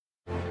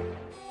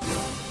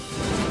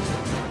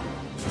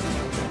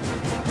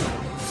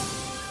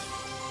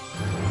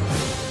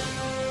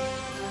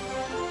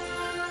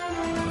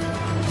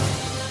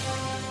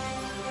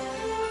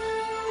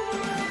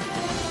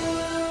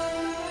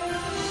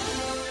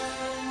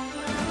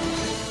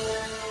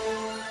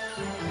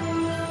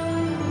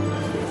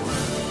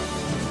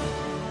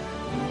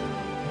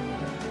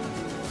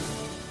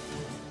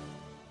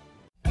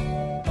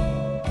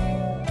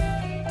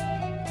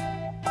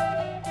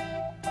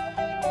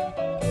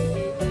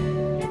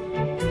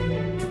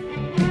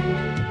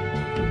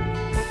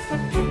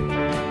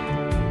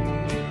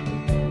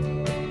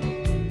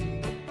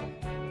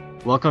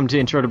welcome to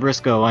Intro to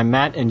Briscoe. I'm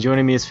Matt, and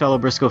joining me is fellow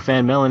Briscoe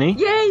fan Melanie.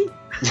 Yay!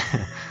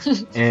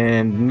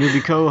 And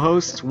newbie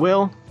co-host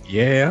Will.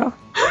 Yeah.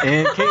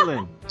 And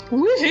Caitlin.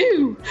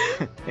 Woohoo!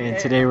 And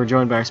today we're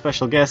joined by our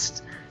special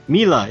guest,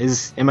 Mila.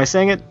 Am I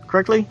saying it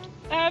correctly?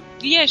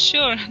 Yeah,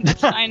 sure.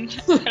 That's fine.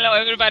 Hello,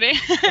 everybody.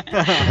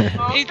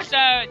 It's,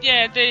 there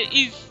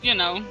is,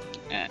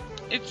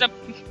 it's a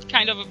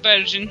kind of a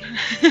version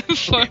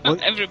for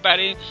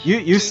everybody.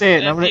 You say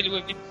it, and I'm deal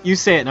with it. you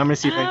say it, and I'm going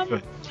to see if I can do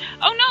it.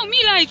 Oh no,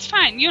 Mila, it's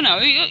fine. You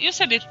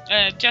said it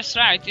just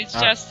right. It's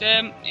just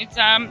it's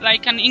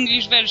like an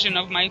English version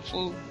of my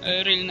full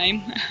real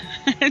name.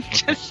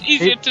 It's just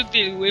easier to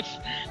deal with.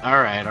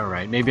 All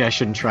right. Maybe I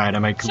shouldn't try it. I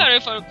might.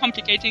 Sorry for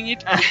complicating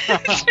it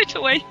straight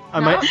away.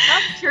 I'm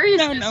curious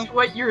No. as to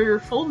what your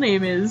full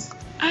name is.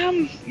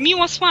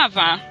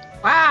 Miłosława.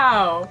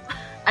 Wow.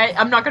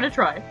 I'm not gonna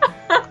try.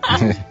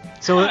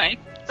 So All right.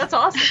 That's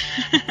awesome.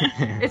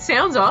 It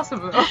sounds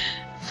awesome though.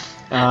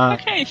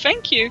 Okay,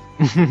 thank you.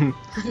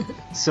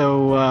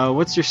 So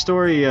what's your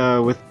story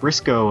with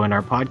Briscoe and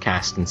our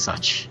podcast and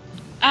such?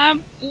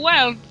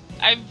 Well,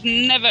 I've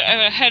never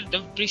ever heard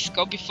of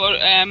Briscoe before.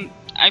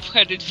 I've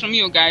heard it from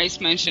you guys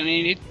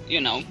mentioning it,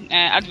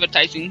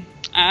 advertising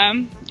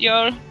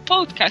your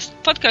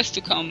podcast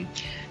to come.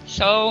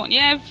 So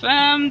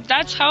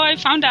that's how I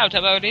found out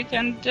about it,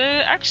 and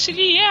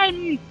actually,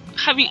 I'm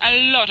having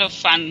a lot of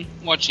fun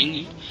watching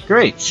it.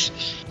 Great.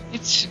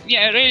 It's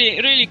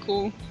really really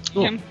cool.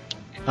 Cool.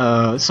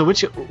 So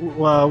which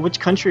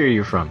country are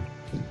you from?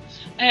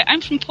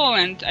 I'm from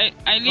Poland.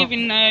 I live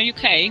in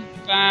UK.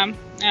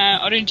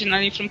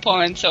 Originally from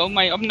Poland, so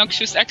my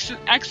obnoxious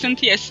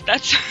accent, yes,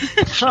 that's.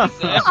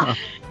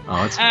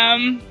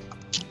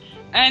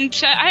 And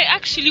I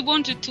actually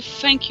wanted to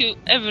thank you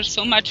ever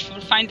so much for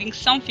finding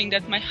something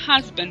that my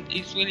husband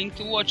is willing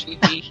to watch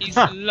with me. He's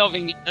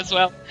loving it as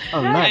well.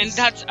 Oh, nice. And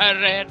that's a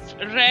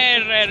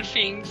rare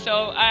thing.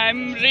 So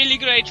I'm really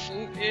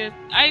grateful.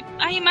 I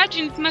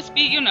imagine it must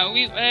be,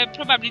 we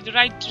probably the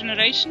right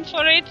generation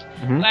for it.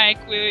 Mm-hmm.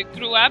 Like we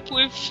grew up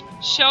with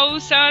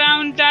shows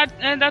around that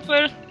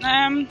were,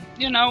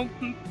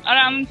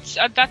 around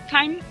at that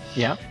time.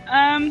 Yeah.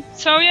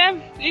 So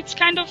it's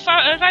kind of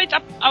right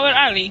up our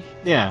alley.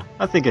 Yeah,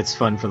 I think it's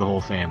fun for the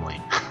whole family.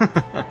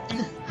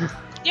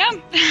 Yeah.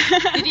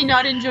 Did you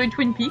not enjoy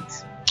Twin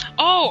Peaks?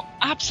 Oh,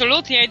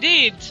 absolutely, I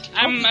did.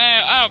 I'm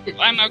a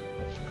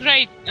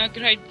great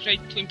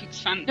Twin Peaks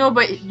fan. No,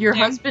 but your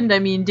husband,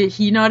 did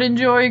he not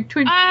enjoy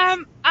Twin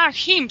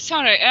Peaks? Him.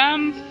 Sorry.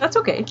 That's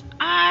okay.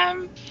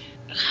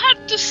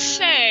 Hard to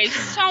say.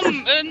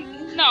 Some.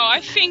 No, I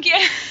think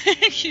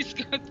he's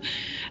good.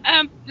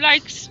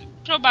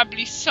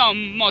 Probably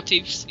some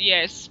motives,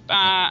 yes. He's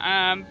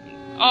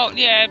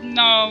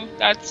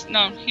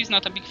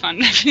not a big fan,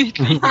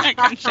 definitely. I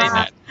can say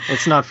that.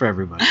 It's not for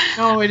everybody.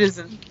 No, it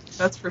isn't.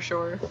 That's for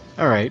sure.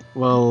 All right.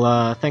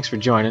 Well, thanks for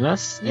joining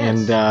us.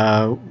 Yes.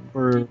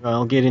 And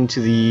I'll get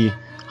into the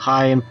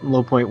high and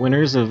low point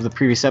winners of the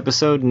previous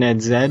episode,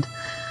 Ned Zed.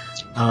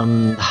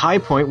 The high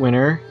point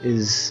winner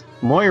is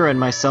Moira and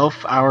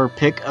myself, our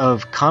pick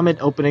of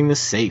Comet opening the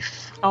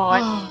safe. Oh,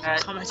 I knew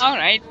that. All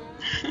right.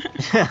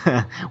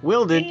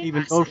 Will didn't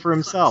even vote for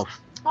himself.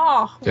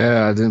 Oh.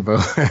 Yeah, I didn't vote.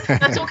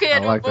 That's okay. I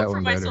don't like vote that for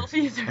one myself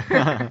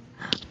either.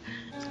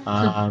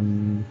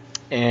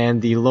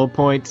 And the low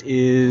point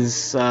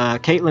is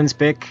Caitlin's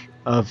pick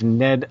of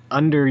Ned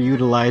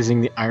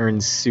underutilizing the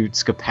Iron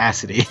Suit's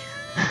capacity.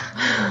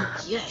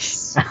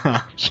 Yes.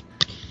 I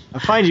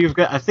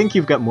think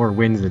you've got more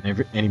wins than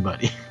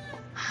anybody.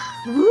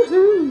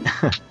 Woohoo!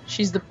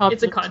 She's the popular.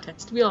 It's a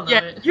contest. We all know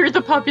it. You're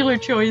the popular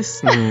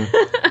choice.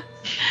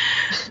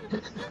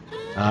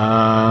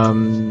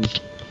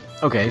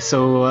 Okay,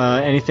 so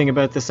anything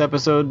about this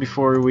episode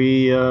before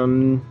we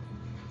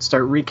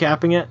start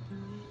recapping it?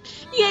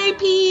 Yay,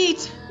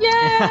 Pete!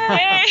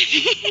 Yay!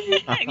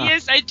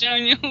 Yes, I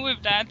join you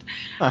with that.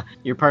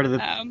 You're part of the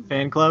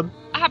fan club?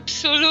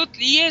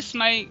 Absolutely, yes.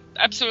 My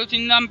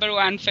absolutely number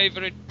one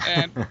favorite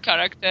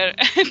character,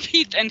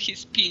 Pete and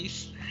his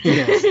peace.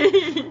 Yes.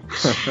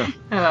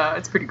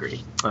 It's pretty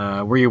great.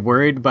 Were you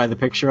worried by the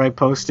picture I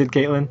posted,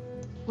 Caitlin?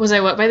 Was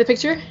I what by the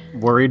picture?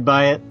 Worried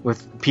by it?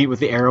 With Pete with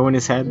the arrow in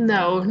his head?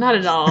 No, not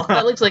at all.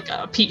 That looks like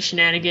a Pete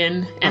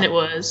shenanigan, and it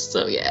was,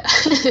 so yeah.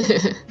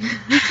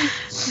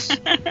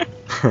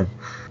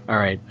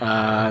 Alright,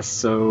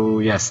 so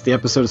yes, the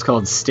episode is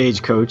called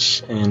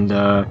Stagecoach, and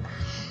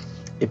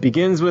it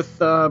begins with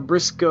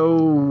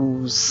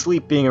Briscoe's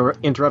sleep being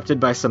interrupted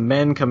by some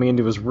men coming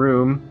into his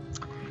room,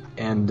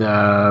 and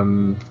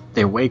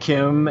they wake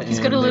him.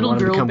 He's got a little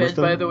girl bed,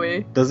 by the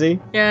way. Does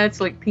he? Yeah,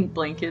 it's like pink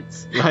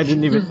blankets. I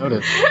didn't even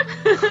notice.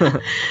 It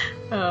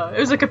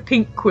was like a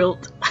pink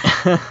quilt.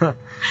 I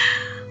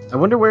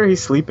wonder where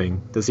he's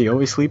sleeping. Does he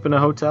always sleep in a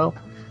hotel?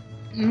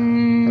 I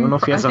don't know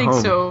if he has a home. I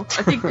think so.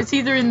 I think it's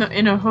either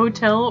in a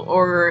hotel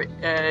or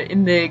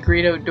in the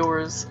great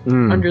outdoors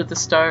under the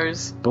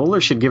stars.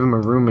 Bowler should give him a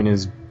room in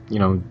his,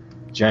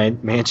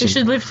 giant mansion. They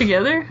should live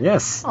together?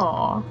 Yes.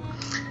 Aww.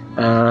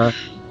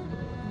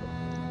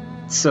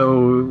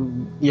 So,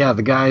 yeah,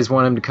 the guys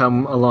want him to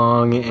come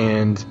along,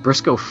 and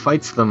Briscoe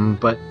fights them,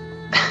 but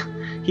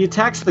he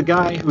attacks the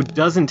guy who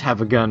doesn't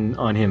have a gun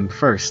on him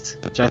first,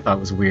 which I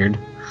thought was weird.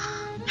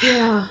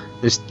 Yeah.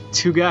 There's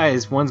two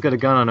guys, one's got a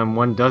gun on him,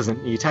 one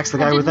doesn't. He attacks the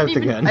guy without the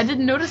gun. I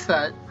didn't notice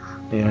that.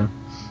 Yeah.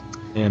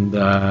 And,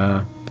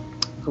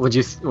 what'd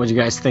you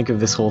guys think of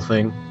this whole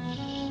thing?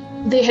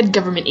 They had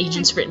government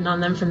agents written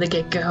on them from the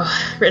get-go.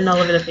 Written all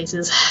over their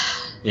faces.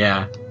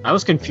 Yeah. I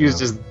was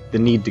confused as the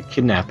need to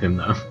kidnap him,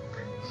 though.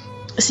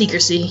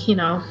 Secrecy, you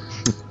know.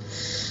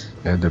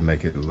 Had to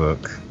make it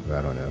look,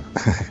 I don't know.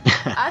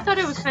 I thought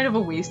it was kind of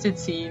a wasted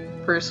scene,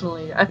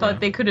 personally. I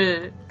thought they could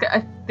have...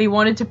 They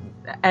wanted to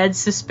add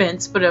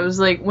suspense, but I was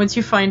like, once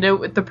you find out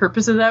what the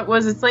purpose of that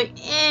was, it's like,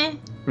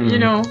 you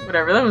know,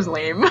 whatever. That was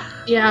lame.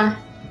 Yeah.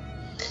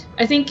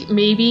 I think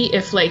maybe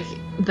if, like,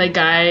 the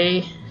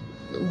guy,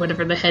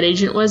 whatever the head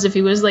agent was, if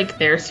he was, like,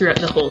 there throughout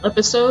the whole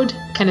episode,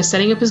 kind of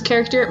setting up his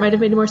character, it might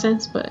have made more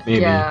sense, but... Maybe.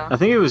 Yeah. I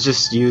think it was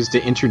just used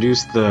to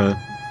introduce the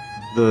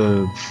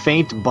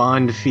faint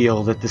Bond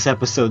feel that this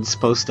episode's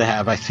supposed to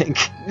have, I think.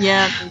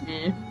 Yeah,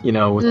 maybe. You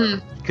know,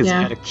 because yeah.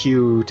 it had a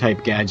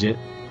Q-type gadget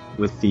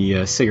with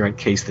the cigarette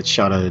case that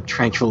shot a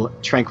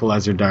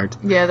tranquilizer dart.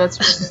 Yeah,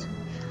 that's...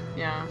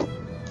 yeah.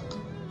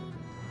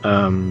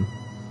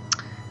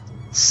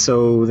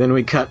 So then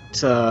we cut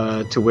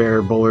to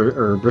where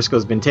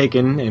Briscoe's been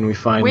taken, and we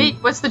find... Wait,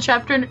 what's the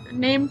chapter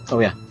name? Oh,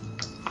 yeah.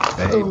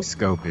 Babe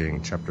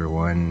Scoping, Chapter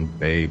 1,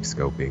 Babe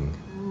Scoping.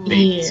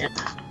 Yeah.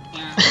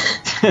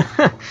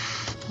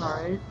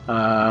 Alright.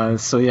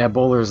 So yeah,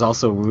 Bowler's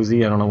also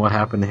woozy. I don't know what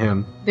happened to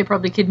him. They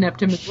probably kidnapped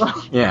him as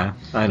well. Yeah,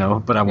 I know,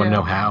 but I want to Yeah.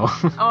 know how.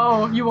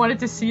 Oh, you wanted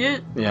to see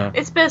it? Yeah.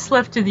 It's best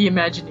left to the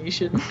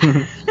imagination.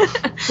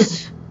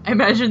 I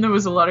imagine there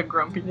was a lot of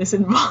grumpiness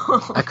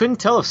involved. I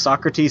couldn't tell if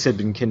Socrates had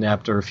been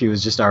kidnapped or if he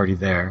was just already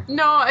there.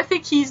 No, I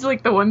think he's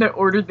like the one that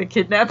ordered the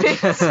kidnappings.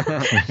 It's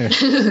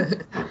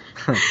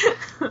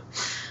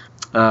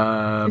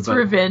But,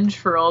 revenge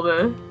for all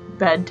the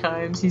bad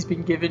times he's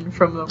been given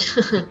from them.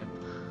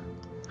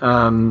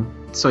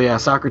 so yeah,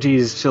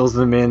 Socrates fills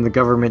them in. The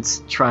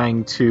government's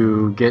trying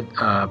to get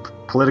a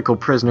political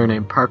prisoner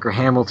named Parker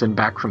Hamilton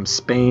back from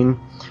Spain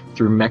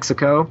through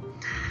Mexico.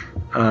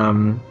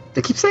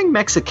 They keep saying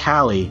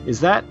Mexicali.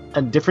 Is that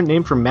a different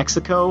name for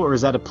Mexico, or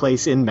is that a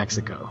place in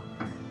Mexico?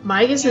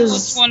 My guess I was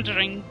is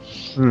wondering.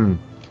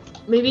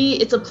 maybe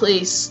it's a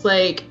place,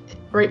 like,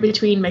 right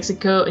between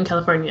Mexico and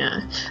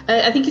California.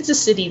 I think it's a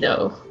city,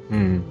 though.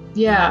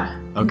 Yeah.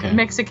 Okay.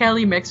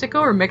 Mexicali,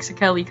 Mexico, or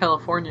Mexicali,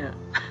 California?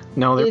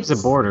 No, there was a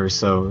It's- border,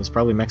 so it's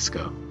probably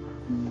Mexico.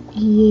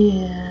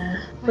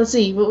 Yeah. Let's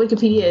see what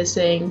Wikipedia is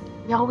saying.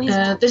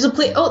 There's a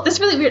place. Oh, that's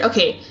really weird.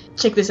 Okay,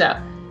 check this out.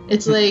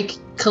 It's like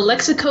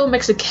Calexico,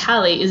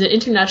 Mexicali is an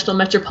international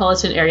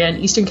metropolitan area in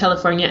Eastern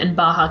California and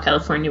Baja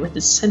California, with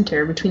its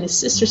center between the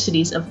sister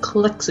cities of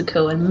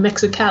Calexico and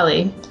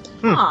Mexicali.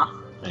 Huh.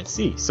 I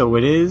see. So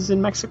it is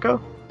in Mexico?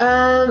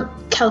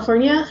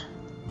 California?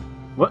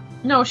 What?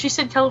 No, she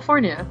said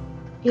California.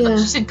 Yeah.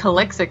 She said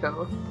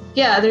Calexico.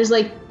 Yeah,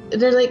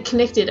 they're like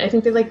connected. I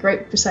think they're like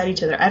right beside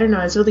each other. I don't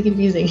know, it's really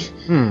confusing.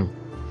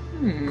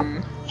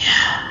 Yeah.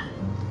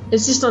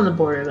 It's just on the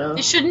border, though.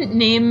 They shouldn't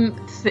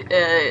name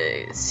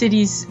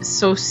cities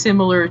so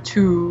similar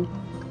to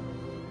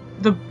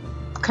the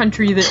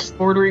country that's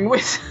bordering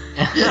with.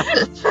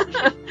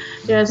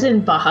 Yeah, it's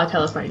in Baja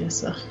California,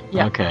 so.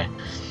 Yeah. Okay.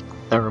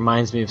 That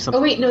reminds me of something.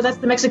 Oh wait, no, that's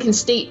the Mexican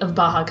state of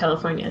Baja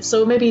California.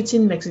 So maybe it's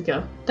in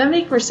Mexico. That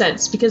makes more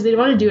sense because they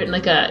want to do it in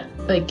like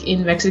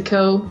in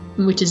Mexico,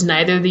 which is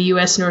neither the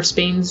U.S. nor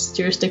Spain's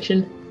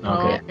jurisdiction.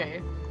 Oh,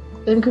 okay.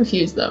 I'm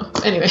confused though.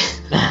 Anyway.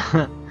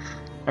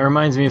 It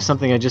reminds me of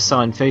something I just saw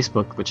on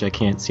Facebook, which I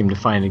can't seem to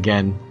find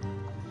again.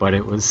 But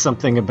it was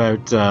something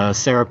about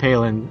Sarah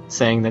Palin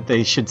saying that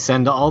they should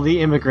send all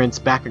the immigrants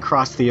back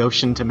across the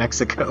ocean to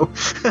Mexico.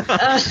 Well,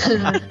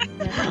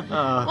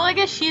 I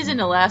guess she's in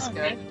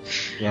Alaska.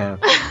 Yeah.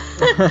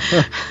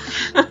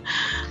 I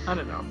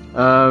don't know.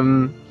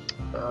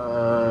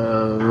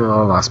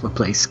 I lost my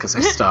place because I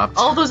stopped.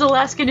 All those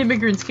Alaskan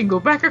immigrants can go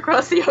back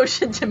across the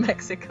ocean to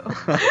Mexico.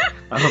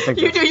 I don't think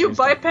you that's do. You true.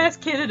 bypass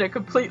Canada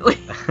completely.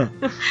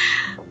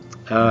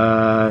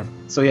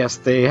 So yes,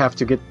 they have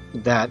to get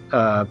that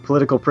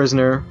political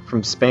prisoner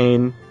from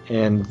Spain,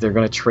 and they're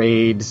going to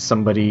trade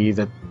somebody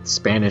that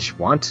Spanish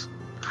want.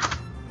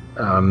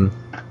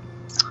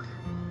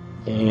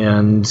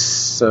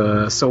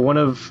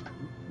 So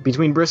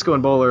between Briscoe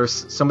and Bowler,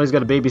 somebody's got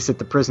to babysit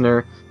the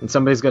prisoner, and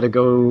somebody's got to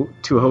go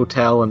to a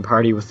hotel and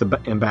party with the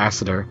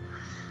ambassador.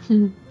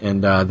 And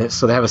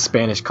so they have a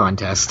Spanish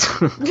contest,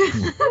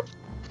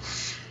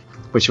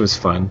 which was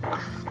fun.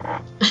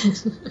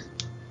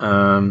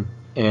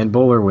 And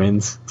Bowler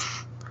wins,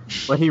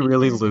 but he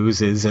really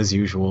loses as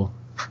usual.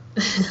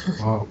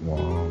 Wah,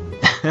 wah.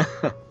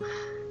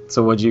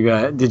 So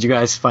did you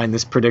guys find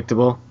this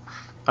predictable?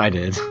 I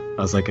did. I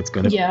was like, it's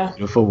gonna be a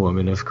beautiful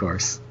woman, of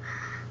course.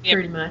 Yep.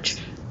 Pretty much.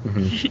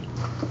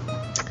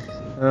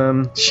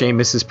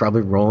 Seamus is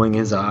probably rolling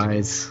his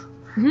eyes.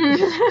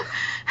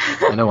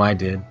 I know I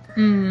did.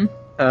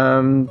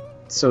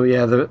 So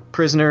yeah, the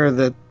prisoner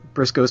that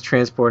Briscoe's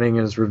transporting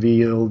is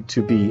revealed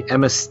to be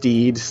Emma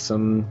Steed,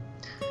 some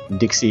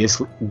Dixie-ish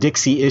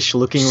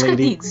looking She's got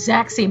lady. the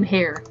exact same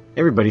hair.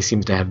 Everybody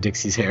seems to have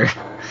Dixie's hair.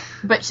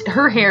 But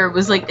her hair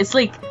was like, it's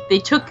like they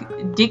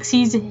took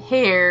Dixie's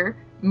hair,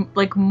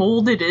 like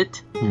molded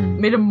it,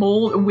 made a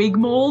wig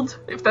mold,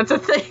 if that's a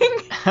thing.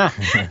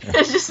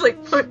 It's just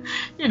like put,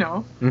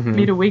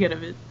 made a wig out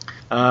of it.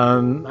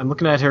 I'm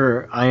looking at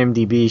her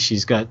IMDb.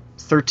 She's got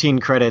 13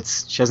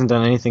 credits. She hasn't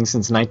done anything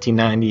since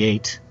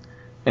 1998.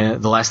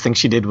 The last thing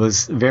she did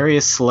was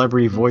various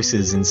celebrity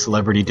voices in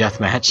Celebrity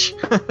Deathmatch.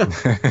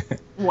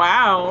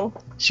 Wow.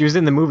 She was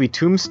in the movie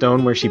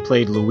Tombstone, where she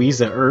played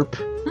Louisa Earp.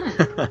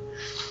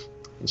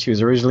 And she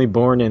was originally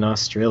born in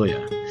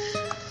Australia.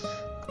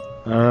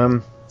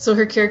 So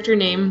her character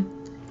name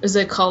is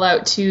a call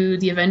out to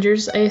the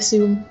Avengers, I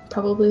assume,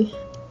 probably.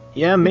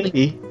 Yeah,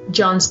 maybe. Like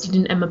John Steed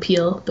and Emma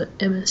Peel, but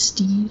Emma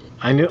Steed.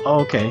 I knew.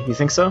 Oh, okay. You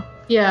think so?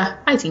 Yeah,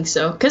 I think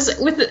so. Because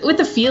with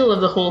the feel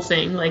of the whole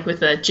thing, like with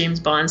the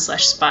James Bond /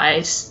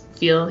 spy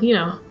feel,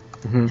 I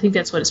think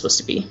that's what it's supposed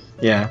to be.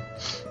 Yeah.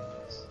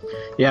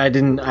 Yeah, I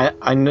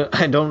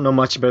don't know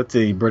much about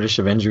the British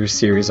Avengers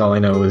series. All I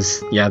know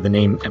is, the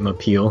name Emma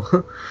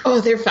Peel.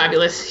 Oh, they're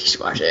fabulous. You should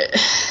watch it.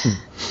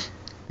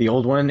 The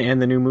old one and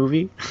the new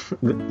movie?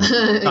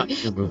 Not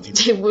new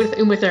movie. with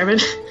Uma Thurman.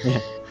 Yeah.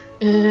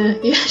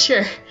 Yeah,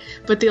 sure.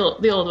 But the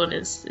old one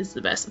is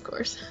the best, of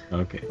course.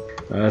 Okay.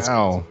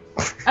 Ow.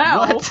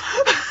 Ow!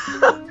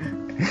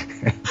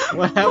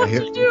 What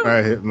happened?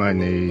 I hit my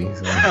knee.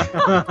 So.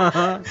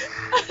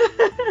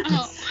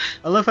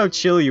 I love how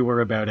chill you were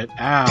about it.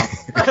 Ow.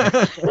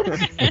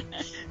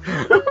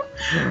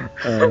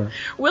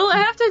 Well, I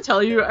have to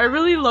tell you, I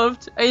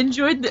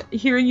enjoyed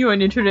hearing you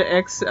on Internet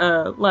X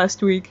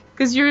last week.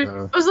 Because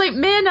I was like,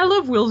 man, I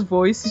love Will's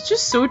voice. It's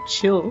just so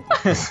chill.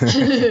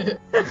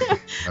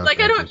 Like,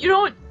 you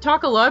don't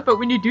talk a lot, but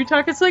when you do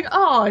talk, it's like,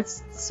 oh,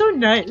 it's so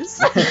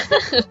nice.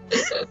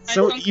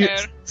 So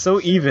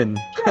even.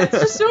 Yeah, it's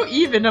just so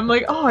even. I'm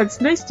like, oh, it's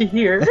nice to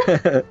hear.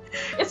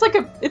 It's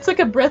like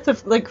a breath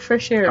of like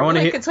fresh air.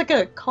 It's like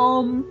a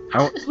calm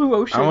blue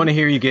ocean. I want to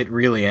hear you get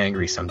really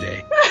angry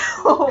someday.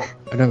 Oh.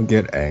 I don't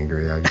get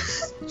angry. I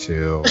just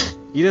chill.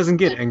 He doesn't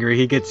get angry.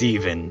 He gets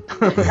even.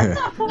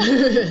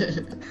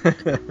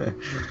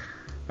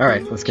 All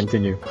right, let's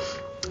continue.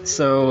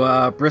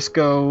 So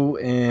Briscoe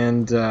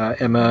and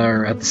Emma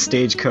are at the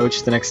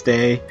Stagecoach the next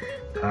day,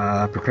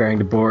 preparing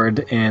to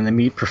board, and they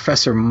meet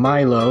Professor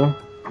Milo,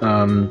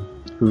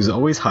 who's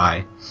always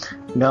high.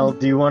 Mel,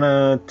 do you want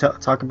to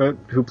talk about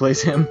who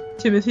plays him?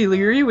 Timothy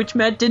Leary, which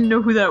Matt didn't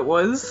know who that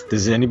was.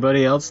 Does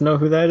anybody else know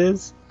who that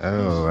is?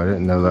 Oh, I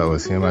didn't know that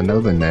was him. I know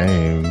the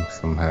name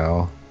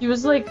somehow. He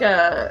was like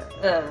a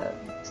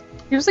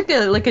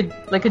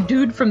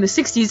dude from the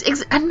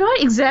 60s. I'm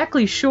not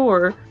exactly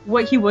sure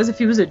what he was, if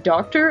he was a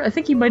doctor. I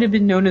think he might have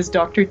been known as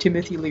Dr.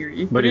 Timothy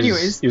Leary. But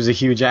anyways. He was a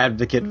huge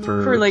advocate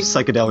for like,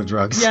 psychedelic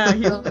drugs. Yeah,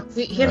 he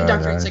had a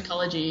doctorate in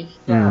psychology.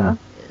 Yeah.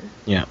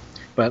 Yeah.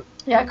 But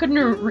yeah, I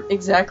couldn't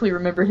exactly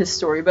remember his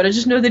story, but I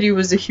just know that he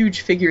was a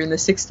huge figure in the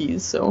 60s,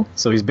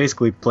 So he's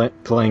basically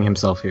playing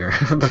himself here.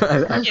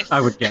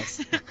 I would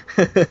guess.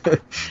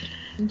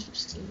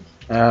 Interesting.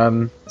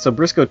 So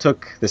Briscoe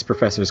took this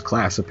professor's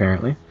class,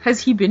 apparently. Has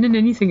he been in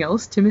anything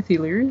else, Timothy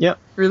Leary? Yep.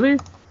 Really?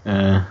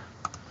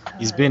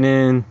 He's been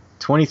in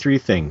 23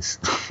 things.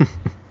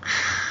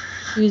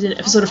 He was in an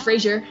episode of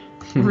Frasier.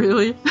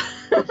 Really?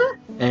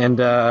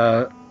 And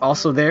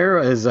also there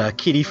is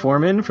Kitty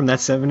Foreman from That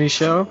 70s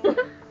Show.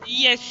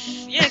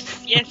 Yes.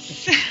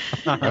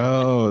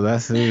 Oh,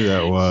 that's who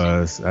that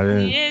was. I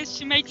didn't. Yes,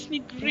 she makes me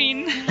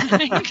grin.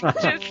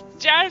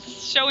 just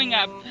showing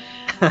up.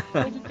 I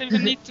don't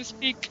even need to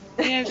speak.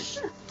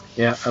 Yes.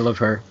 Yeah, I love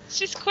her.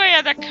 She's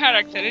quite a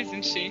character,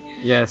 isn't she?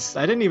 Yes,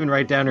 I didn't even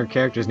write down her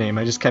character's name.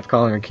 I just kept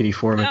calling her Kitty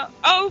Foreman.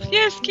 Oh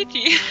yes,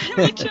 Kitty.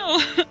 Me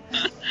too.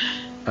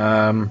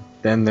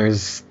 Then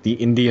there's the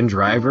Indian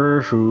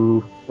driver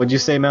who... What'd you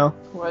say, Mel?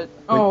 What?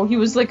 Oh, he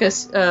was like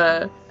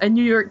a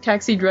New York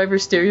taxi driver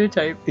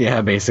stereotype.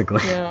 Yeah,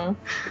 basically. Yeah.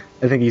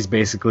 I think he's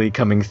basically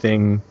coming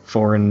thing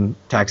foreign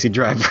taxi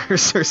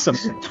drivers or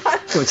something,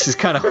 which is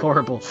kind of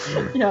horrible.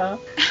 Yeah.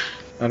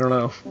 I don't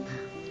know.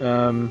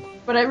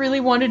 But I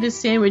really wanted his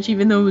sandwich,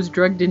 even though it was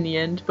drugged in the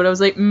end. But I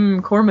was like,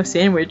 korma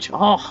sandwich.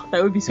 Oh,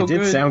 that would be so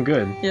good. It did sound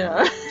good.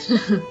 Yeah.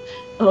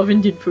 I love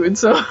Indian food,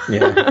 so...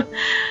 Yeah.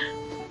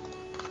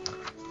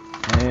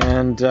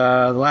 And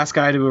the last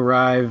guy to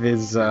arrive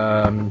is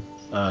a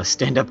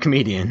stand-up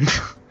comedian.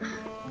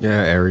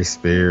 Yeah, Ari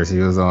Spears. He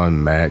was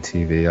on Mad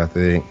TV, I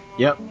think.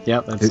 Yep.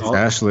 That's He's all.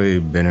 actually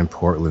been in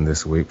Portland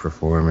this week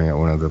performing at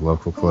one of the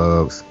local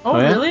clubs. Oh,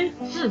 yeah? really?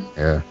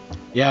 Yeah.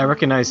 Yeah, I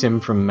recognize him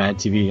from Mad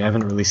TV. I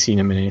haven't really seen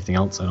him in anything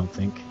else, I don't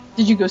think.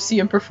 Did you go see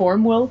him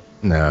perform, Will?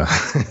 No.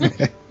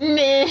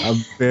 Meh.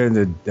 I've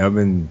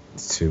been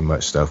too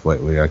much stuff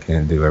lately. I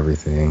can't do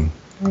everything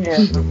Yeah.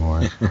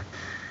 anymore.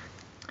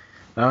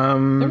 There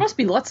must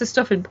be lots of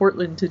stuff in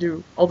Portland to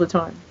do all the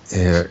time.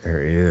 Yeah,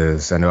 there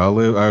is. I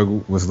know I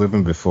was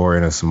living before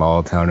in a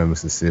small town in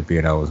Mississippi,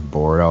 and I was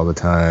bored all the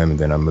time. And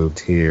then I moved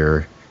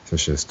here. So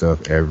it's just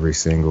stuff every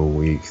single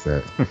week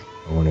that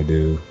I want to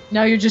do.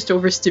 Now you're just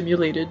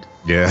overstimulated.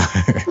 Yeah.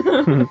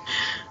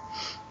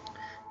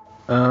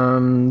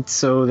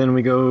 So then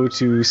we go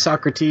to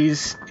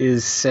Socrates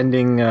is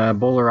sending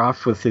Bowler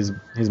off with his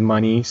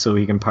money so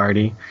he can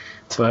party,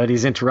 but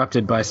he's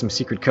interrupted by some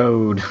secret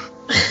code.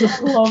 I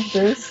love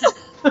this.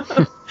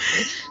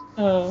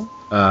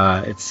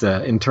 It's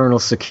internal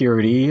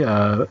security.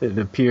 It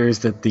appears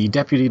that the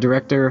deputy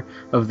director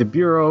of the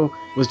bureau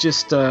was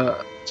just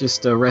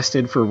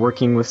arrested for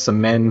working with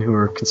some men who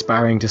are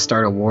conspiring to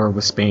start a war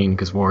with Spain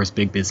because war is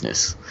big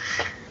business.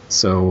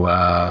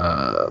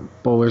 So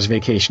Bowler's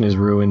vacation is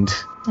ruined,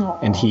 Aww.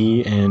 and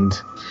he and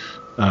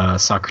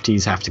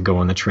Socrates have to go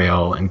on the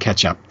trail and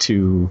catch up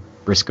to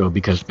Briscoe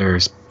because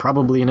there's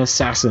probably an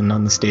assassin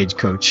on the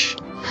stagecoach.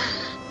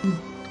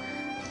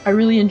 I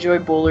really enjoy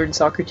Bowler and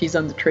Socrates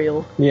on the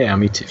trail. Yeah,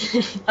 me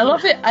too. I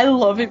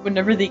love it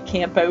whenever they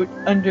camp out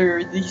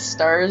under these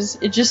stars.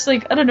 It just I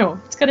don't know,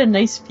 it's got a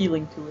nice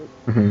feeling to it.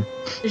 Mm-hmm.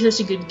 There's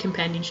just a good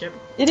companionship.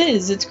 It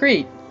is, it's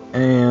great.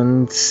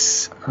 And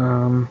so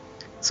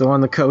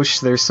on the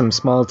coach, there's some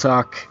small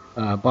talk.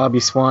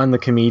 Bobby Swan, the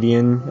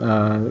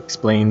comedian,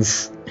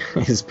 explains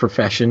his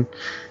profession.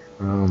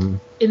 In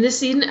this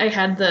scene, I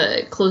had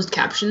the closed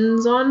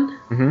captions on,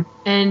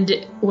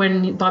 and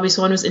when Bobby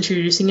Swan was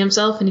introducing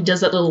himself and he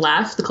does that little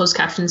laugh, the closed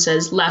caption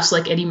says, "Laughs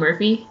like Eddie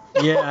Murphy."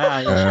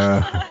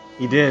 Yeah,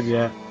 he did,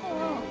 yeah.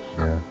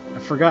 Yeah. I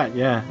forgot,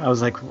 yeah. I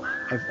was like,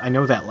 I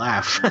know that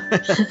laugh.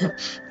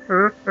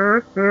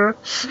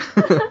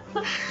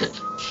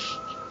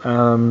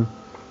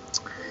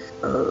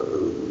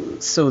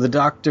 So the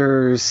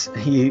doctors,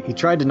 he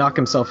tried to knock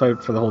himself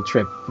out for the whole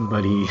trip,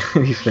 but he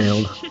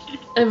failed.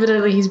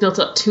 Evidently, he's built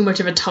up too much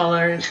of a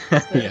tolerance.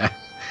 Yeah.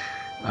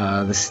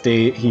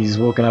 He's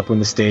woken up when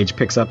the stage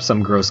picks up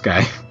some gross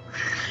guy.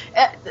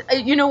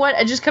 You know what?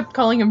 I just kept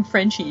calling him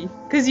Frenchie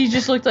because he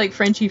just looked like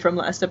Frenchie from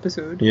last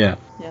episode. Yeah.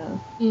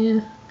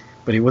 Yeah.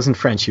 But he wasn't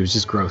French, he was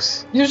just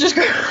gross. He was just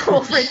gross.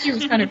 Well, Frenchie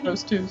was kind of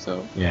gross too,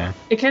 so. Yeah.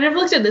 It kind of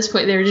looked at this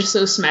point, they were just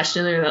so smashed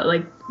in there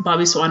that,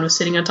 Bobby Swan was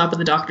sitting on top of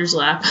the doctor's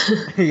lap.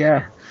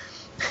 Yeah.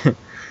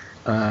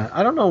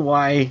 I don't know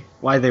why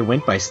they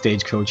went by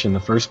Stagecoach in the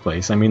first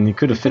place. I mean, they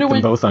could have fit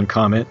them both on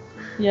Comet.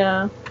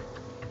 Yeah.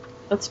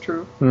 That's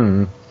true.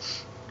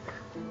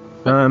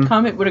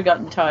 Comet would have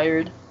gotten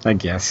tired. I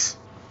guess.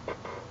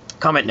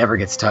 Comet never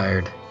gets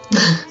tired.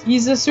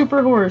 He's a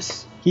super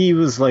horse. He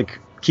was,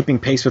 keeping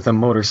pace with a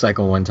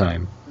motorcycle one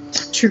time.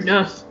 True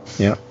enough.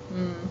 Yeah.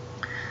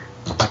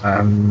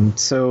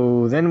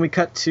 So then we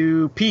cut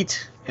to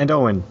Pete and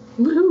Owen.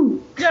 Woohoo!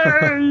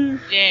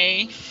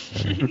 Yay!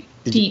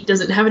 Pete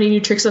doesn't have any new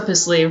tricks up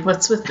his sleeve.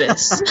 What's with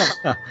this?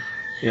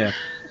 Yeah.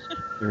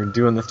 They're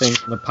doing the thing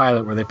from the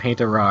pilot where they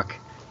paint a rock.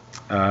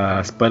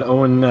 But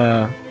Owen,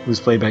 who's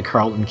played by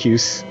Carlton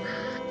Cuse,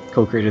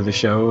 co-creator of the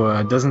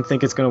show, doesn't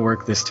think it's going to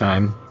work this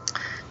time,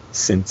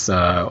 since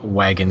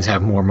wagons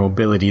have more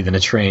mobility than a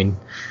train.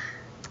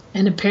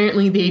 And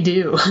apparently they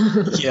do.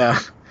 Yeah.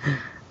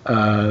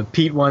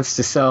 Pete wants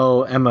to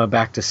sell Emma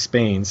back to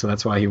Spain, so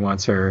that's why he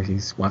wants her. He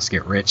wants to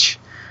get rich.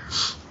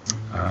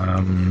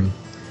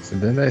 So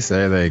didn't they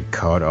say they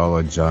caught all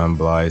of John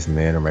Bly's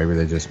men, or maybe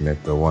they just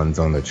meant the ones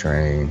on the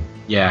train?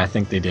 Yeah, I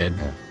think they did.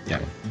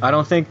 Yeah. I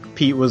don't think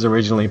Pete was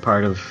originally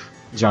part of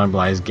John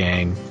Bly's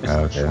gang.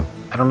 Okay.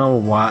 I don't know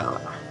why.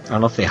 I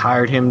don't know if they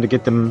hired him to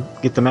get them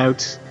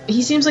out.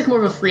 He seems like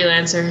more of a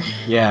freelancer.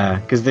 Yeah,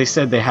 because they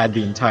said they had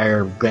the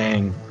entire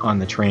gang on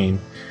the train.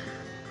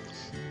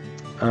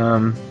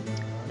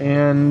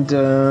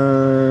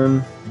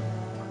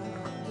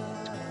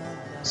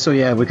 So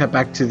yeah, we cut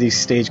back to the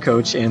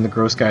stagecoach and the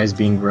gross guys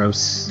being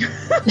gross.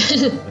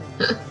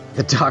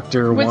 The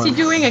doctor. What's he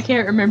doing? I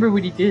can't remember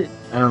what he did.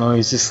 I don't know.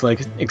 He's just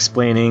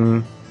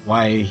explaining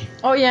why.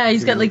 Oh yeah,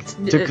 he's got a bunch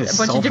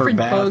of different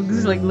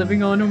bugs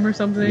living on him or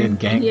something.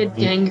 He had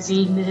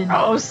gangrene.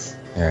 Gross.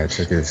 Yeah, it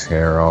took his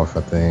hair off,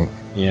 I think.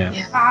 Yeah.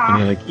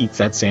 And he eats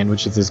that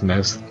sandwich with his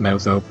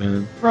mouth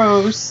open.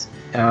 Gross.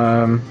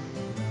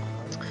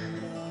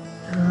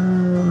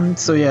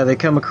 So yeah, they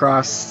come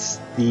across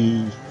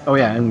the. Oh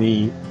yeah, and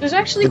the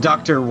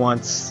doctor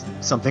wants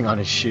something on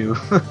his shoe.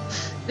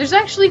 There's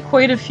actually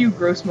quite a few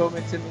gross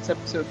moments in this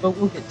episode, but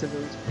we'll get to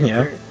those.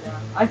 Yeah.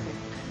 I think.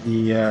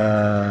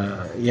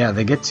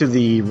 They get to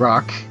the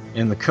rock,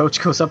 and the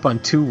coach goes up on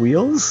 2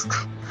 wheels.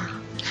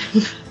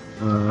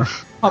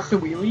 Pop the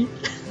wheelie.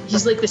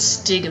 He's like the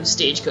Stig of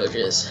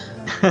stagecoaches.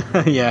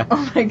 Yeah.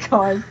 Oh my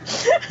god.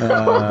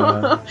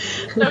 That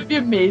would be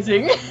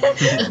amazing.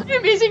 It'd be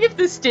amazing if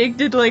the Stig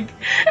did a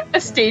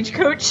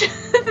stagecoach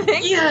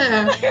thing.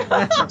 Yeah.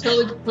 I should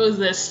totally propose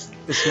this.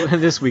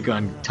 This week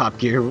on Top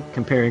Gear,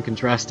 comparing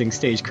contrasting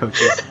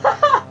stagecoaches.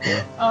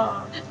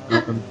 Yeah.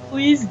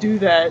 Please do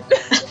that.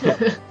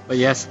 But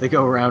yes, they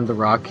go around the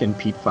rock and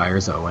Pete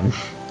fires Owen.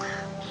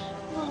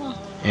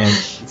 And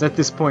it's at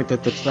this point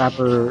that the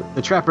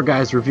trapper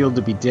guy is revealed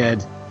to be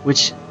dead.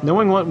 Which,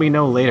 knowing what we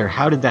know later,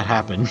 how did that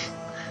happen?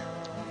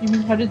 You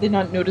mean, how did they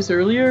not notice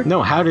earlier?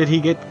 No, how did he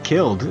get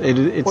killed?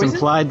 It's Poison?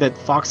 implied that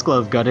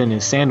Foxglove got in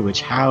his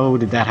sandwich. How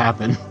did that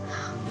happen?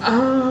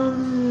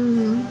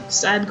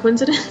 Sad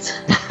coincidence.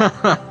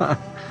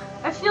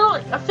 I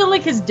feel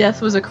like his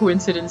death was a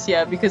coincidence,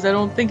 yeah, because I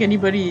don't think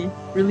anybody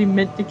really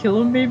meant to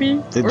kill him, maybe.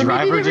 The Or maybe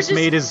driver they were just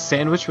made his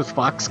sandwich with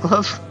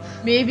Foxglove?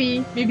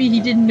 Maybe he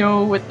didn't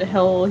know what the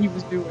hell he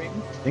was doing.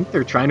 I think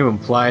they're trying to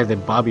imply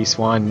that Bobby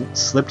Swan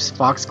slipped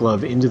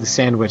Foxglove into the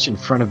sandwich in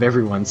front of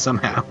everyone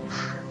somehow.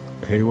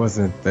 He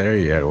wasn't there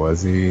yet,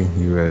 was he?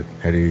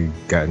 Had he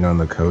gotten on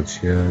the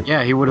coach yet?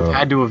 Yeah, he would have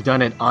had to have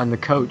done it on the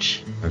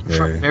coach in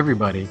front of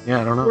everybody.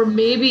 Yeah, I don't know. Or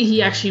maybe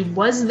he actually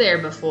was there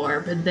before,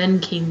 but then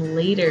came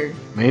later.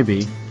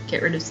 Maybe.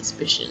 Get rid of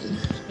suspicion.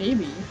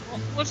 Maybe.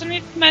 Wasn't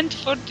it meant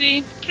for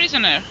the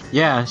prisoner?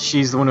 Yeah,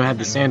 she's the one who had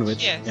the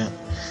sandwich. Yes. Yeah.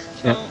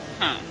 So,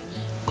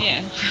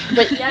 yeah.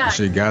 But yeah,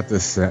 She got the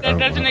That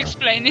doesn't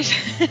explain it.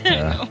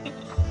 Yeah. No.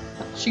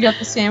 she got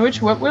the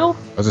sandwich. What, Will?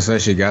 I was gonna say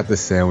she got the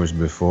sandwich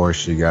before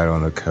she got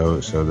on the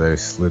coach, so they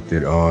slipped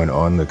it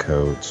on the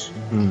coach.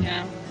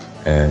 Yeah.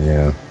 And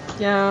yeah.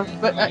 Yeah,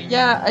 but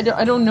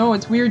I don't know.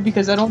 It's weird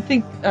because I don't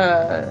think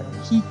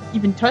he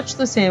even touched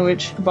the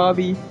sandwich,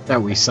 Bobby.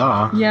 That we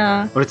saw.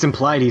 Yeah. But it's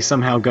implied he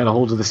somehow got a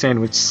hold of the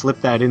sandwich,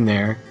 slipped that in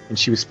there, and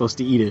she was supposed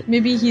to eat it.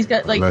 Maybe he's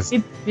got like Unless-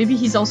 maybe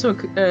he's also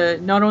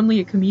not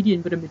only a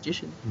comedian but a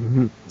magician.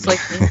 Mm-hmm. It's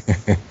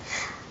like me.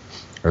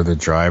 Or the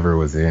driver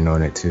was in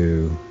on it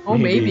too. Oh,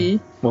 maybe.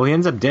 Well, he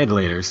ends up dead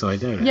later, so I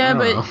doubt it. Yeah, I don't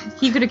but know.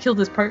 he could have killed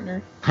his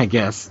partner. I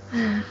guess.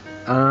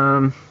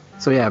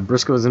 So yeah,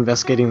 Briscoe's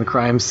investigating the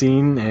crime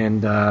scene,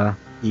 and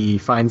he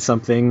finds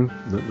something,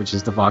 which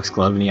is the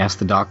Foxglove, and he asks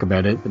the doc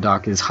about it. The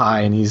doc is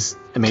high, and he's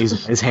amazed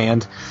at his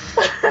hand.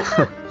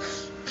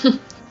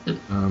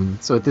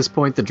 So at this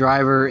point, the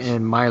driver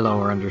and Milo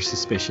are under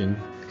suspicion,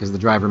 because the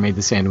driver made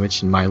the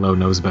sandwich, and Milo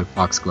knows about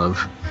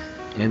Foxglove.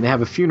 And they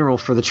have a funeral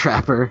for the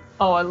trapper.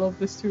 Oh, I love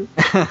this too.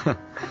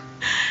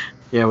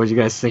 Yeah, what do you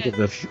guys think of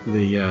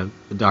the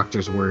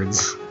doctor's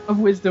words? Of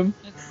wisdom.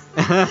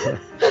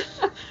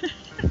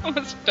 It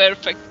was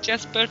perfect,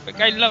 just perfect.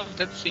 I love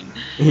that scene.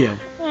 Yeah,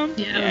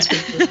 Yeah, that's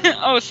pretty cool.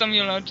 Awesome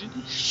eulogy.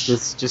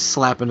 just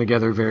slapping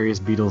together various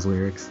Beatles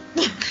lyrics.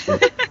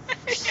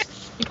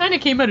 He kind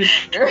of came out of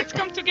nowhere. Let's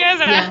come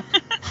together. Yeah.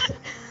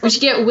 We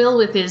should get Will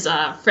with his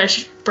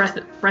fresh breath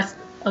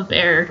of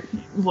air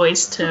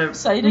voice to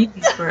Excited. read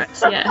these for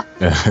us. Yeah.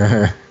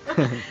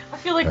 I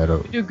feel like I you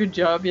don't- do a good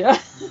job. Yeah.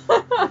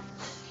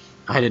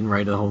 I didn't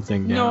write the whole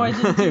thing down. No, I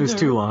didn't It was either.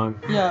 too long.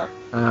 Yeah.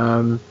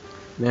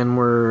 Then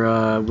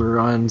we're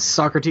on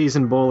Socrates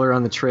and Bowler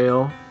on the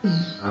trail.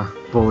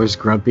 Bowler's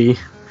grumpy.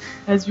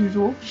 As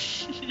usual.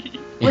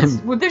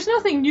 Well, there's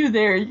nothing new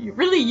there.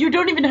 You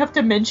don't even have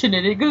to mention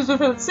it. It goes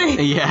without saying.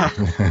 Yeah.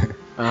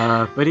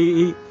 But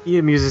he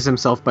amuses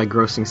himself by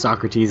grossing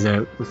Socrates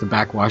out with a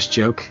backwash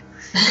joke,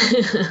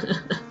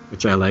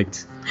 which I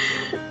liked.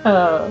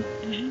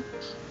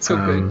 So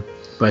good.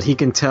 But he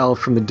can tell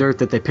from the dirt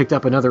that they picked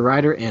up another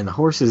rider, and the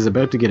horse is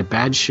about to get a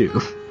bad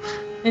shoe.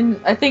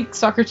 And I think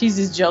Socrates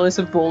is jealous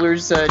of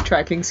Bowler's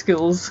tracking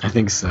skills. I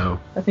think so.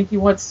 I think he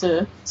wants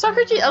to.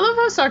 I love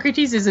how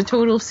Socrates is a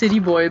total city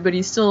boy, but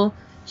he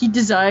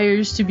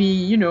desires to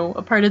be,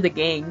 a part of the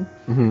gang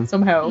Mhm.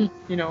 somehow.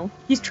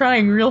 He's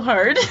trying real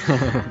hard.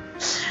 I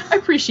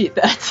appreciate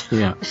that.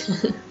 Yeah.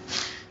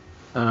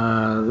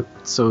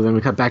 So then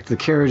we cut back to the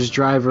carriage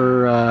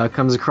driver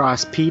comes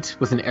across Pete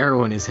with an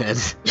arrow in his head.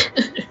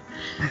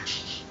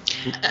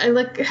 I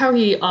like how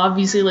he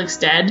obviously looks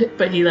dead,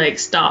 but he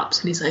stops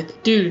and he's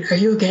like, "Dude, are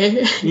you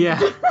okay?" Yeah.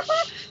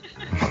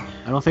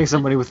 I don't think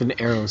somebody with an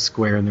arrow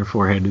square in their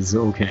forehead is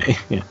okay.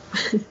 Yeah.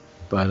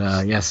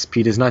 But yes,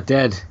 Pete is not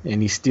dead,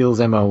 and he steals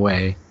Emma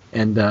away.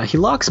 And he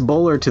locks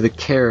Bowler to the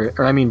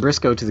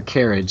Briscoe to the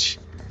carriage,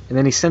 and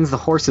then he sends the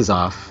horses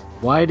off.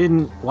 Why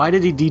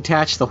did he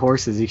detach the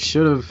horses? He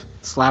should have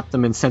slapped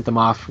them and sent them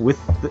off with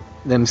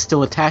them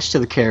still attached to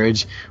the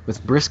carriage,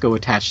 with Briscoe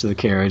attached to the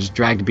carriage,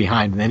 dragged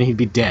behind, and then he'd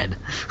be dead.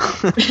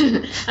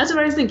 That's what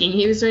I was thinking.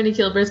 He was trying to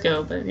kill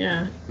Briscoe, but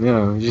yeah.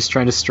 Just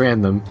trying to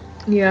strand them.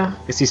 Yeah.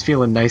 Guess he's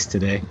feeling nice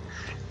today.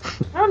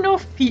 I don't know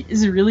if Pete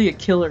is really a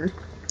killer.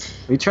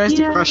 He tries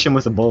to Yeah. crush him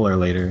with a bowler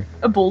later.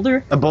 A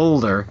boulder? A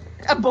boulder.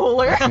 A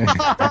bowler?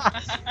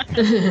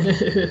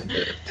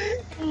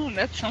 Oh,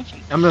 that's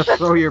something. I'm gonna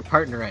throw your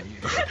partner at you.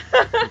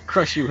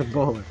 Crush you with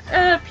bowler.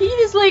 Pete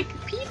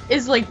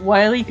is like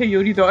Wile E.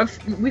 Coyote though.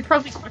 We've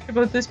probably talked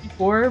about this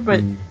before,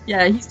 but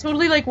yeah, he's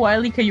totally like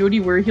Wile E. Coyote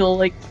where he'll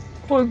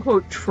quote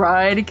unquote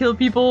try to kill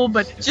people,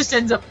 but it just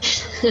ends up.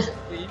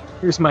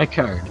 Here's my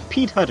card.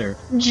 Pete Hutter.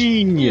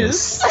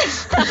 Genius.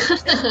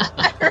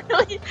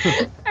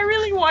 I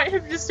really want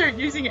him to start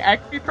using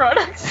Acme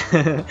products.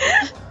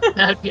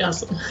 That'd be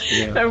awesome.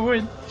 Yeah. I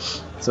would.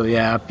 So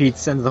yeah, Pete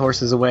sends the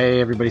horses away.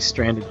 Everybody's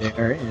stranded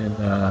there,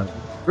 and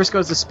Briscoe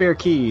has the spare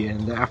key.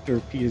 And after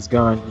Pete is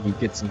gone, he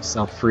gets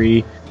himself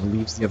free and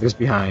leaves the others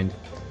behind.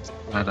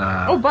 But,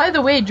 Oh, by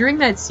the way, during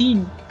that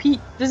scene, Pete,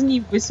 doesn't he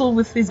whistle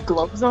with his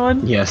gloves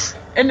on? yes.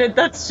 And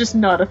that's just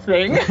not a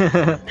thing.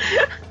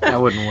 That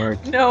wouldn't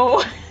work.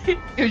 No. It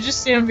would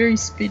just sound very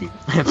spitty.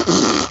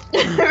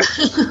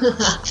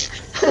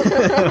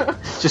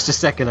 Just a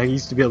second, I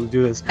used to be able to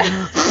do this.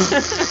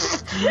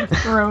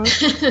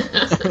 Gross.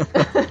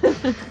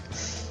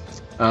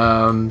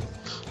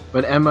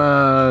 But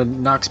Emma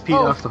knocks Pete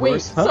off the wait,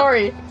 horse. Huh?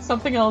 Sorry,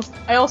 something else.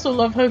 I also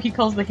love how he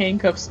calls the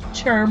handcuffs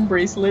charm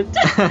bracelet.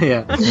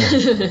 Yeah.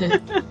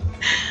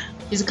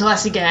 He's a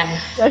classy guy.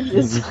 That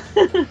is.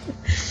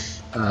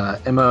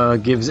 Emma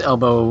gives an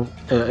elbow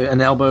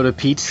to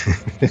Pete.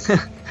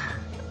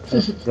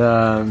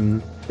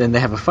 And, then they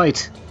have a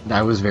fight.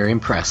 I was very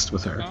impressed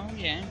with her. Oh,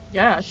 yeah.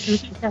 Yeah, she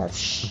was the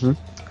best.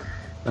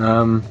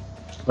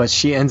 But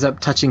she ends up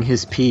touching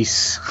his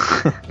piece.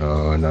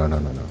 Oh, no.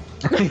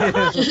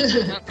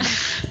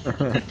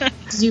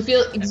 Do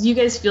you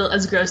guys feel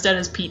as grossed out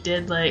as Pete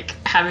did, like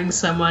having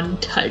someone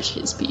touch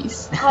his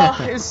piece? Oh,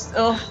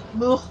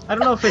 I don't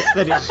know if it's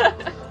that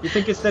you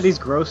think it's that he's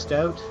grossed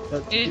out?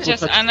 That It's people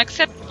just touch-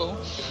 unacceptable.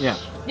 Yeah.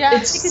 yeah, I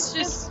It's- think it's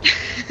just.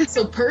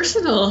 So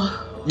personal.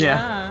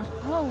 Yeah.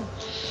 Oh.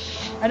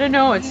 I don't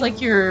know. It's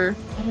like you're.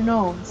 I don't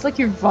know. It's like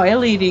you're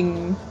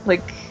violating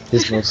like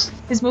His most.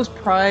 his most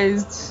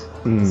prized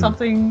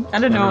something. I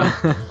don't know.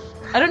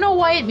 I don't know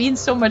why it means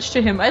so much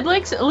to him. I'd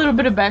like a little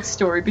bit of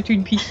backstory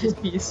between Pete and his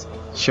piece.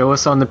 Show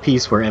us on the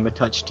piece where Emma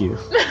touched you.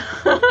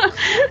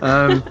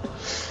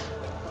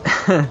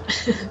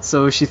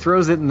 So she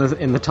throws it in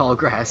the tall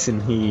grass,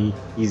 and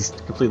he's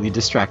completely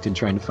distracted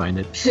trying to find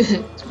it.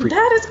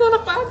 Dad is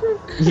gonna find him.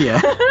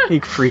 Yeah, he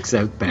freaks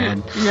out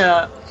bad.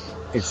 Yeah,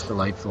 It's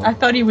delightful. I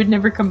thought he would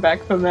never come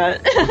back from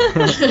that.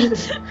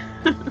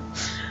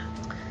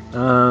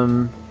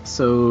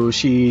 So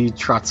she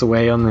trots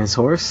away on his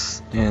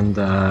horse, and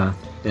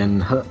then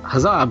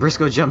huzzah!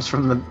 Briscoe jumps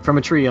from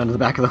a tree onto the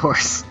back of the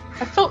horse.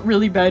 I felt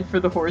really bad for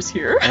the horse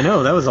here. I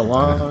know, that was a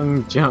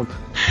long jump.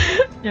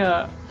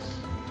 Yeah,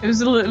 it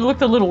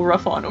looked a little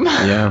rough on him.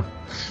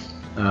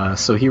 Yeah.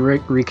 So he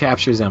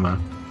recaptures Emma,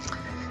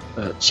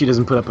 but she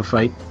doesn't put up a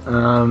fight.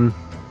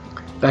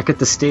 Back at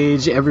the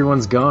stage,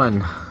 everyone's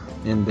gone,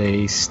 and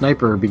a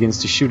sniper begins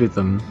to shoot at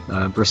them.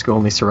 Briscoe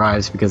only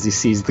survives because he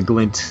sees the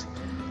glint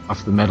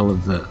off the metal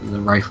of the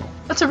rifle.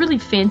 That's a really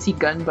fancy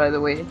gun, by the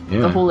way.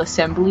 Yeah. The whole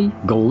assembly,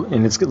 Gold,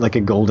 and it's like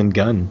a golden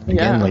gun.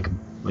 Again, Yeah.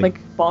 like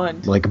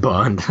Bond.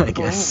 Bond, I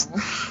guess.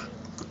 Oh.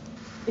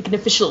 Like an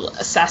official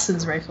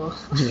assassin's rifle.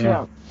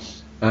 Yeah.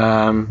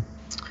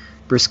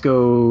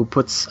 Briscoe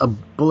puts a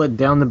bullet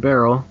down the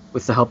barrel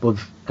with the help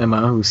of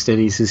Emma, who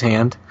steadies his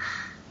hand.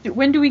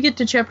 When do we get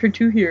to chapter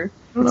 2 here?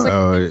 Looks like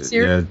Oh, it's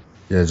here.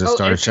 yeah. Just Oh,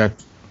 started it's-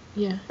 chapter.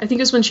 Yeah, I think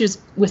it was when she was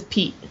with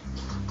Pete.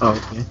 Oh,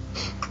 okay.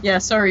 Yeah,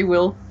 sorry,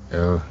 Will.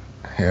 Oh,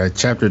 yeah.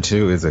 Chapter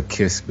 2 is a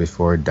kiss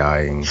before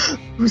dying.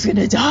 Who's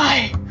gonna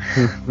die?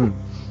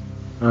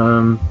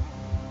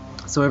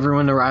 So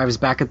everyone arrives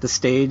back at the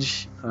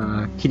stage.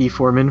 Kitty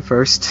Foreman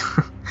first.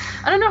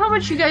 I don't know how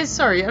much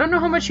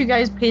you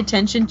guys pay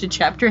attention to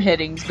chapter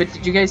headings, but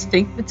did you guys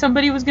think that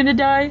somebody was gonna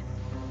die?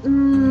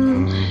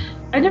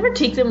 I never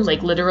take them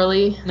like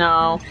literally.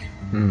 No.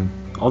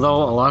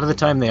 Although a lot of the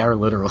time they are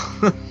literal.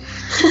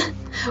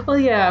 Well,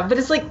 yeah, but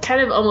it's like kind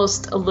of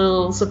almost a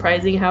little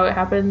surprising how it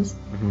happens.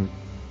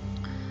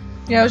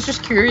 Yeah, I was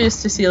just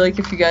curious to see like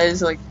if you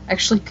guys like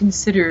actually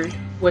consider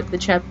what the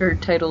chapter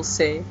titles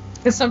say.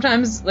 Because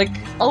sometimes like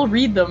I'll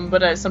read them,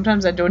 but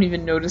sometimes I don't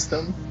even notice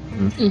them.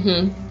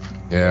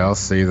 Yeah, I'll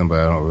see them, but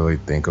I don't really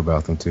think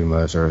about them too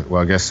much. Or,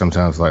 well, I guess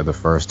sometimes, like the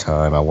first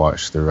time I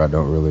watch through, I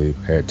don't really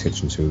pay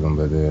attention to them.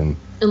 But then,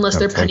 Unless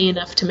they're Okay. funny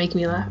enough to make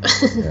me laugh.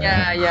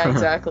 Yeah,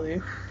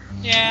 exactly.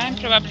 Yeah, I'm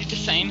probably the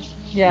same.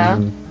 Yeah.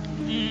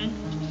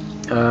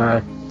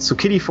 So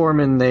Kitty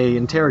Foreman, they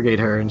interrogate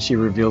her, and she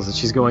reveals that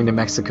she's going to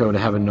Mexico to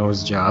have a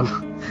nose job.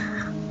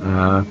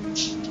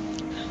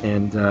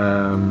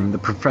 The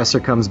professor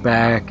comes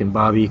back, and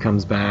Bobby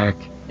comes back,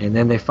 and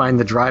then they find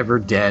the driver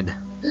dead.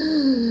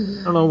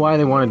 I don't know why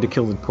they wanted to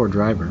kill the poor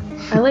driver.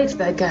 I liked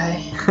that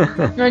guy.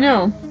 I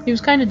know. He was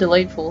kind of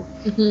delightful.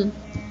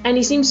 And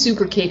he seems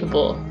super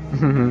capable.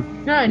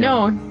 Yeah, I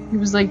know. He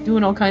was like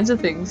doing all kinds of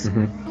things.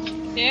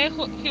 Yeah,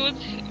 he would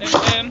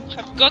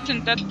have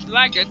gotten that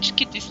luggage,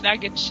 Kitty's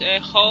luggage,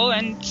 whole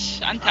and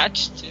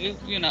untouched,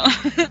 you know.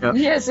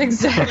 Yes,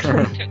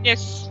 exactly.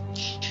 Yes.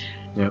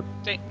 Yep.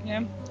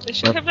 They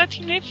should have let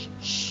him live.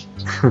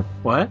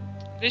 What?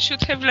 They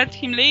should have let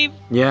him live.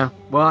 Yeah.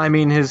 Well, I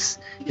mean, his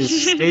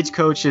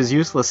stagecoach is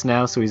useless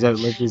now, so he's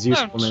outlived his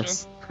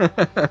usefulness.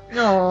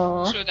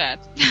 No. True that.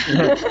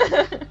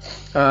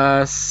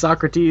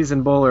 Socrates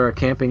and Bowler are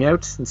camping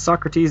out, and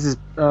Socrates is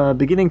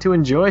beginning to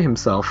enjoy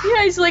himself.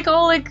 Yeah, he's like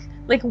all like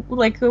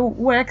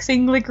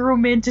waxing like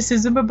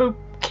romanticism about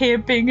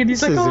camping, and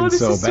he's This like, "Oh, isn't this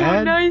so is bad."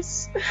 so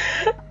nice."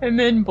 And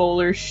then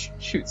Bowler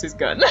shoots his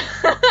gun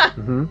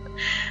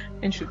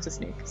and shoots a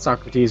snake.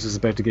 Socrates was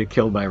about to get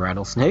killed by a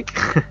rattlesnake.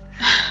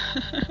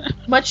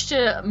 Much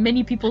to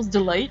many people's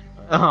delight,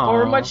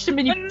 or much to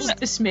many people's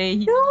dismay.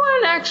 No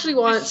one actually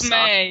wants.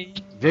 Dismay.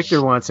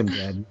 Victor wants him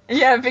dead.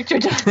 Yeah, Victor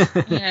does.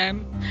 Yeah,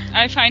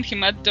 I find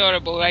him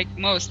adorable, like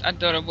most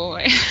adorable.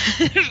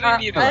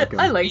 Really,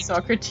 I like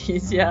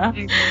Socrates, yeah.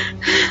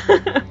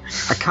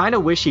 I kind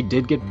of wish he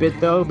did get bit,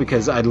 though,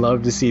 because I'd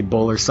love to see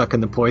Bowler sucking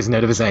the poison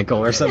out of his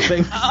ankle or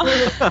something.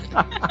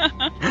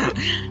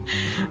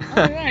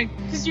 Alright.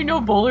 Because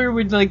Bowler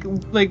would like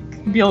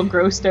be all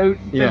grossed out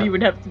that he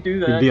would have to do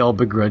that. He'd be all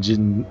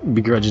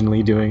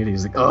begrudgingly doing it.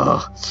 He's like,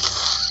 oh.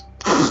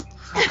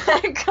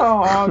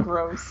 Oh,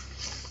 gross.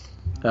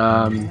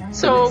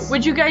 So,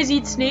 would you guys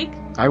eat snake?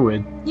 I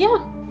would.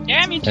 Yeah.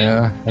 Yeah, me too.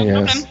 Yeah, I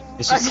No guess. problem.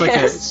 It's just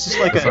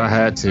like If I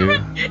had to.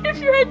 If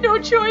you had no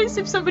choice,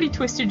 if somebody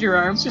twisted your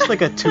arm. It's just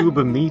like a tube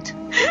of meat.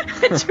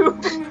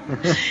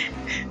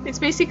 It's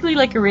basically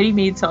like a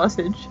ready-made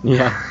sausage.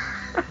 Yeah.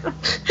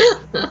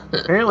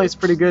 Apparently, it's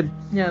pretty good.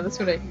 Yeah, that's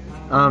what I hear.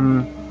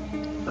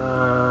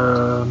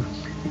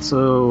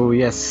 So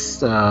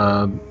yes.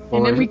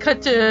 And then we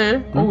cut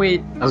to. Oh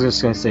wait. I was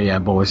just gonna say, yeah,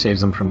 Bowler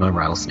saves him from a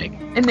rattlesnake.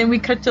 And then we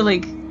cut to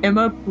like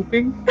Emma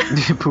pooping.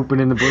 Pooping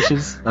in the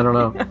bushes. I don't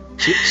know.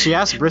 She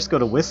asked Briscoe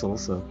to whistle,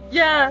 so.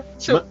 Yeah.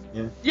 So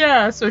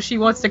so she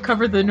wants to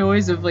cover the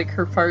noise of like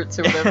her farts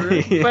or whatever.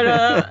 Yeah. But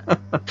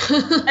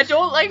I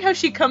don't like how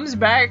she comes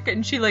back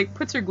and she like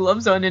puts her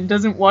gloves on and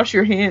doesn't wash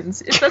her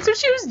hands. If that's what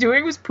she was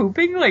doing, was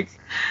pooping, like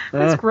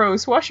that's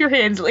gross. Wash your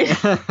hands, lady.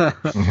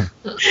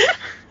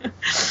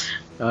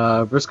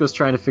 Briscoe's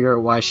trying to figure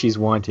out why she's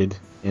wanted,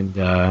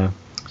 and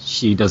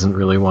she doesn't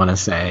really want to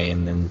say,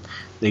 and then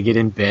they get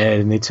in bed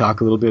and they talk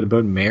a little bit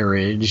about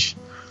marriage,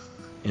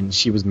 and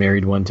she was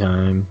married one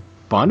time.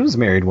 Bond was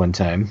married one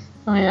time.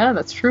 Oh yeah,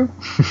 that's true.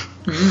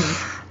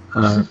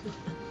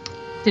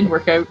 Didn't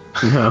work out.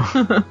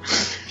 No.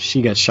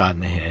 She got shot in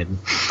the head.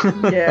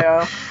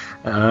 Yeah.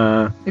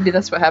 Maybe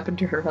that's what happened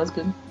to her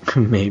husband.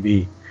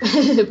 Maybe.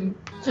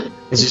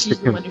 It's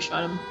just the one who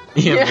shot him.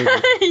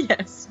 Yeah.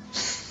 Yes.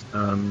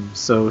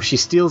 So she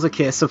steals a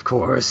kiss, of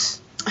course.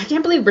 I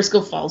can't believe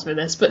Briscoe falls for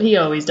this, but he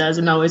always does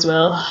and always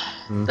will.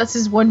 That's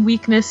his one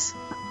weakness.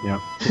 Yeah.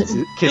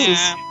 Kisses.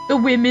 Yeah. The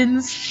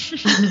women's.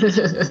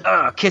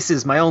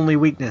 Kisses, my only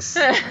weakness.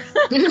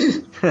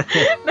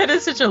 That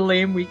is such a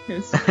lame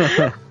weakness.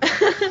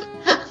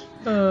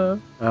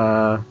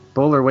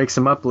 Bowler wakes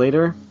him up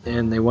later,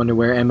 and they wonder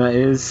where Emma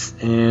is,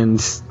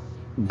 and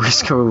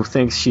Briscoe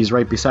thinks she's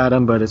right beside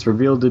him, but it's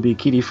revealed to be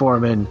Kitty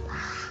Foreman.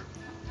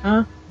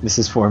 Huh?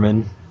 Mrs.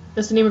 Foreman.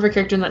 That's the name of her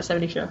character in that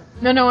 70s show.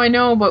 No, I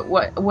know, but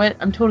what?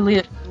 I'm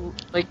totally,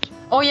 like...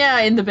 Oh, yeah,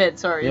 in the bed,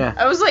 sorry. Yeah.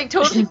 I was, like,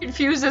 totally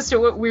confused as to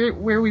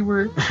where we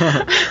were.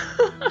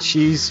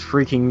 She's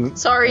freaking...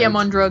 Sorry, I'm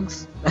on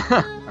drugs.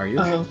 Are you?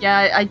 Oh.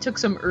 Yeah, I took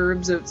some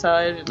herbs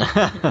outside.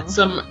 And,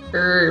 Some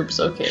herbs,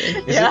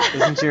 okay.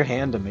 Isn't your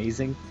hand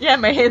amazing? Yeah,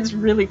 my hand's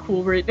really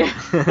cool right now.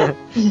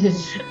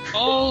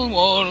 Whole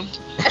world.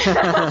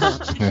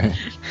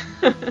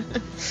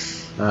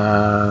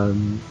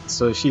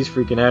 So she's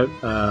freaking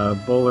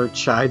out. Bowler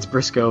chides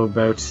Briscoe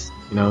about,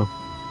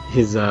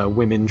 his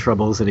women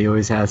troubles that he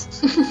always has.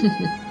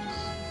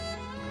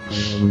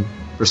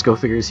 Briscoe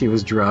figures he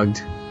was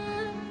drugged.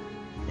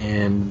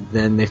 And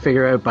then they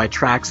figure out by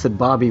tracks that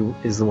Bobby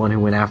is the one who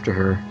went after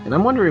her. And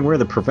I'm wondering where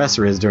the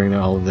professor is during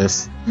all of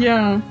this.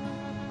 Yeah.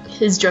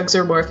 His drugs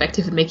are more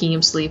effective at making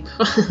him sleep.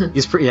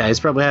 He's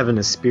probably having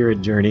a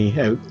spirit journey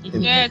out.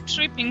 Yeah,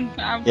 tripping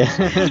out. Yeah.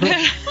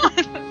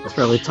 He's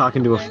probably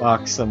talking to a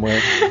fox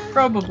somewhere.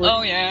 Probably.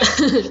 Oh, yeah.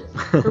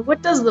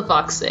 What does the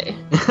fox say?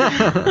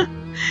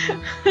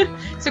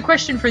 It's a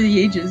question for the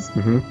ages.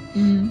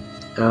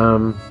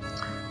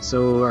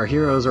 So our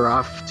heroes are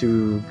off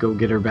to go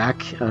get her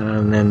back,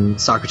 and then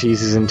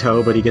Socrates is in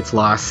tow, but he gets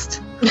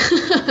lost.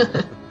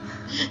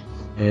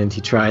 And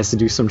he tries to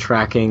do some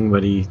tracking,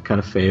 but he kind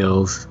of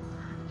fails.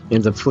 He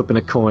ends up flipping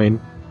a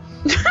coin.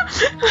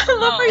 I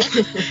love how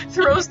he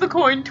throws the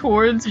coin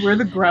towards where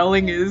the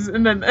growling is,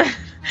 and then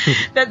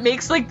that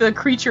makes like the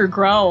creature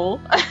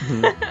growl.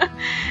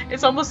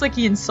 It's almost like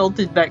he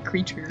insulted that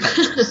creature.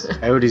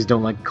 Coyotes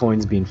don't like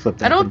coins being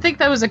flipped at I don't them. think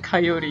that was a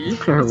coyote.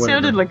 It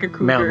sounded like a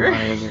cougar. Mountain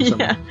lion or something.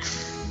 Yeah.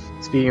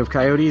 Speaking of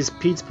coyotes,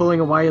 Pete's pulling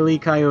a Wile E.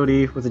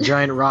 coyote with a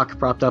giant rock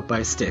propped up by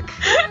a stick.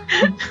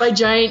 By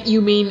giant,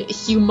 you mean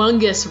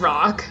humongous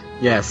rock.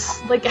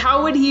 Yes. Like,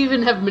 how would he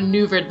even have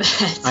maneuvered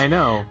that? I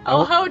know.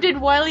 Oh, how did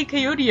Wile E.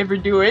 Coyote ever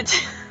do it?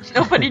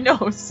 Nobody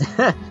knows.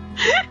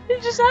 He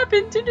just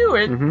happened to do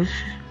it. Mm-hmm.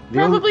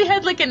 Probably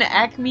had like an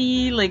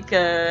Acme, like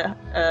I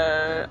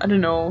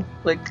don't know,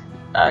 like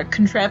a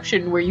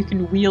contraption where you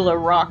can wheel a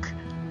rock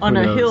on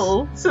Who a knows?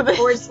 hill. So that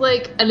Or it's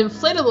like an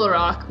inflatable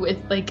rock with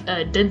like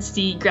a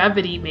density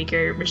gravity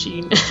maker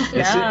machine.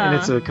 Yeah. And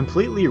it's a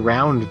completely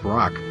round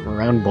rock, a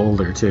round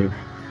boulder too.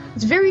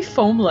 It's very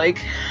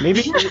foam-like.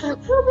 Maybe a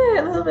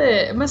little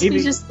bit. It must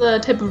be just the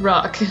type of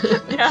rock.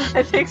 Yeah,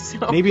 I think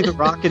so. maybe the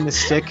rock and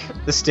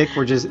the stick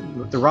were just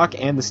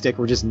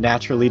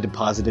naturally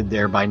deposited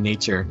there by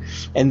nature,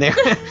 and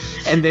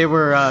they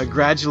were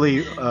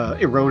gradually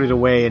eroded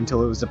away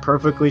until it was a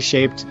perfectly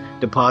shaped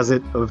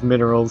deposit of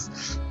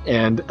minerals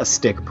and a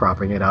stick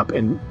propping it up.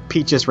 And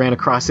Pete just ran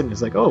across it and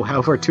was like, "Oh,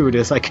 how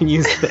fortuitous! I can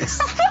use this."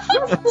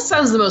 This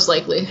sounds the most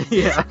likely.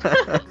 Yeah.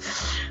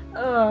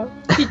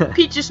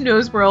 Pete just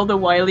knows where all the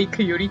Wile E.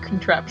 Coyote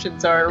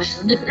contraptions are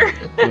around here.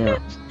 Yeah.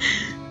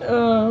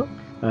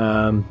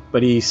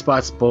 But he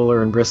spots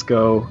Bowler and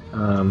Briscoe,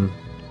 and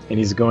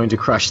he's going to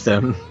crush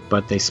them,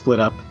 but they split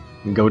up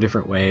and go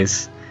different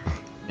ways.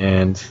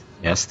 And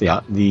yes,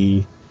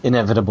 the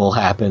inevitable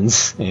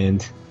happens,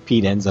 and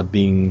Pete ends up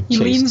being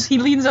chased. He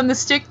leans on the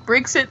stick,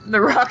 breaks it, and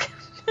the rock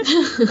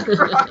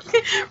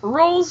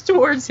rolls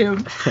towards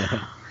him.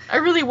 I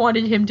really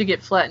wanted him to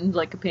get flattened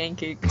like a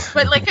pancake,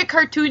 but like a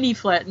cartoony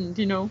flattened,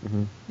 you know?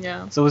 Mm-hmm.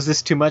 Yeah. So is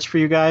this too much for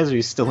you guys? Are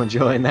you still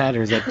enjoying that,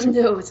 or is that too...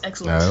 No, it's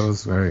excellent. No, it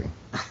was very...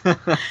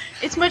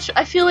 It's much...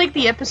 I feel like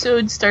the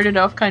episode started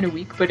off kind of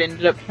weak, but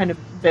ended up kind of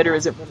better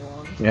as it went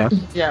along. Yeah?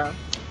 Yeah.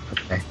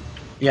 Okay.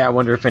 Yeah, I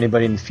wonder if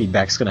anybody in the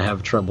feedback's going to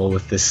have trouble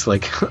with this,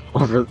 like,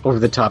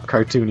 over-the-top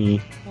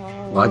cartoony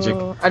logic.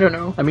 I don't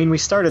know. I mean, we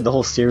started the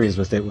whole series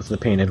with it, with the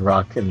painted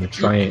rock and the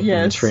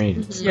train.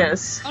 So.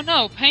 Yes. Oh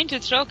no,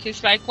 painted rock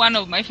is like one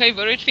of my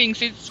favorite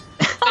things. It's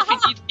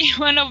definitely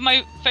one of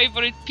my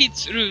favorite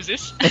Pete's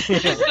ruses.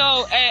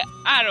 So,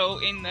 arrow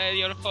in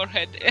your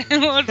forehead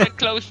was a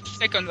close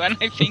second one,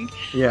 I think.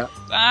 Yeah.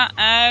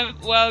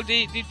 Well,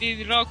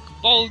 the rock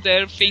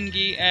boulder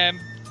thingy,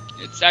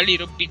 it's a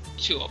little bit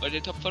too over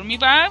the top for me,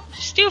 but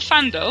still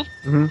fun though.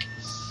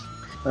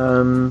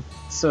 Mm-hmm.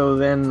 So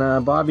then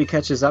Bobby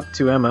catches up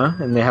to Emma,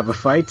 and they have a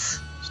fight.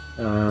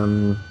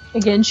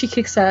 Again, she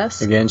kicks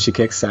ass.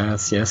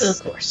 Yes.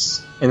 Of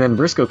course. And then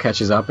Briscoe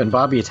catches up, and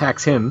Bobby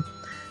attacks him,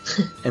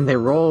 and they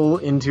roll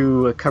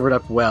into a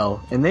covered-up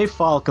well, and they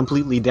fall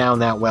completely down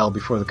that well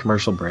before the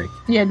commercial break.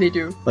 Yeah, they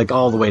do. Like,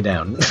 all the way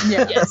down.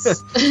 Yeah.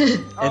 Yes.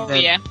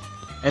 Yeah.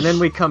 And then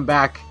we come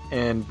back,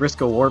 and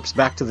Briscoe warps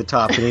back to the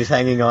top, and he's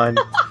hanging on.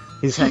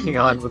 He's hanging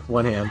on with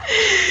one hand.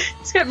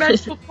 He's got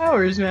magical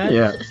powers, man.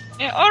 Yeah.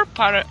 Or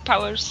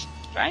powers,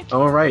 right?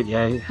 Oh, right,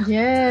 yeah.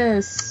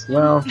 Yes.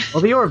 Well,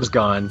 the orb's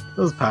gone.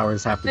 Those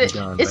powers have to be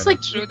gone. It's by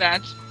like True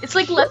that. It's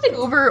like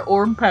leftover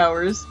orb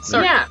powers.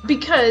 Sorry. Yeah,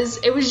 because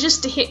it was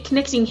just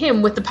connecting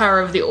him with the power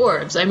of the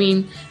orbs. I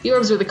mean, the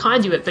orbs were the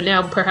conduit, but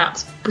now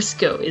perhaps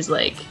Briscoe is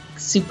like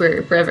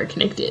super forever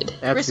connected.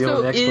 That's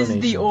Briscoe the only is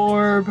explanation. the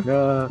orb.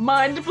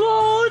 Mind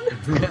blown.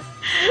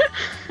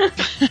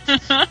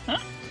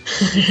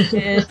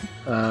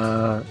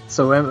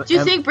 So do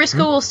you think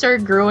Briscoe will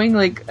start growing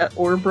like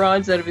orb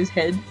rods out of his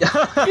head?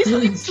 He's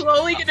like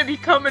slowly gonna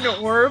become an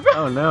orb.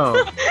 Oh no!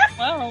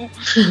 Wow.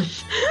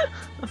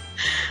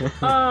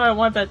 Oh, I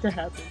want that to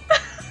happen.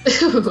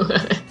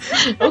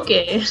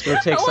 Okay. Briscoe I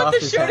takes want off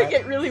the his show hat. to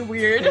get really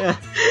weird. Yeah.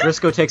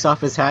 Briscoe takes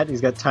off his hat.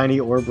 He's got tiny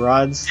orb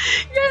rods.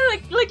 Yeah,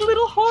 like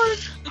little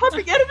horns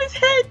popping out of his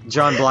head.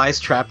 John Bly's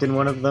trapped in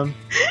one of them.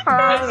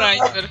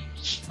 Right.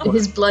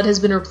 His blood has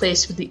been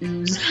replaced with the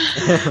ooze.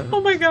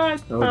 Oh my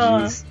god. Oh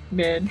jeez.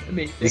 Man,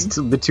 amazing. It's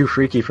a bit too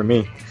freaky for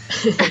me.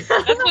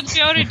 That was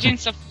the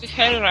origins of the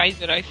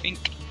Hellraiser, I think.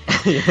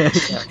 Yeah.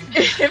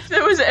 If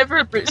there was ever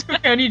a Briscoe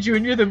County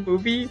Jr. the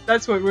movie,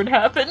 that's what would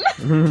happen.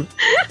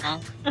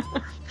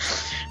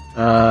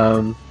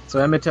 So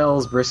Emma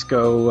tells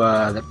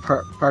Briscoe that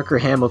Parker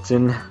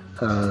Hamilton,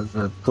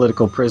 the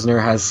political prisoner,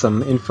 has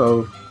some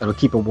info that'll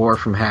keep a war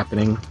from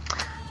happening.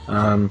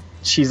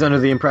 She's under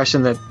the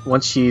impression that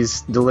once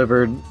she's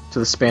delivered to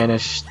the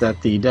Spanish,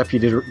 that the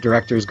deputy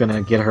director is going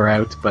to get her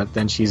out, but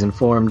then she's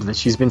informed that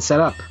she's been set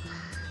up.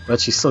 But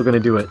she's still going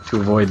to do it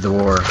to avoid the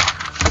war.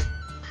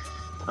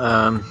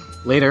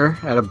 Later,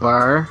 at a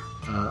bar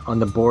on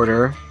the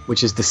border,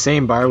 which is the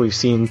same bar we've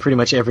seen pretty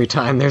much every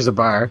time there's a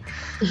bar,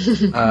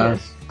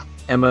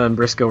 Emma and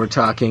Briscoe were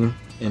talking,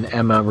 and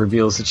Emma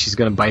reveals that she's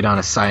going to bite on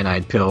a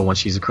cyanide pill once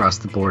she's across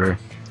the border.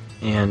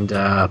 And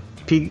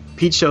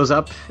Pete shows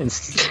up and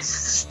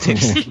sticks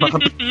him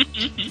up.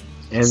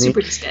 And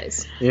Super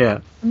disguise.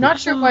 Yeah. I'm not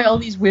sure why all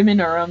these women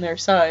are on their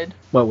side.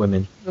 What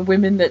women? The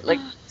women that like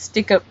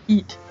stick up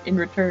Pete in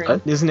return.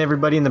 Isn't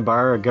everybody in the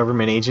bar a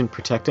government agent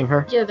protecting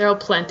her? Yeah, they're all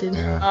planted.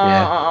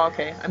 Yeah.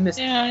 Okay. I missed.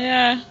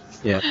 Yeah.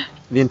 Yeah.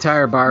 The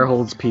entire bar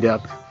holds Pete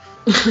up.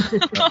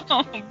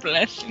 Oh,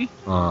 bless him.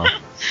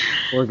 Aw.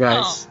 Poor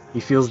guys.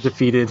 He feels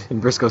defeated, and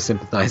Briscoe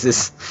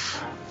sympathizes.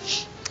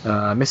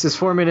 Mrs.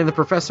 Foreman and the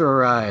professor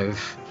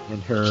arrive,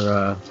 and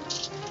her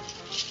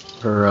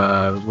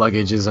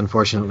luggage is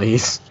unfortunately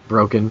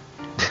broken.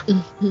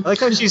 I like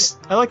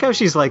how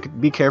she's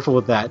like, be careful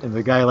with that, and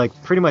the guy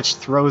like pretty much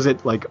throws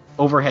it, like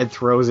overhead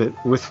throws it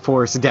with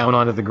force down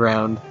onto the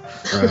ground.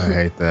 I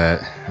hate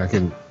that. I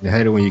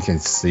hate it when you can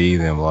see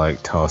them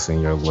like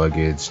tossing your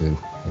luggage and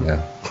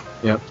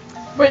Yep.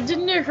 But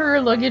didn't her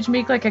luggage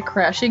make like a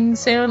crashing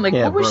sound? Like,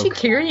 Yeah, what was broke.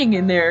 she carrying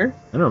in there?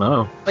 I don't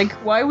know. Like,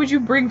 why would you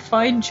bring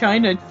fine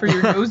china for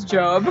your nose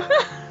job?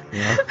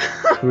 Yeah.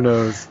 Who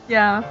knows?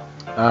 Yeah.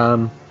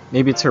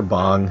 Maybe it's her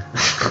bong.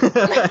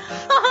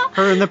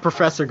 Her and the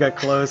professor got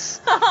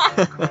close.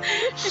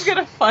 She's got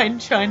a fine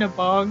china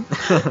bong.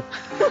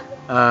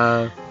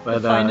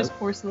 But Finest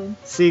porcelain.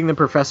 seeing the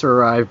professor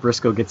arrive,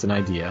 Briscoe gets an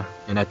idea.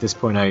 And at this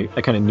point, I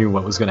kind of knew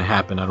what was going to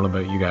happen. I don't know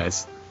about you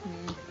guys.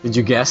 Did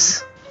you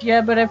guess?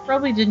 Yeah, but I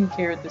probably didn't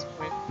care at this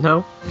point.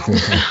 No?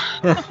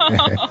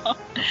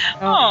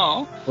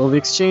 Oh. Well, the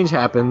exchange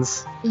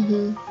happens,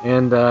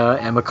 and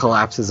Emma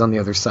collapses on the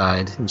other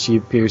side, and she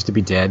appears to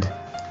be dead.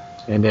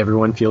 And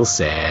everyone feels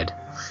sad.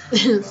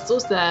 So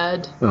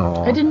sad.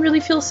 Aww. I didn't really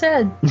feel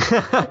sad.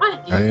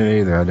 I didn't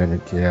either. I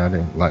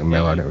didn't like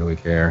Mel. I didn't really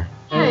care.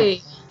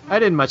 Hey, I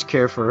didn't much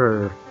care for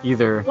her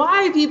either.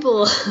 why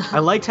people? I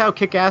liked how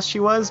kick-ass she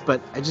was,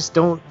 but I just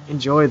don't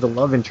enjoy the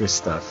love interest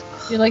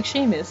stuff. You're like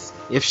Seamus.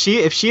 If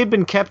she had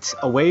been kept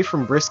away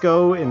from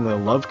Briscoe in the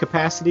love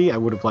capacity, I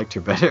would have liked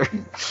her better.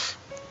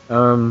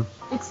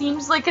 It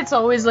seems like it's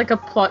always like a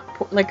plot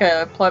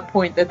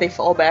point that they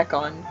fall back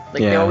on.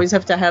 Like they Yeah. always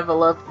have to have a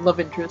love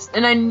interest.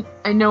 And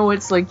I know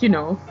it's like,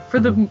 for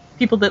the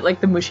people that like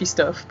the mushy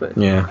stuff, but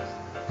Yeah.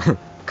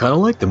 Kind of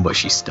like the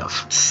mushy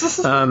stuff.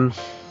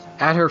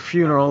 At her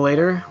funeral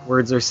later,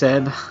 words are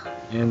said,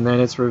 and then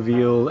it's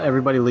revealed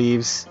everybody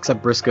leaves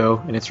except Briscoe,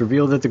 and it's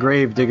revealed that the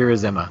grave digger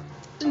is Emma.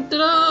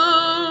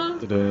 Dun-dun-dun.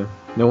 Ta-da.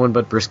 No one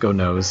but Briscoe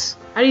knows.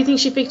 How do you think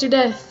she faked her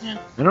death?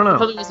 I don't know.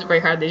 Probably wasn't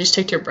very hard. They just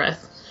took her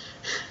breath.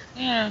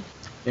 Yeah.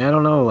 Yeah, I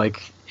don't know.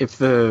 Like, if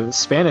the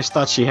Spanish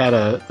thought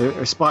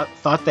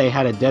thought they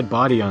had a dead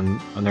body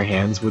on their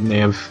hands, wouldn't they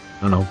have,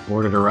 I don't know,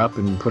 boarded her up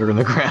and put her in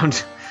the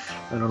ground?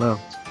 I don't know.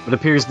 It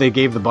appears they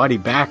gave the body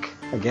back,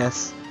 I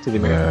guess, to the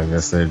Yeah,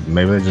 Americans. I guess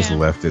maybe they just Yeah.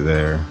 left it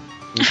there.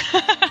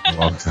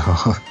 Walked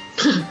off.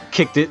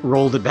 Kicked it,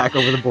 rolled it back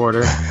over the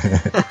border.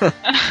 I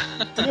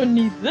don't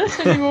need this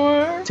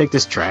anymore. Take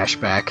this trash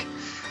back.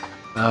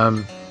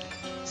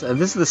 So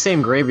this is the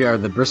same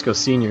graveyard that Briscoe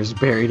Sr.'s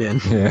buried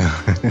in. Yeah.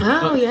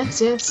 Oh,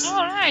 yes. All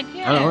right.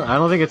 Yeah. I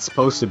don't think it's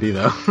supposed to be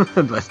though,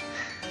 but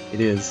it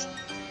is.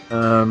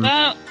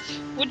 Well,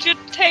 would you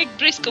take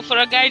Briscoe for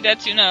a guy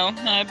that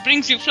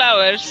brings you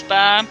flowers,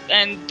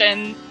 and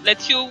then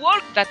lets you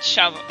work that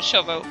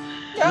shovel?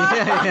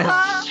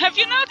 Yeah. Have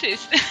you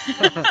noticed?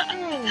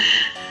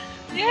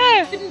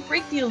 Yeah. Didn't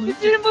break the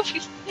illusion. The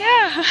movies.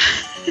 Yeah.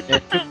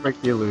 It could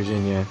break the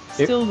illusion, yeah.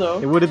 Still though.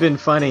 It would have been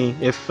funny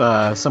if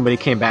somebody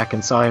came back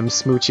and saw him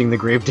smooching the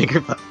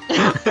gravedigger.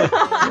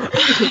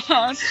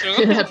 Oh,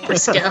 true.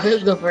 Briscoe,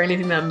 he'll go for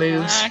anything that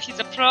moves. He's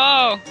a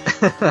pro.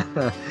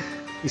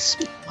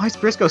 Why is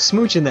Briscoe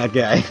smooching that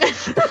guy?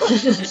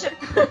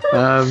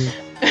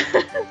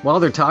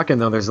 While they're talking,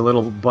 though, there's a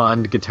little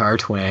Bond guitar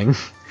twang.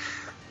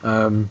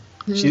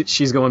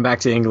 She's going back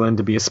to England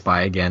to be a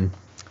spy again.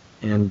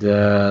 And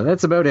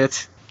that's about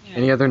it. Yeah.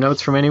 Any other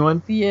notes from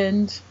anyone? The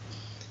end.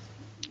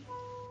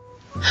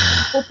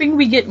 Hoping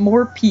we get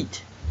more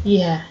Pete.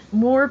 Yeah.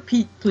 More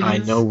Pete, please. I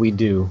know we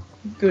do.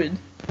 Good.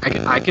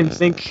 I can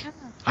think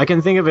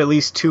of at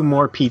least 2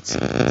 more Pete's,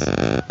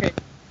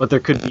 but there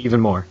could be even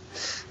more.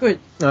 Good.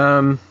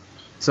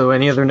 So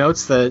any other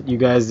notes that you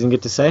guys didn't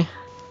get to say?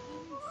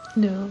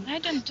 No. I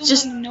don't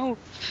Just- know. What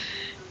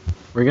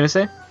were you gonna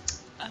say?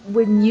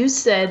 When you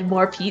said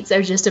more Pete's, I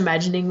was just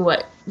imagining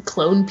what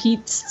clone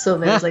Pete's. So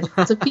there's like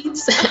lots of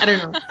Pete's. I don't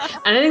know.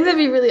 And I think that'd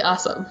be really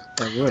awesome.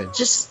 That would.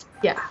 Just,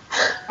 yeah.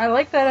 I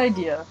like that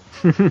idea.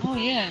 Oh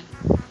yeah.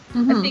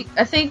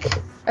 I think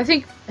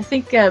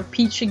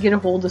Pete should get a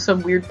hold of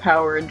some weird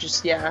power and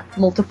just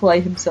multiply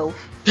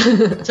himself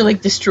to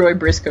like destroy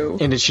Briscoe.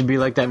 And it should be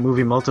like that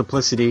movie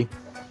Multiplicity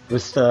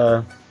with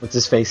what's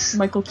his face?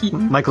 Michael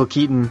Keaton. Michael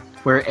Keaton,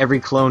 where every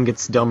clone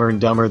gets dumber and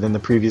dumber than the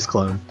previous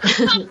clone.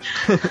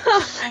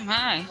 Oh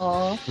my.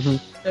 Aw.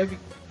 That'd be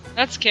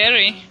That's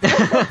scary.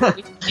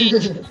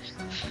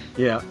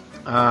 Yeah.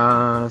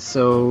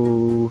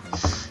 So,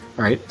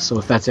 all right. So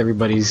if that's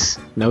everybody's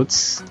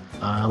notes,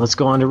 let's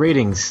go on to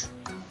ratings.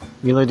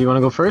 Mila, do you want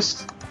to go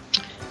first?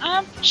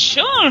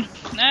 Sure.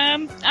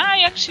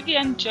 I actually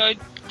enjoyed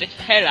the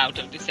hell out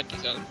of this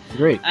episode.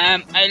 Great.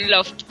 I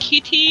loved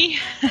Kitty.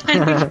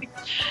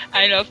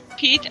 I loved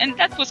Pete, and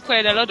that was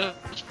quite a lot of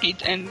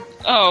Pete, and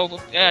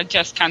I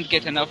just can't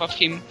get enough of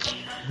him.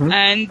 Mhm.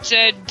 And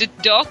the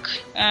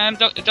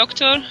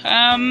doctor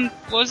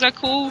was a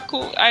cool.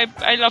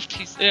 I loved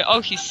his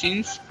all his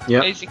scenes,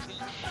 Yep. basically.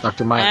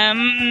 Dr.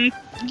 Mike.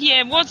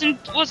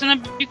 Wasn't a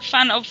big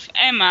fan of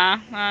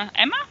Emma.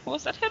 Emma,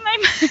 was that her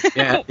name?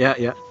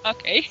 Yeah.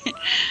 Okay.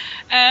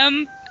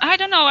 I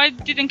don't know. I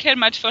didn't care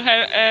much for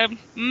her.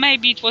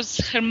 Maybe it was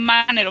her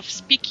manner of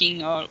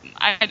speaking, or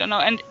I don't know.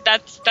 And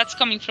that's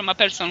coming from a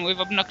person with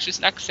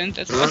obnoxious accent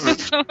as well.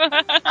 So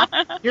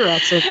Your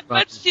accent.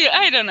 but still,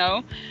 I don't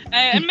know.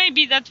 And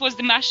maybe that was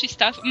the mushy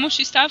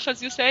stuff,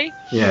 as you say.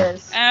 Yeah.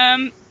 Yes.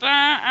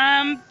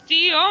 But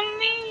the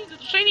only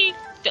really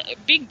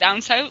big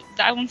downside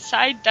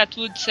that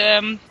would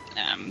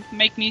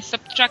make me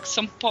subtract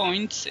some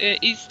points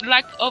is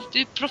lack of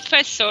the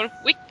Professor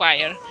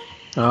Wickwire.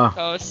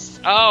 Because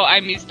I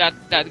miss that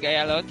guy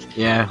a lot.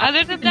 Yeah.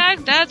 Other than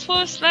that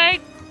was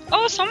like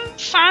some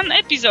fun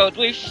episode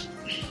with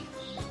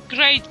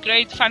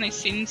great funny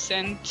scenes,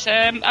 and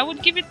I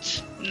would give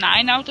it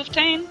 9 out of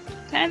 10.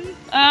 10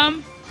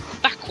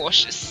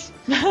 backwashes.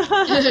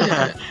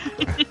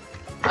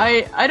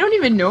 I don't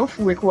even know if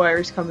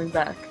Wickwire's coming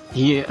back.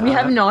 We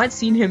have not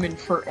seen him in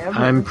forever.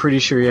 I'm pretty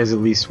sure he has at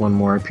least one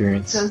more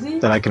appearance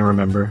that I can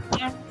remember.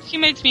 Yeah, he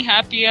makes me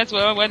happy as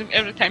well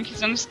every time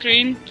he's on the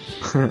screen.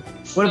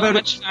 What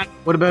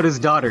about his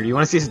daughter? Do you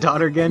want to see his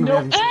daughter again?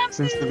 No,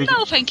 since the beginning.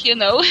 No, thank you.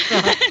 No,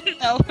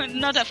 no,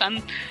 not a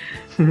fan.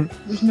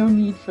 There's no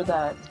need for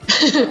that.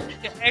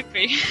 Yeah, I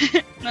agree.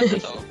 Not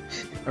at all.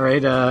 All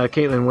right,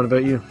 Caitlin, what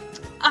about you?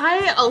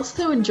 I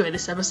also enjoy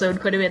this episode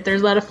quite a bit.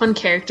 There's a lot of fun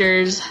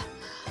characters,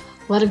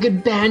 a lot of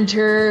good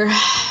banter.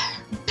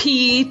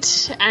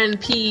 Pete.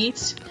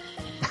 Pete.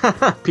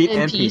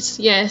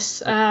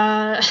 Yes.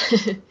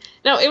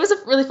 No, it was a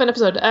really fun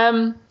episode.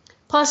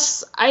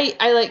 Plus, I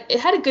like it.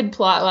 Had a good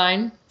plot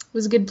line. It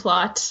was a good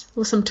plot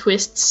with some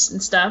twists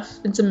and stuff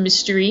and some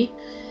mystery.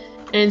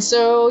 And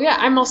so, yeah,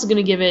 I'm also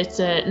gonna give it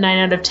 9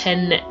 out of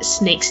 10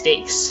 snake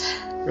steaks.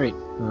 Great.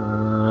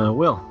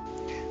 Will.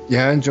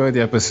 Yeah, I enjoyed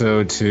the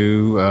episode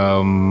too.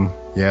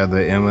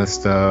 The Emma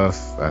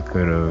stuff,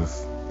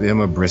 the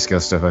Emma Briscoe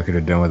stuff I could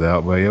have done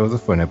without, but it was a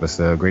fun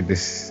episode. Great to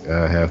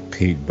have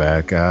Pete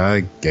back.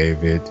 I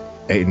gave it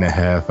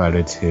 8.5 out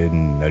of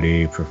 10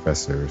 nutty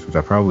professors, which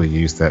I probably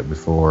used that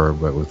before,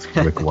 but with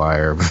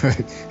Wickwire.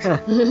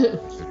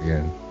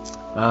 Again.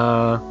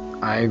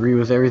 I agree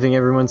with everything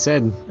everyone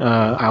said.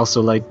 I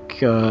also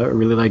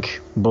really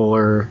like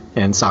Bowler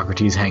and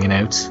Socrates hanging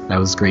out. That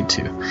was great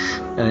too.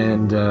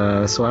 And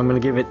so I'm going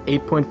to give it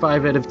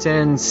 8.5 out of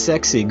 10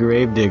 sexy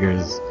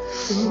grave-diggers.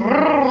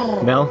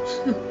 Mel?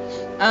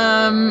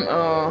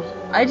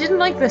 I didn't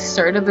like the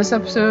start of this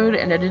episode,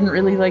 and I didn't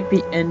really like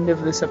the end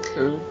of this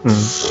episode.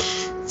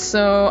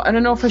 So I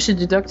don't know if I should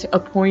deduct a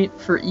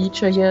point for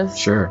each, I guess.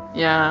 Sure.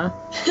 Yeah.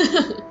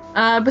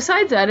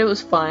 Besides that, it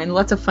was fine.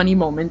 Lots of funny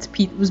moments.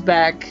 Pete was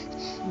back.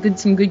 Did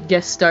some good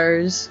guest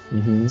stars.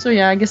 Mm-hmm. So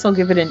yeah, I guess I'll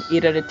give it an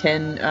 8 out of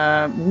 10.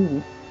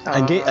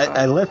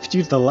 I left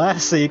you the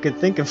last so you could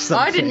think of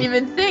something. I didn't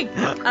even think. 8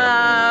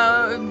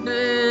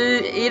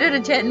 out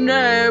of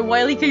 10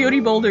 Wile E. Coyote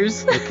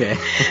boulders. Okay.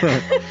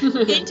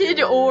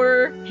 Painted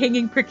or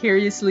hanging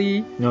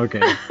precariously.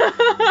 Okay.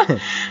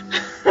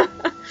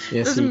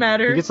 Yes, doesn't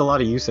matter. He gets a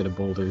lot of use out of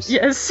boulders.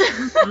 Yes.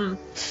 All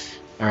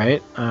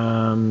right.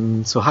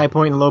 So high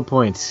point and low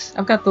point.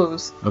 I've got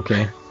those.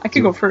 Okay. I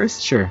can go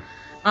first. Sure.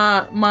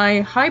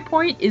 My high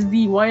point is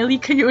the Wile E.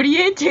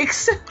 Coyote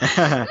antics.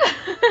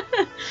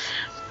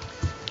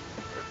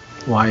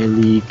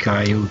 Wile E.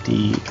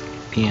 Coyote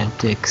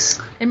antics.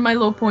 And my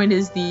low point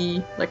is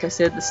like I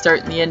said, the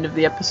start and the end of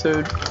the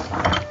episode.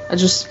 I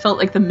just felt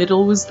like the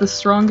middle was the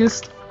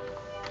strongest.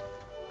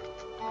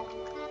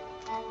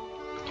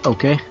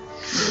 Okay.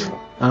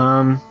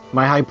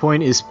 My high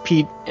point is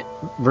Pete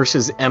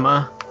versus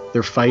Emma,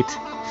 their fight,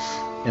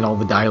 and all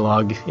the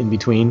dialogue in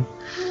between.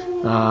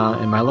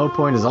 And my low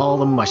point is all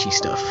the mushy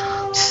stuff.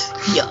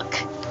 Yuck.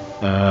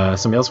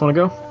 Somebody else want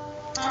to go?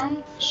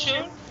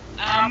 Sure.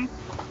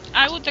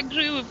 I would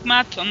agree with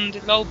Matt on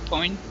the low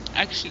point,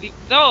 actually.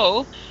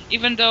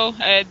 Even though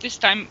this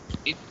time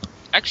it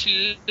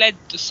actually led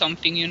to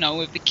something,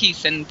 with the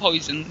kiss and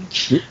poison.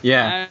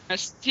 Yeah.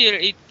 Still,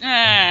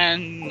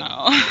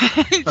 no.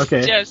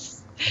 It's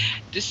just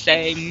the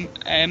same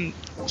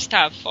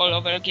stuff all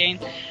over again.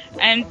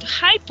 And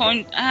high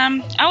point,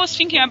 I was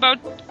thinking about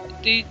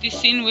the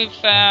scene with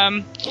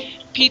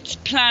Pete's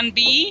plan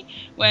B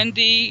when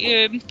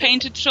the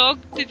painted truck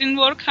didn't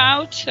work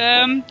out.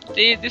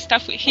 The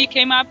stuff he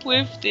came up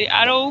with, the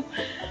arrow,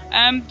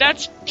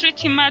 that's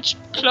pretty much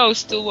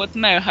close to what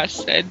Mel has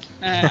said,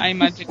 I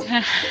imagine.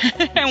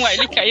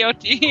 Wile E.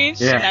 Coyote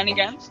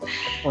shenanigans.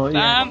 Well,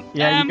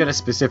 yeah, you got a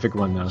specific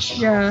one though.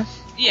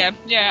 Yeah,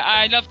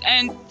 I loved,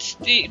 and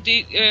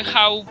the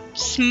how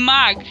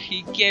smug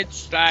he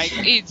gets,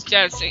 it's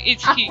the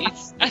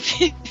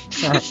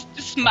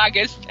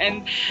smuggest,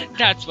 and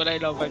that's what I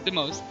love the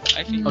most,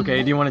 I think.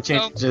 Okay, do you want to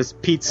change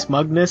just Pete's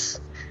smugness?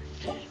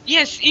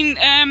 Yes, in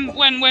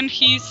when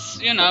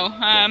he's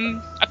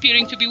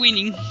appearing to be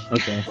winning.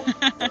 Okay.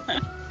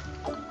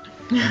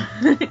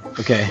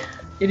 Okay.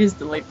 It is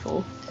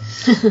delightful.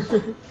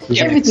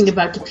 Everything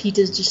about Pete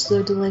is just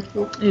so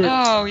delightful.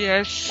 Oh,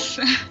 yes.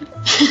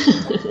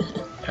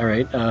 All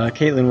right,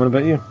 Caitlin, what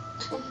about you?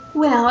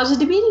 Well, I was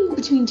debating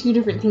between two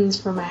different things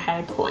for my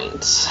high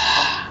point.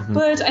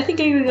 But I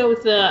think I'm going to go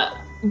with the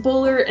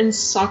Bowler and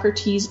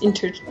Socrates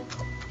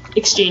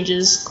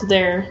exchanges.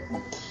 Their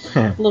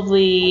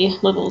lovely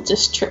little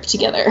just trip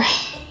together.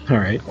 All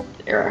right.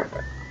 Their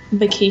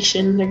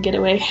vacation, their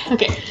getaway.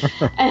 Okay.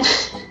 And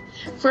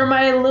for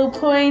my low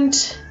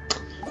point...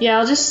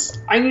 Yeah, it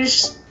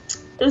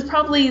was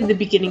probably the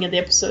beginning of the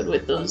episode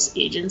with those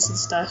agents and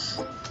stuff.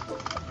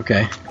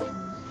 Okay.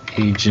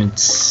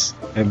 agents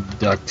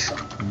abduct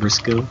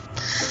Briscoe.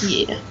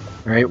 Yeah.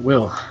 All right,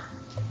 Will.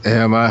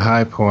 Yeah, my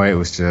high point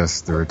was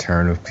just the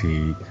return of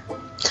Pete.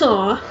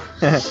 Aw.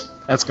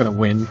 That's gonna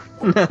win.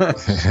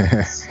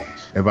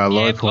 And my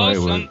low Yeah, point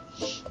awesome.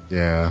 was,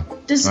 yeah.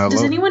 Does My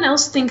low- anyone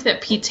else think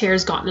that Pete's hair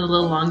has gotten a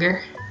little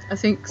longer? I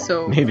think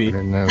so. I Maybe.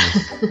 didn't know.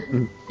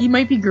 He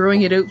might be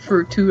growing it out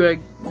to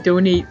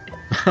donate,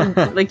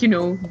 like,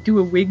 do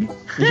a wig.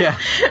 Yeah.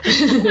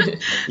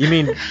 You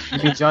mean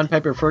John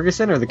Piper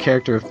Ferguson or the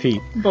character of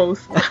Pete?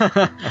 Both.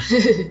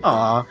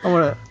 Aw,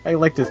 I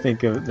like to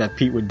think that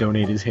Pete would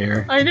donate his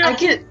hair. I know.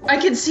 I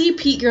can see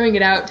Pete growing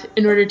it out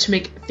in order to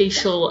make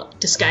facial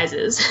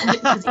disguises. He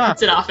puts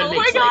it off and Oh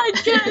makes my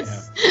god,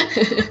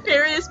 yes!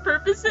 Various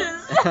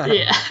purposes.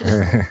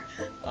 Yeah.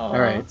 All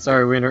right,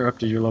 sorry we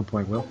interrupted your low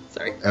point, Will.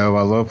 Sorry.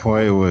 My low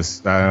point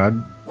was I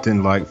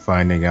didn't like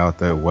finding out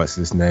that what's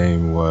his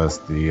name was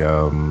the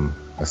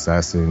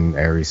assassin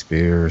Aries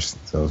Spears.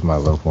 So that was my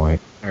low point.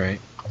 All right.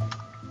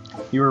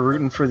 You were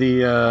rooting for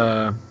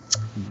the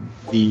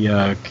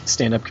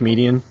stand-up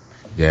comedian.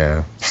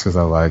 Yeah, because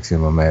I liked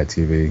him on Mad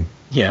TV.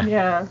 Yeah.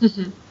 Yeah.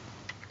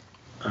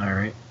 All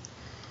right.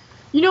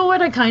 You know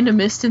what I kind of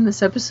missed in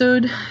this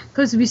episode?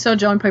 Because we saw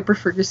John Piper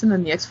Ferguson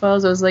on the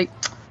X-Files, I was like,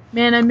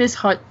 man, I miss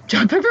hot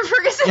John Piper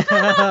Ferguson.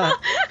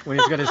 When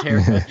he's got his hair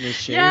cut and his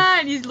shave. Yeah,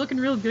 and he's looking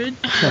real good.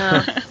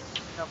 Yeah.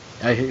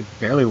 He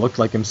barely looked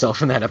like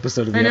himself in that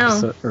episode of I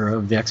know.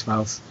 of the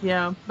X-Files.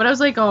 Yeah, but I was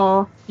like,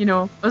 oh,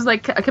 I was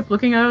like, I kept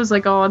looking at it, I was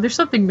like, oh, there's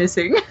something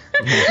missing.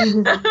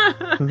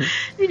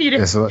 You need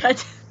It's it. like,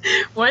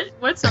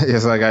 What's up?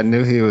 it's like I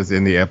knew he was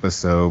in the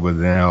episode, but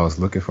then I was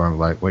looking for him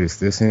like, wait, is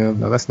this him?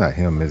 No, that's not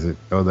him, is it?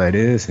 Oh, that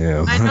is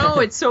him. I know,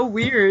 it's so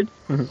weird.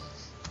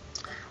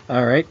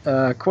 All right,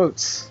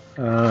 quotes.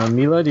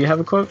 Mila, do you have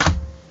a quote?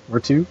 Or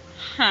two?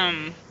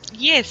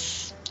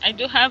 Yes, I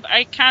do have.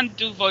 I can't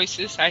do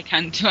voices. I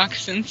can't do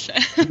accents.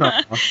 No.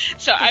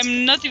 So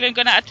I'm not even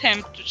gonna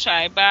attempt to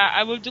try. But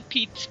I will do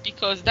Pete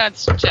because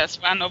that's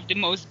just one of the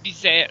most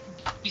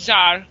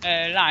bizarre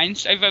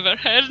lines I've ever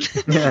heard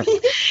Yeah.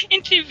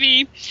 in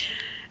TV.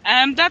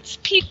 That's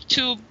Pete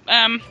to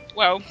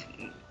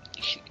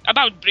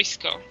about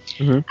Briscoe.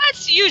 Mhm.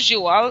 As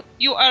usual,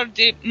 you are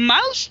the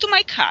mouse to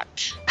my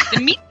cat, the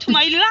meat to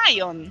my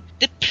lion,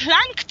 the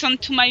plankton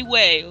to my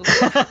whale.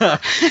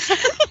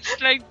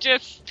 It's like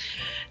just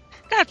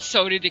that's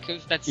so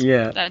ridiculous. That's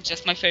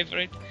just my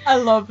favorite. I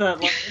love that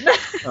line.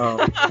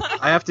 Oh,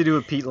 I have to do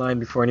a Pete line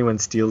before anyone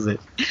steals it.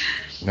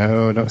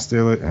 No, don't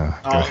steal it. Oh,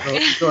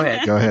 Go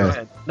ahead. Go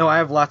ahead. No, I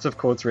have lots of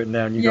quotes written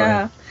down. You go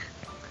ahead.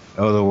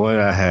 Oh, the one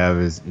I have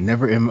is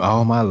never in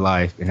all my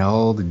life and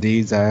all the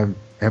deeds I've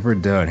ever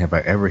done have I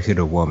ever hit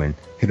a woman.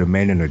 Hit a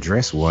man in a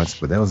dress once,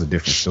 but that was a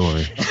different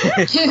story.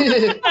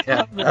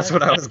 Yeah, that's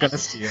what I was gonna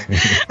steal.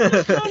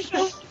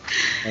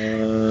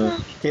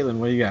 Caitlin,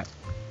 what do you got?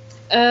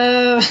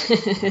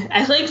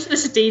 I liked the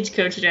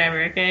stagecoach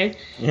driver, okay?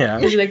 Yeah.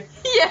 He's like,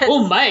 Yes.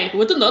 oh my,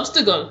 what an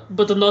obstacle,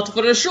 but not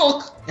for a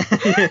shock.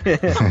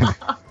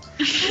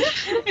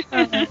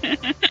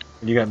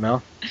 You got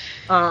Mel?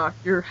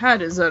 Your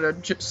hat is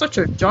at such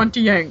a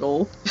jaunty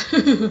angle.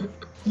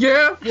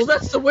 Yeah, well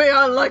that's the way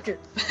I like it.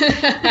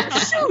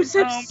 Shoes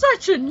have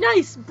such a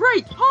nice,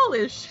 bright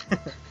polish.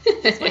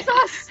 It's with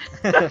us.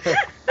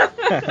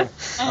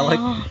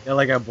 I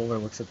like how Bowler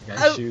looks at the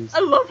guy's shoes. I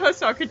love how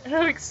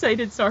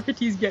excited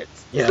Socrates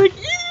gets. Yeah. He's like,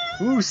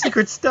 Ooh,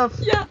 secret stuff.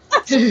 yeah.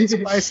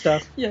 Spy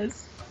stuff.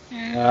 Yes.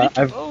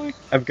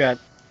 I've got.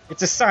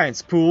 It's a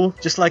science pool,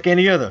 just like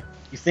any other.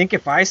 You think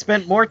if I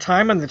spent more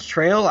time on the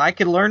trail, I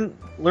could learn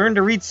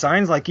to read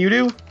signs like you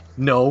do?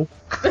 No.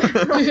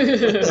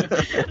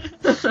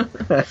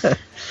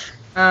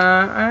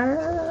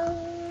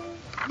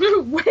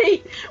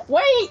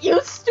 Wait,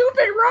 you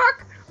stupid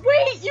rock!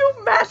 Wait, you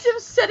massive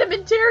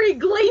sedimentary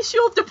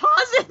glacial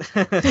deposit!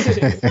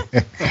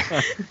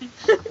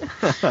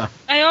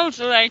 I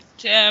also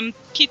liked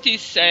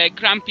Kitty's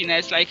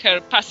grumpiness, like her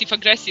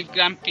passive-aggressive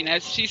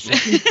grumpiness. She's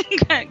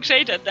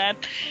great at that.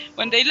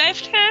 When they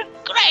left her,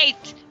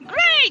 great,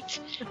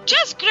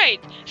 just great.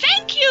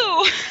 Thank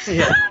you.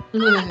 Yeah.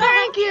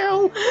 Thank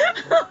you!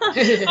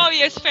 Oh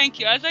yes, thank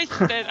you. As I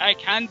said, I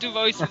can't do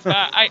voices,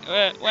 but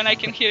when I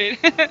can hear it,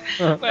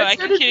 I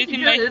can hear it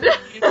in my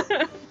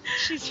head.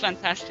 She's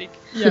fantastic.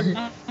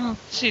 Yeah.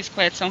 She's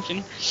quite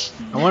something.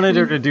 I wanted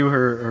her to do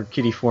her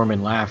Kitty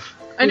Foreman laugh.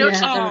 I know Yeah,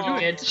 she's that gonna would do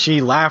be it. good.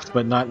 She laughed,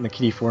 but not in the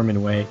Kitty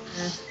Foreman way.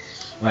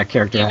 That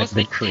character It had was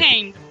been like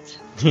creepy.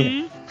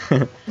 tamed.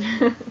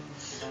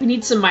 We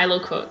need some Milo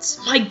quotes.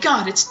 My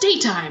god, it's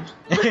daytime!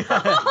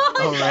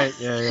 Oh right,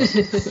 yeah.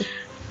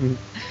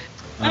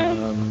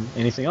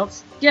 Anything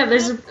else? Yeah,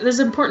 there's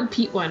an important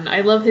Pete one.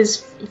 I love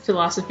his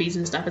philosophies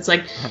and stuff. It's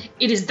like,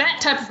 it is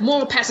that type of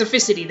moral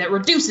pacifity that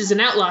reduces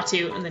an outlaw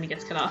to, and then he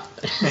gets cut off.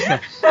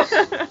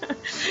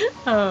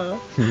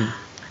 Oh.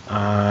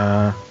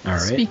 All right.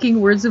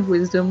 Speaking words of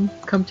wisdom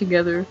come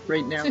together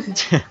right now.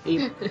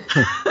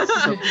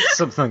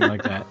 Something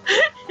like that.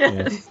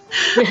 Yes.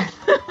 Yeah.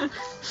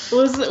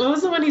 What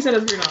was the one he said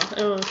at the funeral?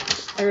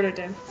 Oh, I wrote it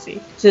down. Let's see.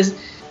 It says,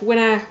 when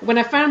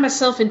I find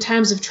myself in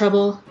times of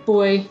trouble,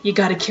 boy, you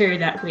gotta carry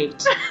that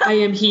weight. I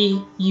am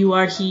he, you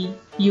are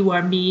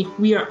me,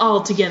 we are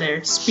all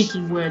together,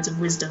 speaking words of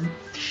wisdom.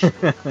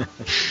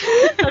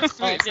 That's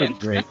That's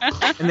great.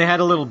 And they had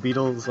a little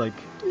Beatles, like...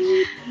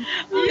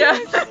 Yeah.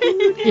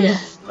 Yeah.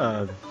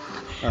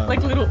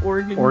 Like little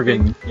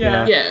organ. thing.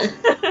 Yeah.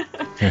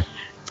 Yeah.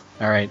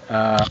 All right,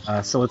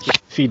 so let's get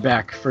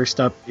feedback. First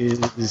up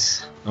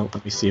is... Oh,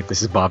 let me see if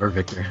this is Bob or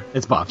Victor.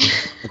 It's Bob.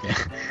 Okay.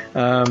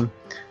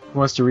 Who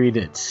wants to read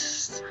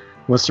it?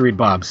 Who wants to read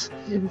Bob's?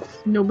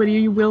 If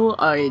nobody will,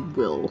 I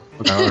will.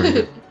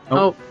 Okay.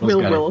 Oh,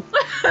 Will's got Will.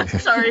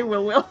 Sorry,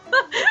 Will.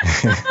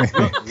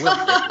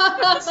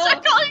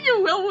 Stop calling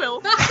you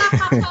Will.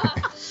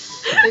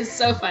 It's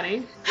so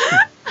funny.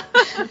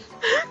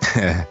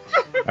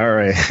 All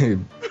right.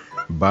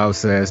 Bob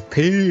says,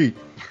 Pete.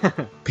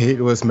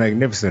 Pete was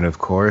magnificent, of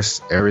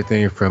course.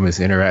 Everything from his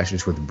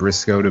interactions with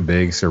Briscoe to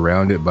being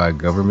surrounded by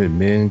government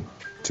men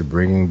to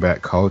bringing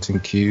back Carlton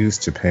cues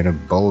to paint a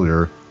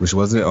boulder, which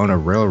wasn't on a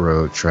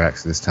railroad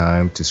tracks this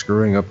time, to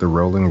screwing up the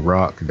rolling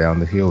rock down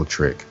the hill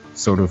trick.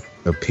 Sort of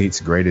Pete's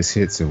greatest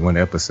hits in one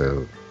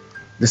episode.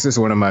 This is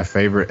one of my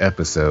favorite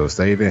episodes.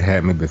 They even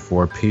had me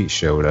before Pete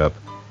showed up.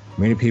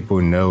 Many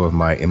people know of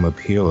my Emma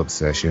Peel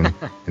obsession,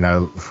 and I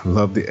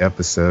loved the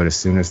episode as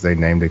soon as they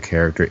named the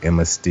character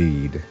Emma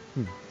Steed.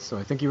 So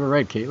I think you were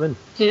right, Caitlin.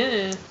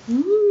 Yeah.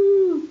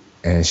 Woo.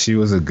 And she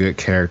was a good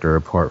character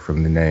apart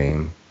from the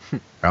name.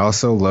 I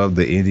also love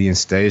the Indian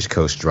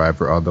stagecoach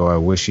driver, although I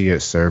wish he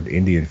had served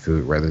Indian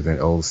food rather than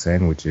old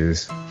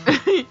sandwiches.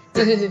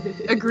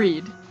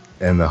 Agreed.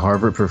 And the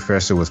Harvard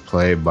professor was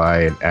played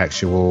by an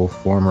actual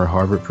former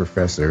Harvard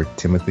professor,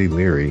 Timothy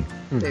Leary.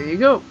 There you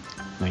go.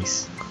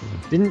 Nice.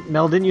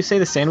 Didn't you say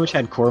the sandwich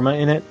had korma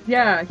in it?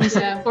 Yeah, he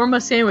said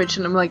korma sandwich,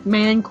 and I'm like,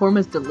 man,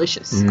 korma's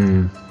delicious.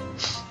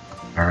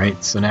 All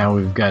right, so now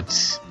we've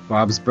got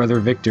Bob's brother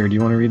Victor. Do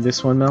you want to read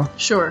this one, Mel?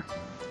 Sure.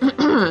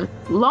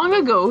 Long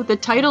ago, the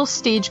title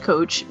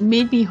Stagecoach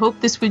made me hope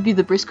this would be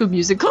the Briscoe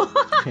musical.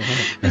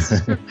 This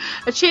is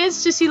a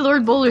chance to see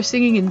Lord Bowler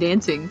singing and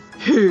dancing.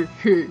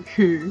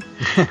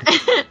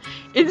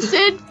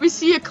 Instead, we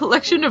see a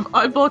collection of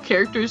oddball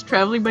characters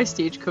traveling by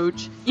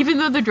stagecoach. Even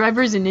though the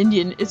driver is an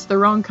Indian, it's the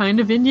wrong kind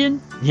of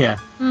Indian. Yeah.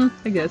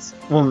 I guess.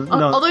 Well,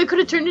 no. Although it could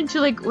have turned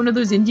into like one of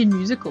those Indian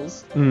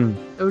musicals.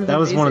 That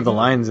was one of the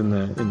lines in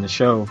the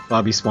show.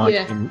 Bobby Swan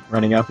came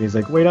running up and he's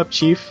like, "Wait up,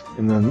 Chief!"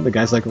 And then the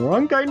guy's like,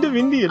 "Wrong kind of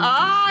Indian."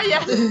 Ah,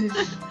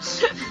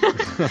 yes.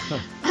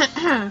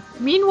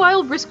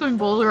 Meanwhile, Briscoe and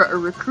Bowler are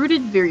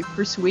recruited very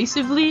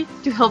persuasively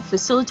to help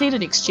facilitate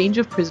an exchange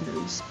of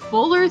prisoners.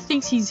 Bowler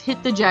thinks he's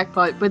hit the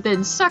jackpot, but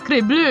then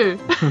sacre bleu!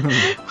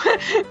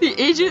 The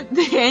agent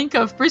they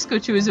handcuff Briscoe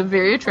to is a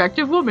very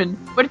attractive woman.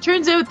 But it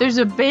turns out there's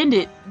a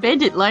bandit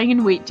lying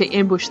in wait to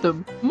ambush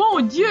them.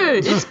 Mon Dieu,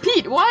 it's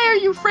Pete! Why are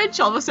you French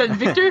all of a sudden,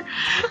 Victor?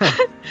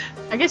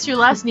 I guess your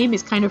last name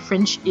is kind of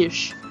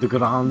French-ish. De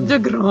Grand. De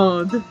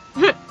Grand.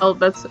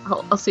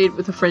 I'll say it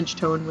with a French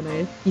tone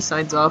when he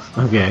signs off.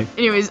 Okay.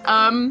 Anyways,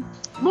 Mon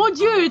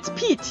Dieu, it's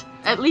Pete!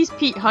 At least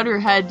Pete Hutter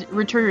had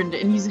returned,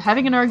 and he's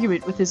having an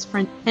argument with his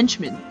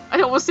henchman. I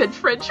almost said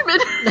Frenchman.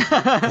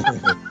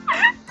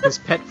 His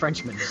pet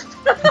Frenchman.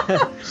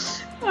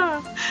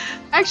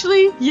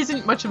 Actually, he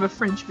isn't much of a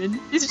Frenchman.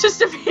 He's just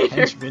a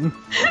henchman.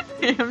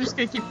 I'm just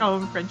gonna keep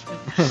calling him Frenchman.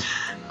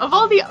 Of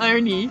all the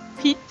irony,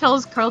 Pete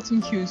tells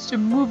Carlton Cuse to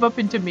move up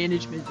into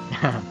management.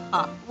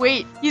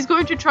 Wait, he's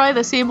going to try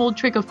the same old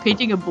trick of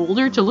painting a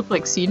boulder to look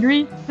like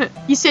scenery?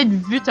 He said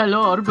vut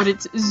alors, but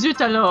it's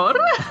zut alors.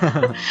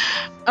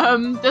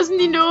 Doesn't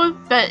he know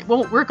that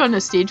won't work on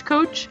a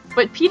stagecoach?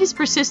 But Pete is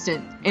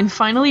persistent and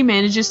finally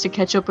manages to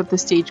catch up with the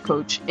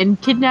stagecoach and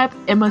kidnap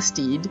Emma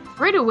Steed.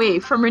 Right away,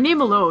 from her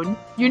name alone,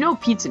 you know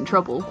Pete's in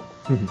trouble.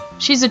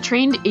 She's a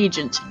trained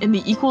agent and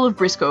the equal of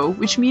Briscoe,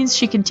 which means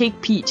she can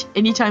take Pete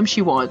anytime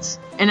she wants.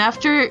 And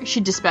after she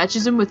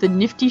dispatches him with a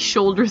nifty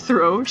shoulder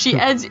throw, she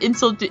adds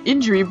insult to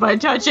injury by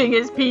touching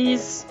his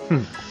piece.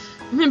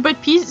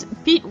 But Peace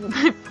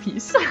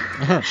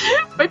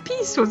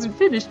wasn't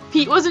finished.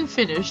 Pete wasn't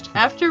finished.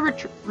 After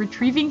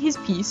retrieving his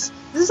piece,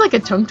 this is like a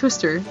tongue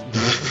twister.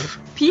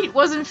 Pete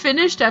wasn't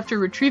finished after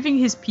retrieving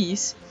his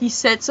piece. He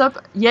sets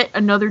up yet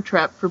another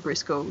trap for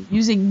Briscoe,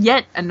 using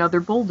yet another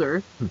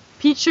boulder.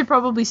 Pete should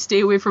probably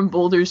stay away from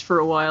boulders for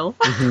a while.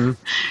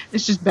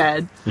 It's just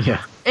bad.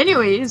 Yeah.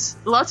 Anyways,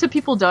 lots of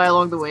people die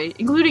along the way,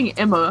 including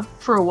Emma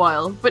for a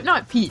while, but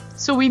not Pete,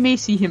 so we may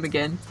see him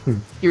again.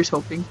 Here's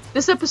hoping.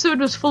 This episode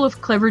was full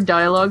of clever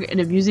dialogue and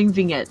amusing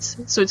vignettes,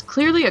 so it's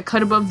clearly a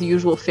cut above the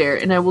usual fare,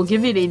 and I will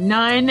give it a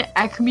 9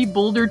 Acme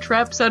boulder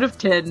traps out of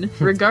 10.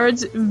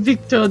 Regards,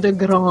 Victor de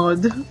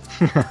Grand.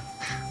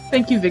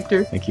 Thank you,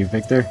 Victor. Thank you,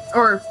 Victor.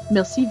 Or,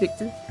 merci,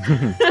 Victor.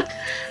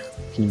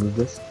 Can you move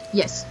this?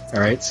 Yes.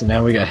 Alright, so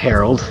now we got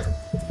Harold.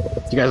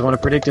 Do you guys want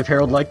to predict if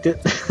Harold liked it?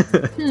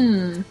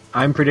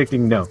 I'm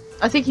predicting no.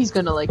 I think he's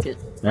gonna like it.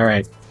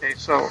 Alright. Okay,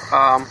 so,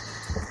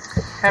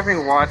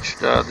 having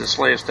watched this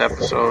latest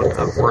episode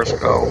of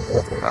Briscoe,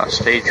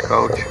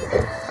 Stagecoach,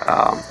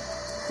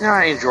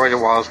 I enjoyed it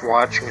while I was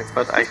watching it,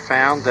 but I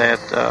found that,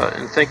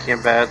 in thinking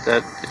about it,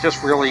 that it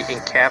just really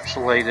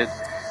encapsulated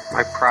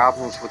my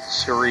problems with the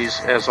series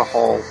as a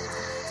whole.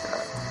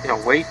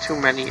 Way too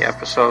many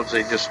episodes.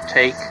 They just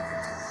take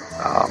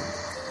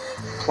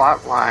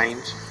plot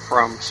lines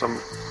from some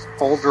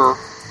older,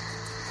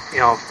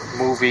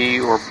 movie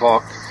or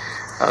book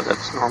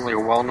that's normally a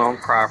well-known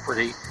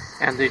property,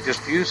 and they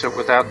just use it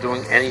without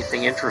doing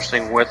anything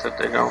interesting with it.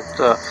 They don't,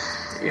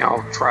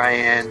 try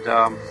and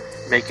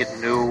make it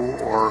new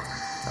or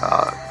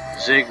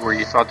zig where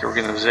you thought they were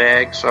going to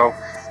zag. So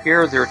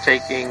here they're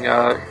taking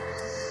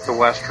the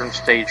Western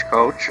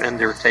Stagecoach, and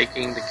they're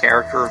taking the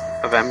character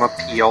of Emma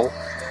Peel,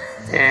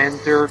 and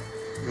they're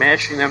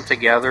mashing them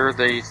together.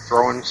 They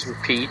throw in some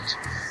Pete,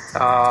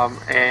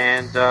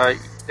 and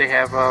they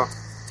have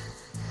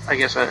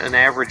an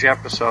average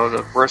episode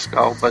of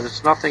Briscoe, but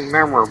it's nothing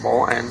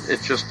memorable, and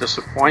it's just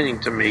disappointing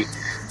to me.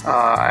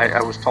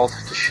 I was told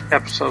that the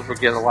episodes would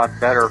get a lot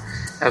better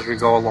as we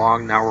go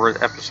along. Now we're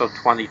at episode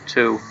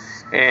 22,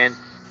 and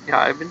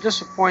I've been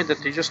disappointed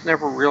that they just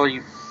never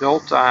really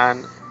built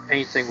on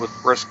anything with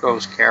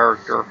Briscoe's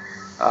character.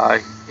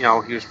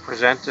 He was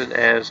presented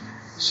as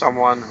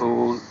someone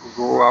who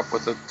grew up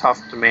with a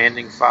tough,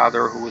 demanding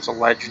father who was a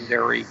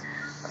legendary,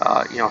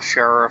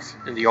 sheriff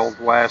in the Old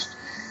West.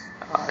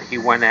 He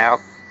went out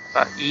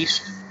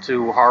east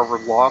to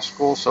Harvard Law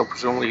School, so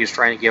presumably he's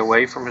trying to get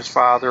away from his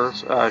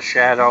father's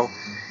shadow.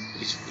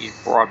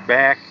 He's brought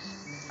back.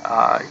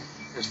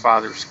 His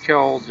father's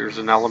killed. There's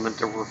an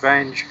element of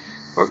revenge,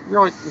 but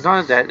really none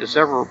of that is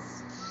ever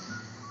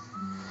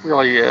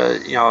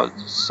really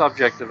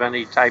subject of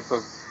any type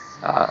of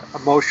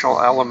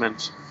emotional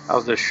elements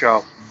of this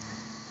show.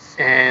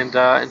 And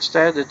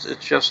instead, it's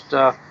just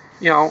a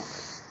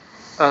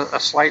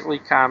slightly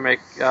comic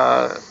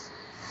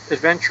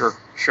adventure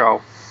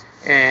show,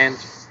 and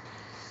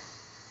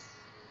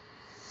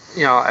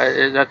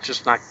that's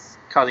just not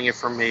cutting it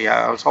for me.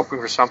 I was hoping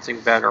for something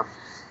better,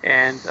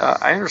 and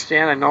I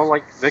understand. I know,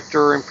 like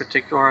Victor in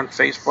particular on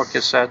Facebook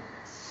has said,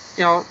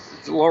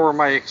 lower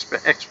my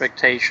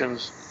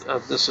expectations.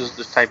 This is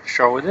the type of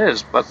show it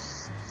is, but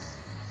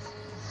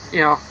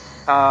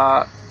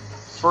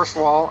first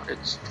of all,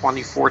 it's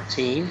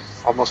 2014,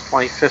 almost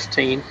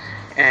 2015,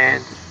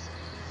 and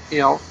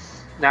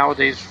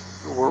nowadays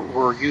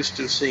we're used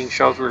to seeing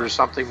shows where there's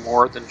something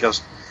more than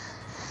just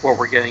what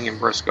we're getting in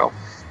Briscoe.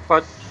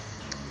 But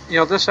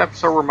this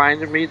episode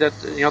reminded me that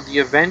the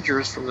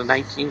Avengers from the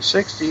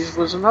 1960s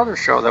was another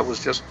show that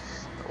was just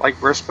like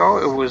Briscoe.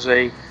 It was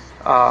a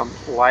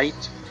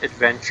light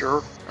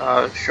adventure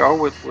show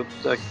with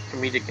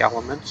comedic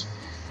elements,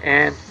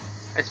 and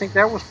I think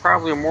that was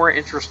probably a more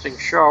interesting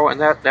show, and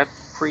that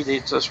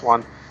predates this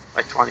one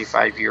by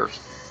 25 years.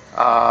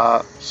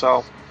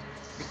 So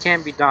it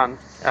can be done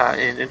in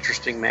an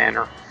interesting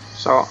manner.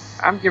 So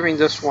I'm giving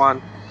this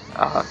one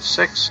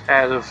 6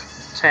 out of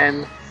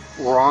 10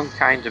 wrong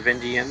kind of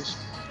Indians.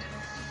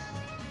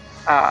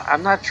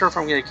 I'm not sure if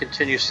I'm going to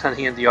continue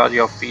sending in the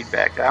audio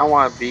feedback. I don't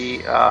want to be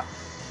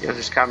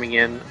just coming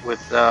in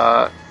with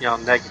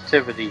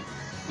negativity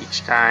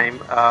each time.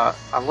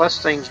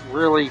 Unless things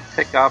really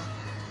pick up,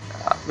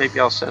 maybe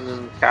I'll send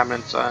in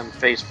comments on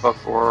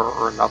Facebook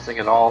or nothing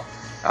at all.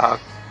 I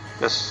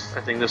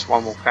think this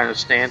one will kind of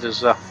stand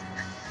as the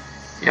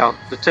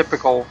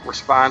typical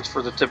response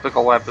for the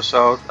typical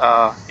episode.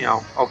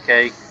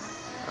 Okay,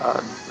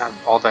 not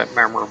all that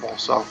memorable.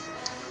 So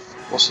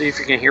we'll see if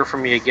you can hear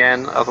from me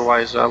again.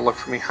 Otherwise, look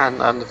for me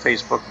on the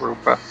Facebook group.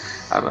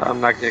 I'm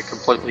not going to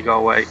completely go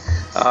away.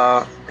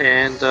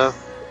 And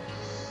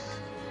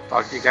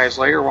talk to you guys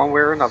later, one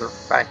way or another.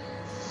 Bye.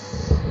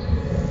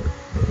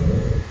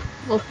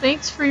 Well,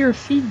 thanks for your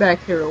feedback,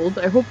 Harold.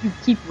 I hope you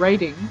keep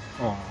writing.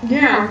 Aww.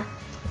 Yeah.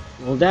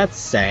 Well, that's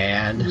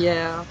sad.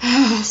 Yeah.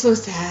 So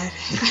sad.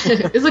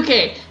 It's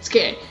okay. It's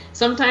okay.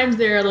 Sometimes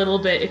they're a little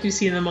bit, if you've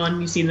seen them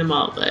on, you've seen them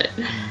all, but...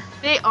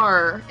 They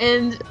are,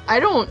 and I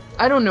don't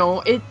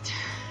know,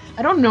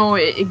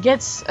 it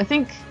gets, I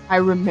think I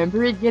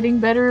remember it getting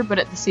better, but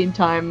at the same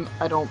time,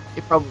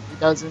 it probably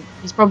doesn't.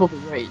 He's probably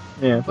right.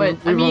 Yeah,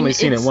 but we've only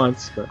seen it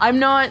once, but...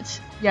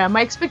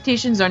 my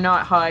expectations are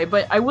not high,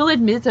 but I will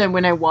admit that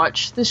when I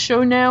watch this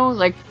show now,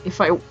 like,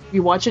 if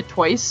you watch it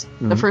twice,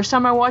 the first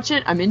time I watch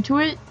it, I'm into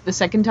it, the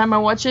second time I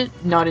watch it,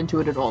 not into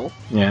it at all.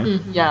 Yeah.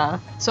 Mm-hmm. Yeah,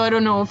 so I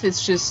don't know if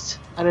it's just,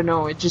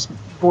 it just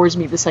bores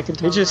me the second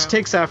time It just around.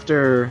 takes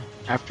after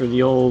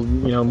the old,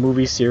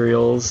 movie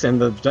serials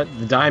and the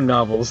dime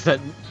novels that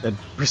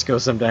Briscoe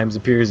sometimes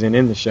appears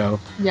in the show.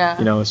 Yeah.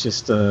 It's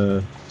just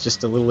a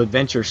little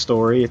adventure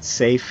story. It's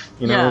safe.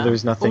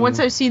 There's nothing. But once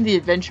I've seen the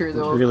adventure,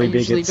 though, really I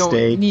big usually at don't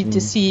stake need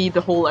to see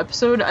the whole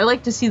episode. I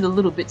like to see the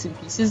little bits and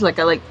pieces. Like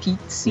I like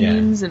Pete's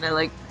scenes, and I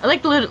like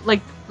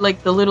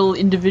the little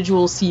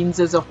individual scenes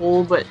as a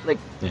whole. But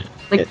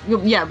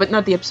but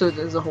not the episode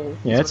as a whole.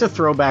 Yeah, it's a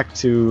throwback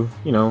to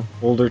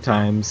older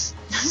times,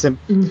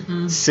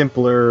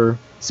 simpler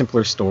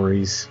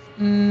stories.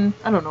 I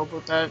don't know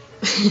about that.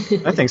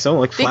 I think so,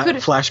 like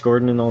Flash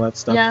Gordon and all that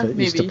stuff Yeah, that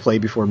used to maybe. play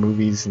before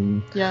movies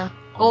and. Yeah.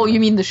 Oh, you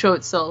mean the show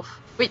itself?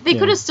 But they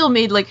could have still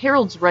made, like,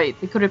 Harold's right.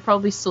 They could have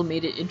probably still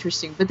made it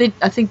interesting. But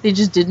I think they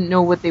just didn't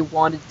know what they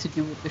wanted to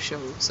do with the show,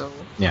 so...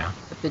 Yeah.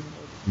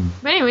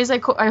 But anyways, I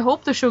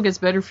hope the show gets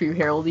better for you,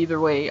 Harold, either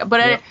way.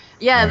 But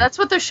that's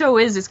what the show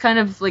is. It's kind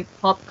of like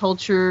pop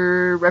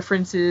culture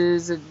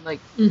references and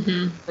like,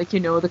 like, you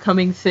know, The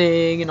Coming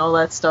Thing and all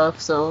that stuff.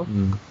 So,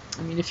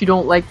 I mean, if you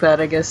don't like that,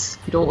 I guess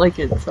you don't like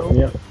it. So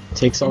yeah,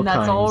 takes all and kinds.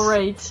 That's all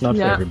right. It's not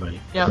for everybody.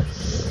 Yeah.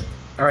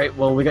 All right.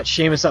 Well, we got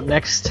Seamus up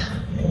next.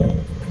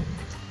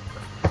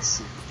 Let's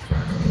see.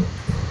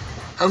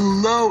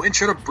 Hello,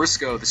 Intro to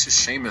Briscoe. This is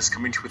Seamus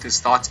coming to you with his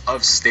thoughts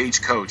of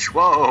Stagecoach.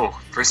 Whoa,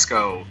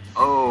 Briscoe.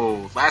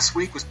 Oh, last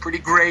week was pretty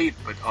great,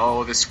 but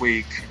this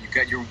week you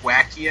got your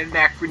wacky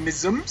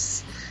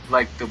anachronisms,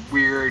 like the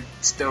weird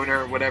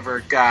stoner whatever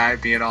guy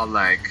being all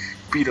like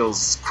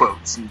Beatles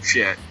quotes and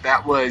shit.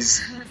 That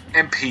was,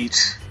 and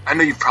Pete. I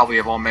know you probably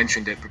have all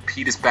mentioned it, but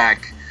Pete is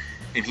back,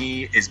 and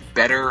he is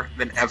better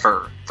than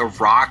ever. The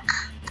Rock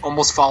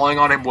almost falling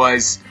on him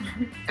was,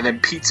 and then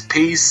Pete's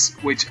piece,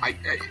 which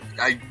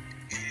I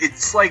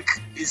it's like,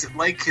 is it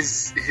like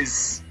his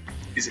is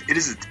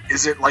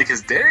it like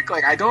his dick?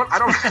 Like I don't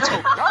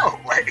know,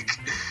 like,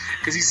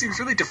 because he seems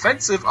really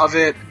defensive of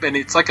it, and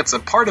it's like it's a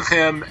part of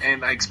him,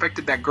 and I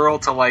expected that girl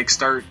to like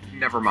start.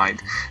 Never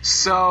mind.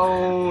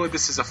 So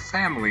this is a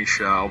family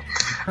show.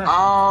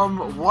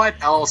 What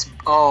else?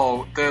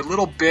 Oh, the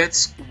little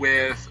bits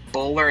with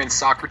Bowler and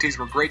Socrates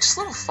were great. Just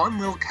little fun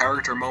little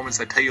character moments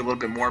that tell you a little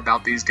bit more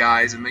about these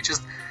guys, and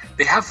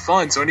they have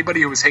fun. So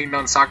anybody who was hating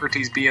on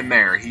Socrates being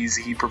there,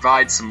 he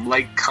provides some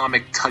light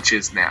comic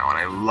touches now, and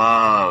I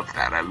love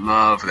that.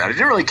 I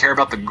didn't really care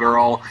about the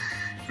girl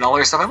and all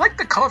their stuff. I like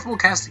the colorful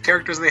cast of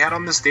characters they had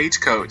on the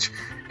Stagecoach.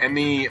 And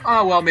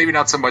maybe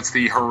not so much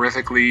the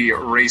horrifically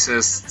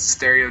racist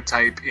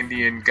stereotype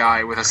Indian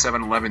guy with a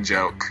 7-Eleven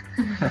joke.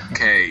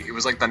 Okay, it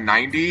was like the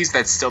 90s.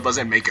 That still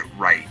doesn't make it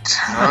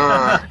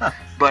right.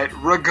 But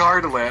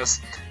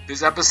regardless,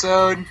 this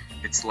episode,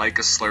 it's like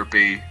a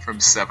Slurpee from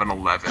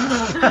 7-Eleven.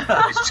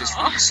 It's just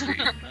really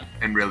sweet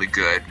and really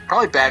good.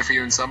 Probably bad for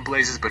you in some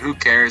places, but who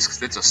cares,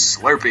 because it's a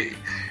Slurpee.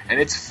 And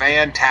it's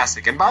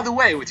fantastic. And by the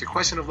way, with your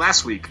question of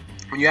last week,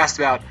 when you asked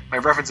about my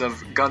reference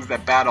of Guns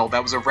That Battle,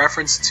 that was a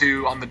reference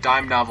to, on the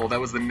Dime novel, that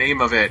was the name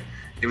of it.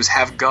 It was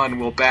Have Gun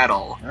Will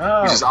Battle,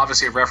 which is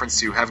obviously a reference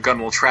to Have Gun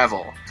Will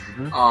Travel.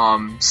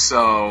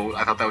 So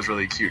I thought that was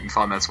really cute and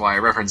fun. That's why I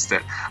referenced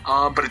it.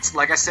 But it's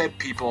like I said,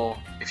 people,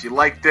 if you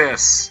like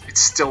this, it's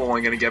still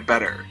only going to get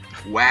better.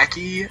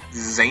 Wacky,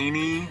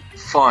 zany,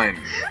 fun.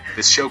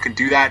 This show can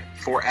do that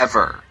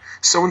forever.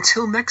 So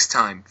until next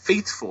time,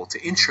 faithful to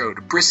Intro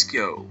to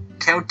Briscoe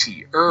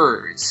County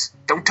Ers.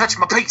 Don't touch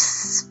my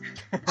face!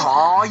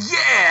 Aw,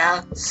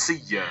 yeah! See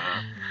ya!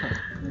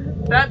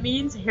 That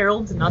means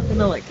Harold's not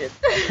gonna like it.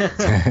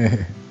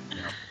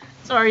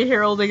 Sorry,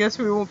 Harold, I guess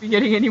we won't be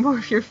getting any more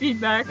of your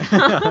feedback.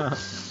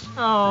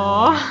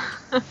 Aww.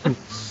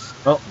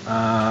 Well,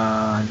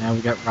 now we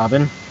got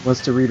Robin. Who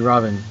wants to read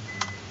Robin?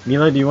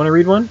 Mila, do you want to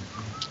read one?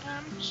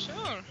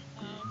 Sure.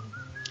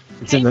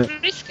 It's in the...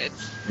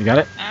 Briskets. You got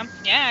it?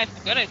 Yeah,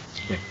 I've got it.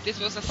 Okay. This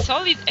was a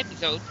solid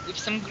episode with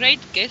some great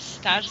guest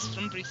stars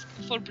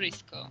for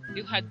Briscoe.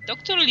 You had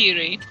Dr.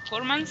 Leary,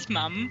 Foreman's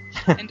mum,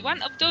 and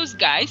one of those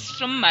guys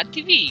from Mad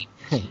TV.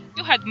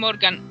 You had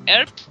Morgan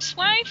Earp's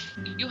wife.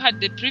 You had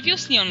the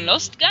previously on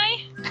Lost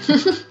guy.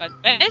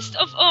 But best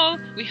of all,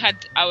 we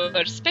had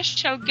our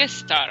special guest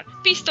star,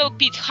 Pistol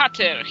Pete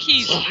Hatter.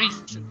 He's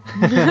Reason.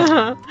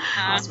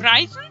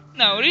 Reason?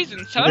 No,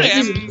 Reason. Sorry.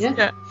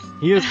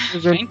 He is.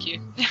 Thank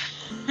you.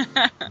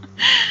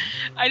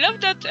 I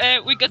love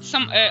that we got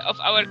some of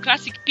our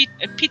classic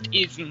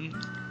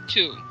Pete-ism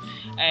too.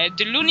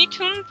 The Looney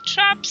Tune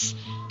traps,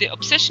 the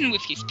obsession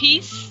with his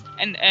piece,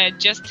 and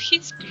just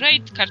his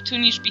great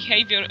cartoonish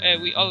behavior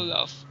we all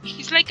love.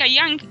 He's like a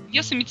young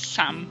Yosemite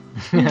Sam.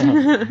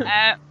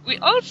 We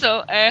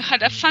also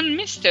had a fun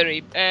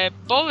mystery,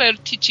 Bowler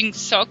teaching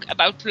Sock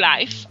about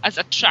life as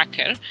a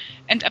tracker,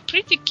 and a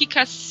pretty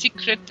kick-ass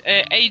secret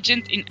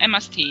agent in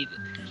Emma Steed.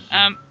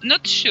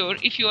 Not sure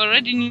if you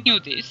already knew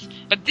this,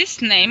 but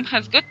this name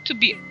has got to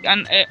be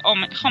an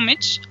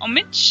homage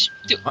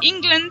to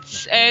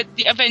England's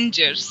The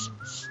Avengers,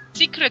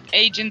 secret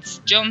agents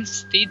John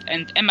Steed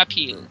and Emma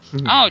Peel.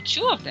 Oh,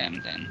 two of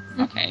them then.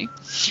 Okay.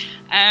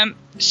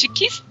 She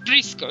kissed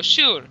Briscoe,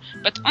 sure,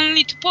 but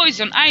only to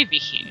poison Ivy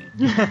him.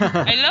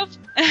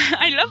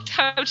 I loved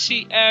how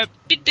she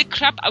beat the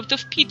crap out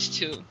of Pete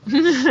too.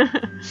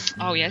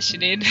 Oh yeah, she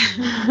did.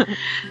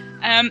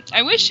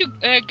 I wish you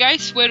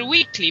guys were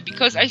weekly,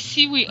 because I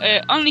see we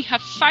only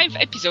have 5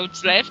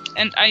 episodes left,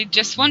 and I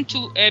just want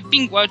to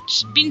binge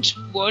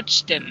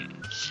watch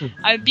them.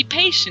 I'll be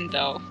patient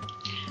though,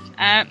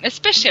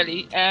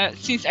 especially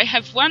since I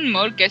have one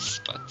more guest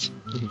spot.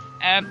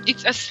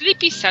 It's a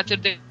sleepy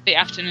Saturday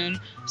afternoon,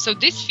 so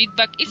this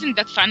feedback isn't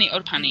that funny or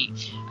punny.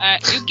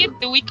 You get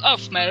the week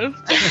off, Mel.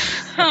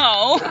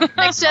 Oh,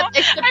 except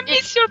I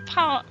miss your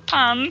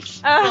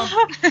puns.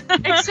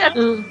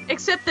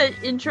 Except the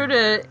intro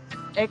to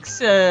X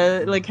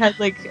had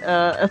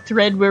a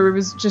thread where it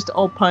was just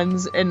all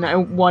puns, and I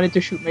wanted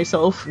to shoot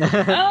myself.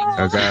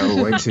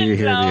 Okay, wait till you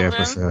hear the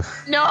episode.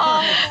 No.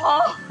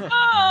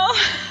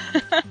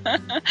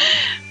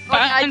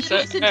 I did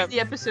listen to the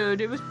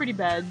episode. It was pretty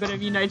bad, but I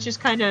mean, I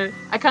kind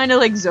of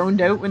like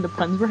zoned out when the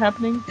puns were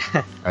happening.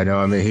 I know.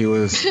 I mean, he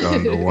was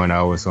on the one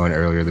I was on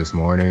earlier this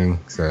morning,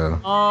 so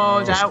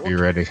that be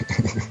ready.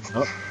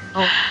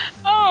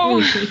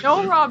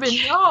 No, Robin,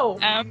 no.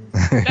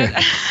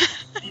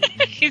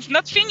 He's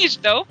not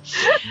finished though.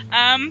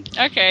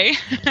 Okay.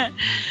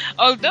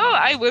 Although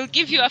I will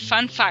give you a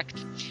fun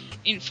fact.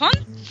 In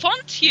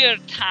frontier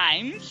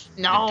times,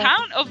 the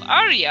town of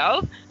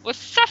Ariel was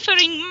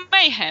suffering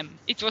mayhem.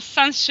 It was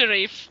sans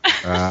serif.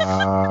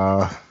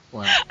 Wow.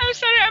 I'm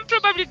sorry, I'm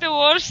probably the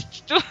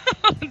worst to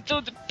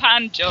do the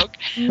pun joke.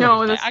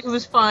 No, it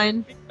was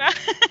fine.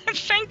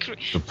 Thank you.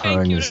 The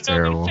pun is Robin.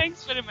 terrible.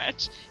 Thanks very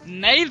much.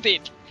 Nailed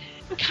it.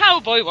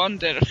 Cowboy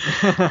Wonder.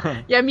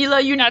 Yeah,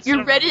 Mila, you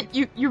read it.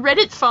 You read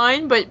it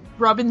fine, but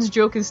Robin's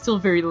joke is still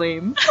very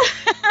lame.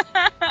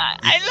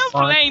 I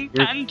love lame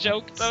pun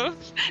jokes though.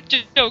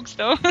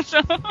 So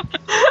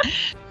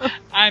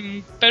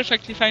I'm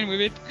perfectly fine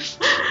with it.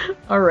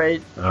 All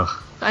right.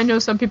 Ugh. I know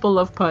some people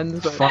love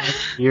puns, but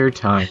 5 year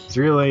times,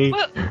 really?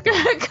 Well,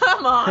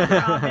 come on,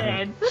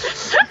 Robin.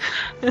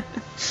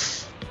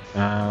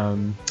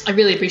 I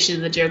really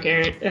appreciated the joke,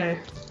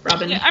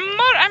 Robin. Yeah, I'm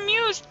more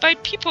amused by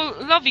people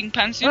loving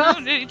puns. You know,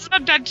 it's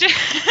not that.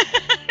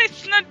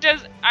 It's not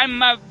just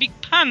I'm a big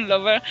pun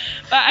lover,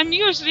 but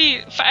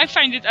I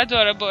find it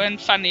adorable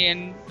and funny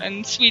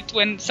and sweet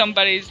when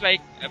somebody is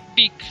like a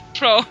big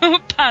pro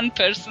pun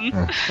person,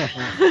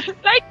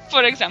 like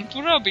for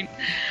example Robin.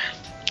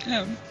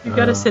 You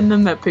gotta send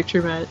them that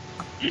picture, Matt.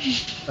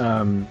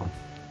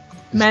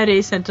 Matt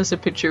A sent us a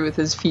picture with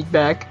his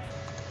feedback.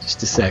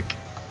 Just a sec.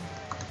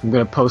 I'm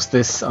gonna post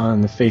this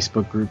on the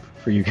Facebook group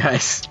for you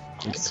guys.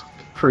 It's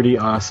pretty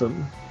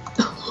awesome.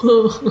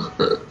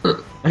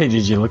 Hey,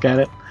 did you look at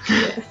it?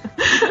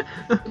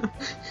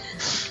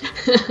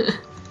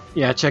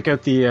 Yeah, check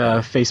out the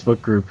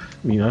Facebook group,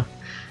 Mila.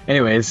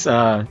 Anyways,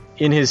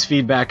 in his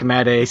feedback,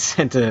 Matt A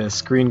sent a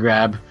screen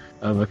grab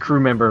of a crew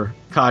member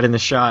caught in the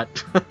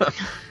shot.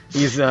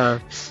 He's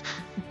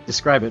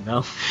describe it,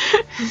 Mel.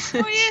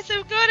 Oh yes,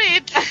 I've got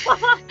it.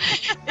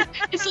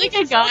 It's like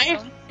a guy.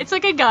 It's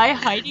like a guy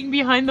hiding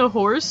behind the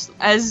horse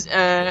as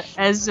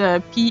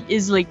Pete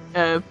is like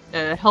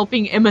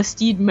helping Emma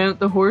Steed mount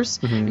the horse,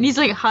 and he's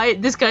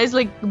like this guy's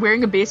like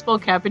wearing a baseball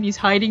cap and he's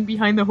hiding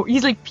behind the horse.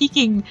 He's like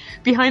peeking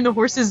behind the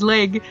horse's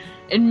leg,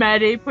 and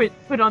Matt A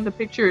put on the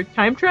picture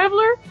time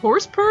traveler,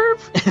 horse perv.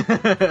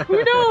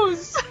 Who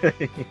knows?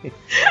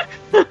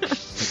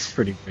 That's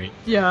pretty great.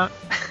 Yeah.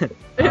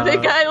 The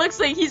guy looks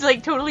like he's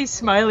like totally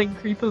smiling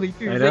creepily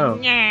too. I He's know.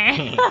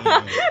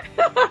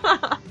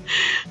 Like,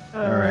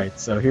 Alright,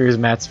 so here's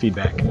Matt's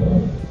feedback.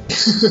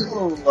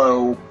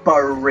 Hello,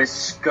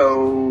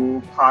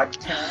 Barisco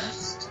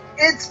podcast.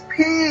 It's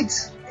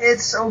Pete!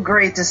 It's so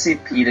great to see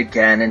Pete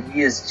again, and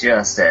he is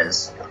just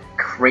as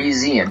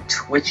crazy and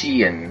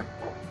twitchy and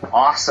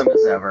awesome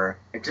as ever.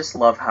 I just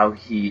love how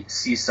he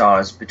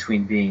seesaws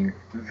between being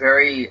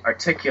very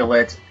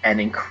articulate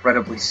and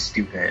incredibly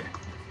stupid.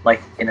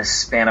 Like, in a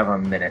span of a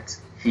minute.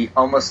 He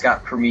almost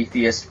got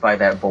Prometheus by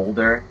that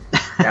boulder.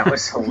 That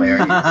was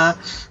hilarious.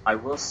 I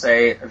will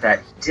say that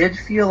he did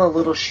feel a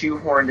little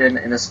shoehorned in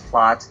his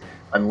plot.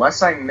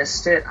 Unless I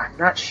missed it, I'm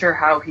not sure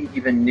how he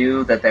even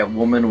knew that that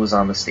woman was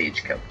on the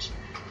stagecoach.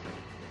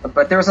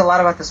 But there was a lot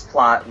about this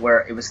plot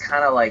where it was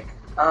kind of like,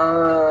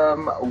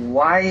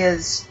 why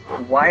is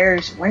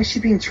she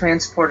being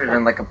transported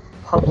in like a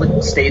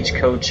public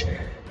stagecoach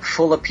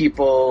full of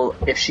people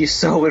if she's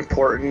so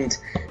important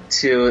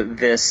to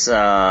this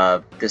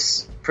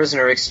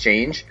prisoner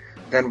exchange?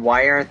 Then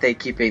why aren't they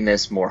keeping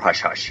this more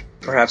hush-hush?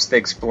 Perhaps they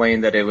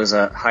explained that it was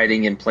a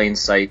hiding in plain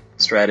sight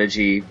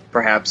strategy.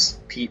 Perhaps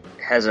Pete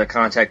has a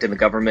contact in the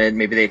government.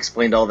 Maybe they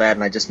explained all that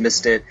and I just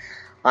missed it.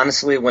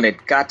 Honestly, when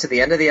it got to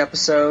the end of the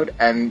episode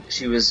and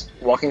she was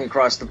walking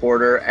across the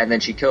border and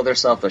then she killed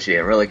herself, though she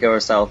didn't really kill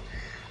herself,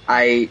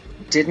 I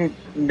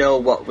didn't know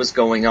what was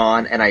going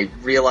on, and I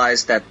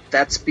realized that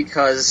that's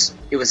because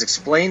it was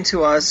explained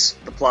to us,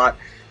 the plot,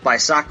 by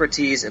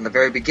Socrates in the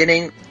very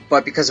beginning,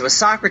 but because it was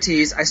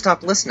Socrates, I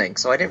stopped listening,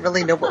 so I didn't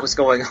really know what was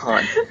going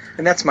on,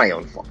 and that's my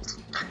own fault.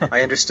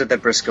 I understood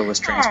that Briscoe was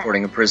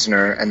transporting a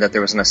prisoner and that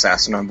there was an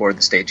assassin on board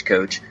the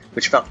stagecoach,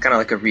 which felt kind of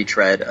like a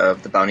retread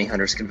of the Bounty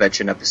Hunters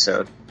Convention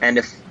episode, and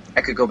if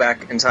I could go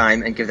back in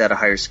time and give that a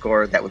higher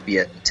score, that would be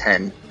a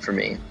 10 for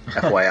me,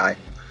 FYI.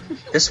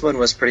 This one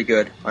was pretty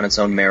good on its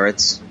own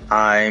merits.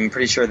 I'm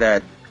pretty sure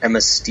that Emma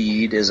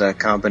Steed is a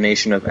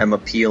combination of Emma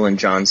Peel and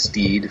John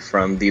Steed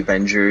from The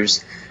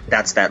Avengers.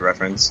 That's that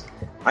reference.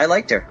 I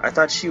liked her. I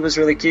thought she was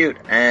really cute,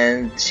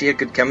 and she had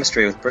good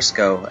chemistry with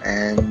Briscoe,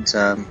 and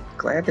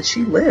glad that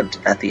she lived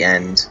at the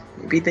end.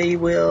 Maybe they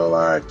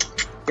will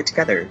get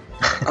together.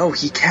 Oh,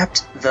 he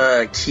kept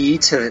the key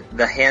to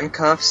the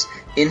handcuffs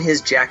in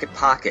his jacket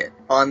pocket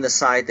on the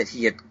side that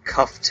he had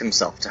cuffed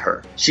himself to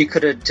her. She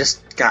could have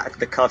just got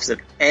the cuffs at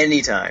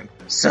any time.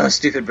 So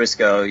stupid,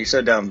 Briscoe. You're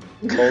so dumb.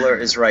 Bowler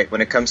is right.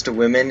 When it comes to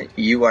women,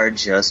 you are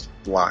just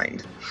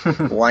blind.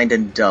 Blind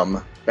and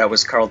dumb. That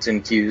was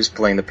Carlton Cuse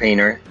playing the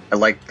painter. I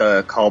liked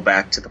the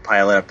callback to the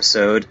pilot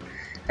episode.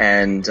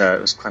 And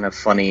it was kind of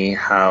funny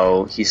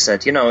how he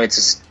said, it's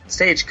a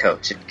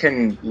stagecoach. It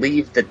can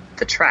leave the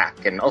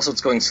track. And also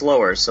it's going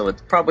slower, so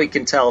it probably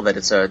can tell that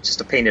it's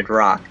just a painted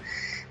rock.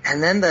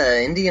 And then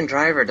the Indian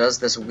driver does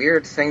this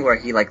weird thing where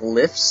he,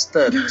 lifts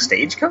the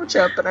stagecoach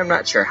up, and I'm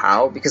not sure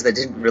how, because they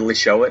didn't really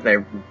show it,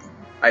 and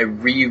I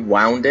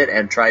rewound it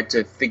and tried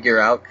to figure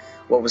out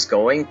what was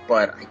going,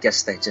 but I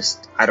guess they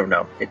just, I don't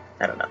know.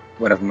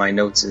 One of my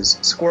notes is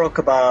squirrel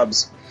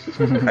kebabs.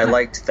 I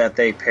liked that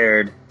they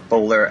paired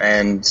Bowler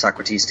and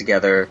Socrates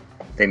together.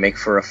 They make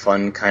for a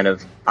fun kind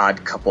of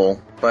odd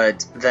couple.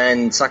 But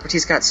then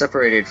Socrates got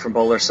separated from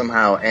Bowler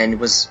somehow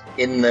and was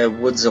in the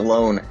woods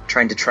alone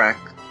trying to track.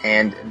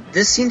 And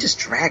this scene just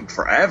dragged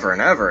forever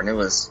and ever, and it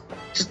was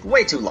just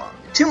way too long.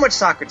 Too much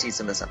Socrates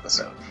in this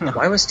episode.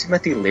 Why was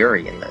Timothy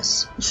Leary in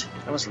this?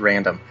 That was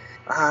random.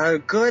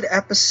 Good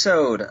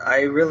episode.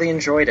 I really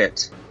enjoyed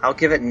it. I'll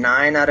give it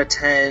 9 out of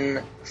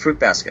 10 fruit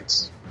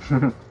baskets.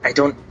 I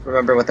don't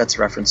remember what that's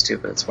referenced to,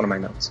 but it's one of my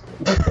notes.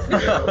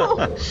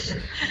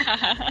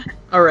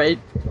 All right.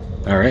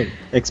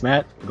 Thanks,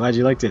 Matt. Glad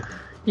you liked it.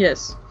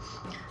 Yes.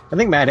 I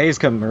think Matt A's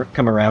come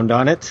around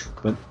on it,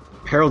 but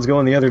Harold's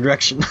going the other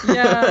direction.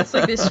 Yeah, it's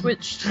like they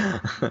switched.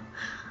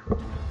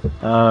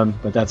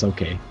 But that's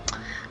okay.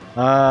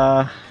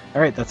 All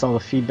right, that's all the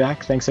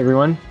feedback. Thanks,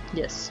 everyone.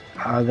 Yes.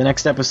 The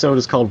next episode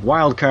is called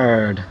Wild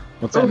Card.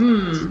 What's that?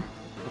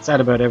 What's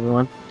that about,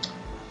 everyone?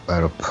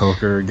 About a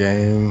poker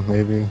game,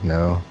 maybe?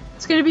 No.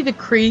 It's going to be the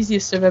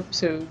craziest of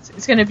episodes.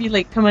 It's going to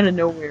be come out of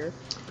nowhere.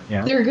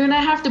 Yeah. They're going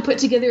to have to put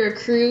together a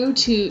crew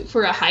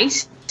for a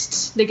heist.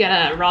 They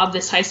gotta rob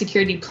this high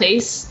security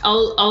place.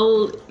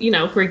 I'll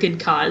for a good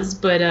cause,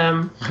 but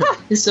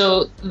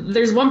so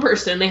there's one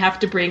person they have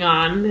to bring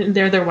on, and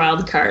they're their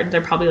wild card. They're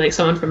probably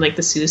someone from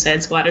the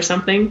Suicide Squad or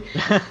something.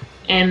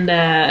 And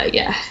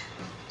yeah.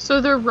 So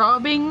they're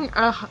robbing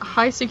a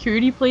high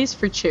security place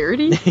for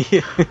charity?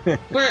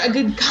 For a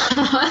good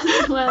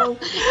cause? Well,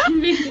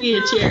 maybe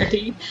a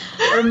charity.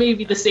 Or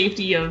maybe the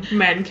safety of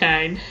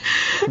mankind.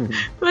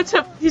 Let's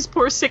help these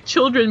poor sick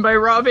children by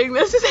robbing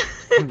this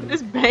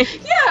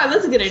bank. Yeah,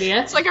 that's a good idea.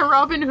 It's like a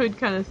Robin Hood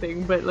kind of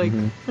thing, but I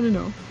don't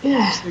know.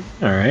 Yeah.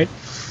 All right.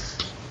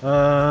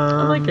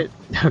 I like it.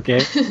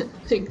 Okay.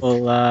 Thanks.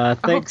 Well, I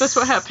hope thanks. that's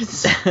what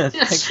happens.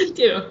 Yes, we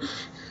do.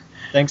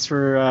 Thanks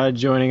for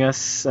joining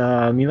us,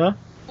 Mila.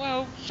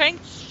 Well,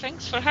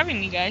 thanks for having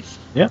me, guys.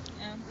 Yeah.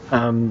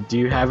 Do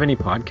you have any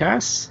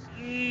podcasts?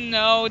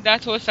 No,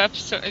 that was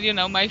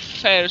my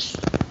first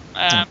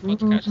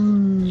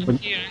podcast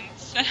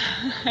appearance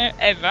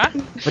ever.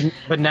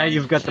 But now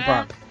you've got the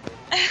bug,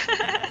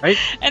 right?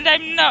 And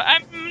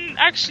I'm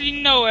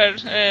actually nowhere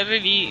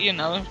really,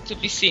 to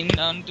be seen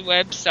on the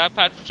webs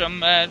apart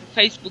from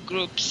Facebook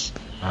groups.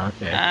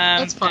 Okay.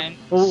 That's fine.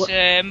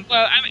 I'm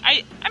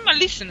a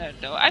listener,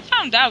 though. I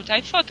found out.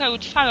 I thought I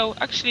would follow.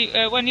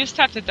 Actually, when you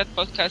started that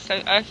podcast,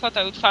 I thought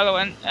I would follow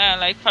and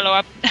follow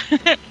up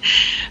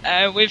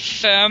with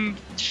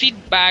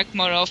feedback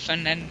more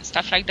often and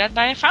stuff like that.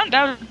 But I found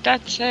out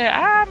that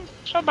I'm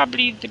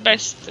probably the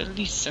best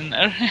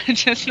listener,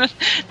 just not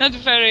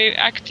very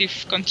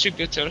active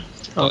contributor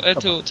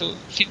to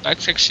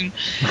feedback section.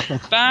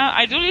 But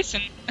I do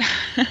listen.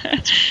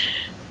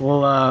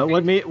 Well,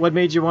 what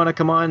made you want to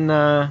come on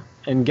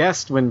and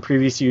guest when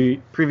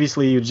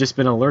previously you'd just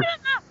been a lurker?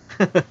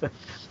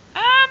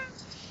 I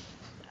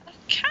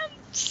can't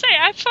say.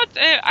 I thought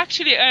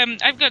actually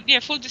I've got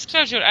full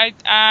disclosure.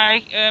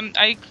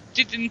 I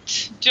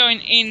didn't join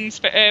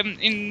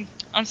in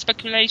on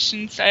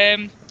speculations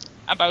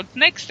about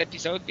next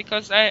episode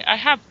because I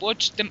have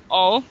watched them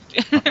all.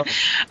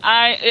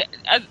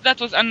 That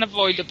was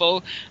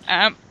unavoidable.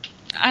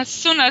 As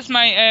soon as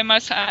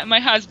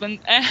my husband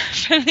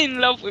fell in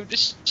love with the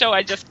show,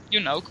 I just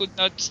could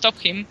not stop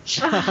him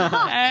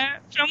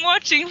from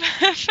watching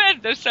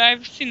further. So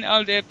I've seen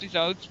all the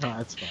episodes. Oh,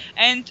 that's fine.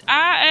 And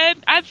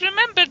I've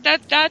remembered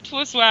that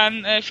was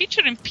one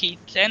featuring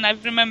Pete, and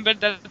I've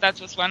remembered that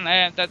was one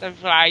that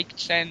I've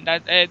liked, and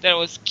that there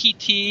was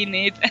Kitty in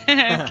it,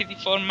 Kitty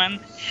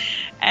Foreman,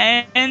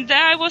 and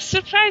I was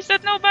surprised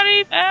that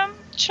nobody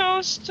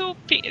chose to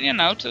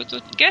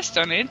guest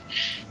on it.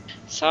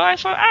 So I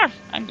thought,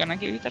 I'm gonna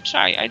give it a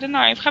try. I don't know.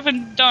 I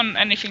haven't done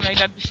anything like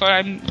that before.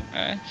 I'm.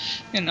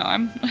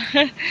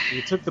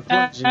 You took the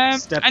plunge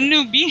and stepped. A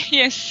newbie,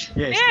 yes.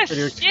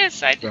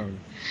 Yes, I did.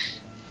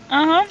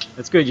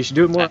 That's good. You should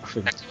do it more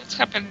often. That's what's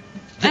happened.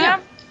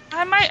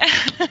 I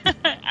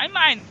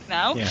might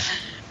now. Yeah.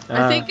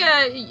 I think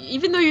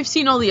even though you've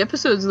seen all the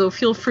episodes, though,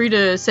 feel free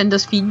to send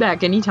us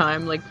feedback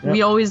anytime.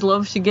 We always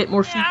love to get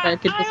more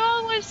feedback. I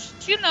always,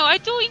 I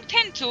do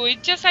intend to.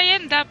 It just I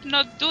end up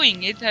not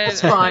doing it.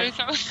 That's fine.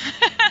 Well,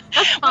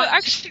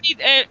 actually,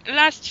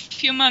 last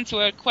few months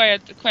were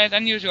quite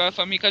unusual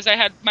for me because I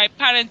had my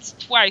parents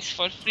twice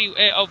for free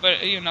over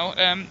here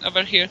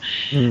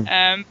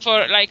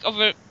for like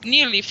over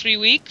nearly 3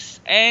 weeks,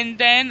 and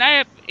then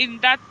in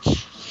that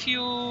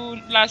few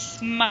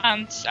last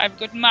months I've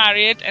got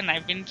married and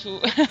I've been to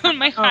on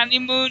my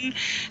honeymoon,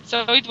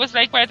 so it was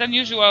like quite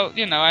unusual.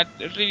 I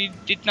really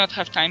did not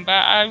have time, but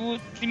I would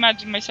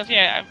imagine myself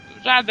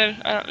rather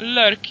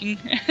lurking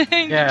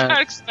in the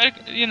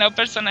Clarksburg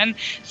person and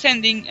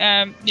sending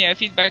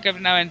feedback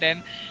every now and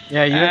then.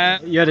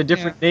 You had a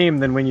different name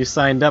than when you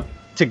signed up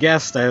to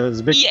guest. I was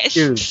a bit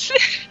confused.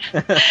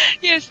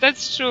 Yes,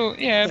 that's true.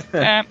 I've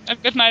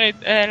got married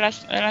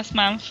last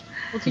month.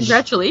 Well,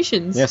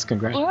 congratulations. Yes,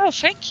 congrats. Well,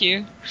 thank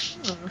you.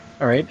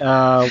 All right,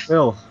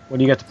 Will, what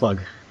do you got to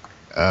plug?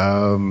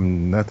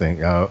 Nothing.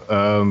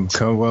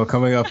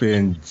 Coming up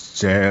in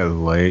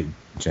late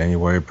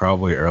January,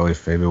 probably early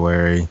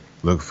February,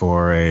 look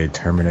for a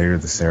Terminator: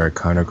 The Sarah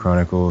Connor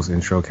Chronicles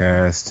intro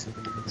cast.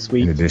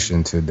 Sweet. In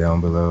addition to Down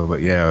Below.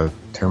 But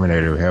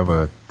Terminator, we have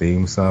a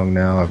theme song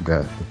now. I've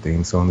got the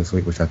theme song this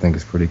week, which I think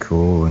is pretty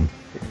cool. And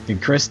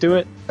did Chris do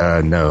it?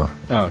 No.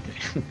 Oh, okay.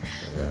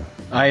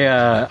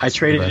 I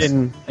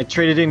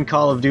traded in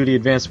Call of Duty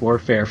Advanced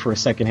Warfare for a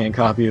secondhand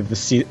copy of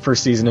the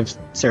first season of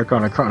Sarah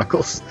Connor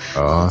Chronicles.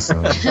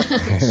 Awesome.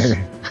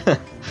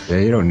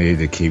 You don't need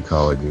to keep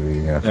Call of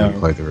Duty after you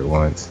play through it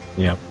once.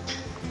 Yep.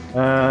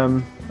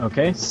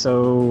 Okay,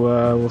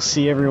 so we'll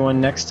see everyone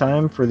next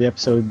time for the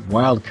episode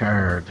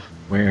Wildcard,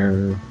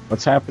 where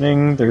what's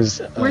happening?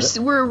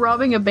 We're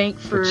robbing a bank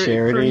for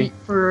charity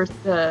for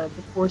the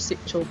poor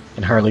sick children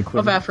and Harley Quinn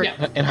of Africa.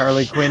 Yeah. And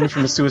Harley Quinn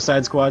from the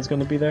Suicide Squad's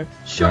going to be there.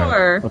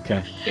 Sure.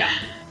 Okay. Yeah.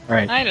 All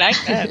right. I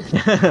like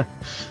that.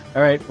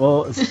 All right.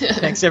 Well,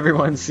 thanks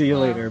everyone. See you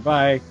later.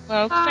 Bye.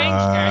 Well, thanks,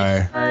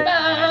 guys. Bye.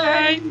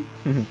 Bye.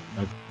 Okay.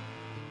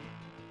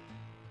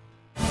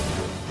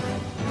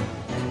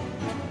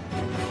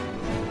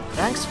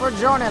 Thanks for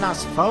joining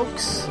us,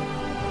 folks.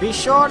 Be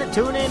sure to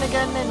tune in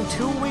again in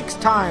 2 weeks'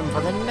 time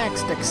for the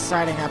next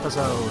exciting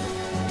episode.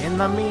 In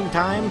the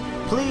meantime,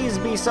 please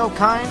be so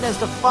kind as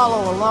to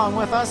follow along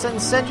with us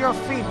and send your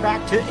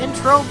feedback to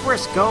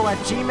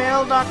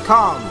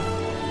introbriscoe@gmail.com.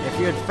 If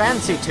you'd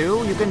fancy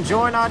to, you can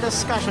join our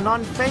discussion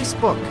on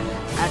Facebook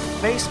at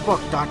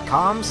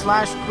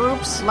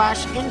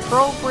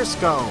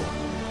facebook.com/groups/introbriscoe.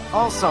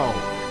 Also,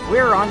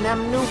 we're on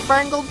them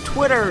newfangled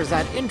Twitters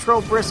at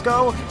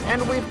introbriscoe,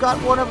 and we've got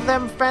one of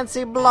them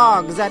fancy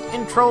blogs at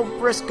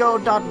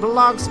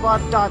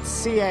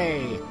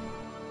introbriscoe.blogspot.ca.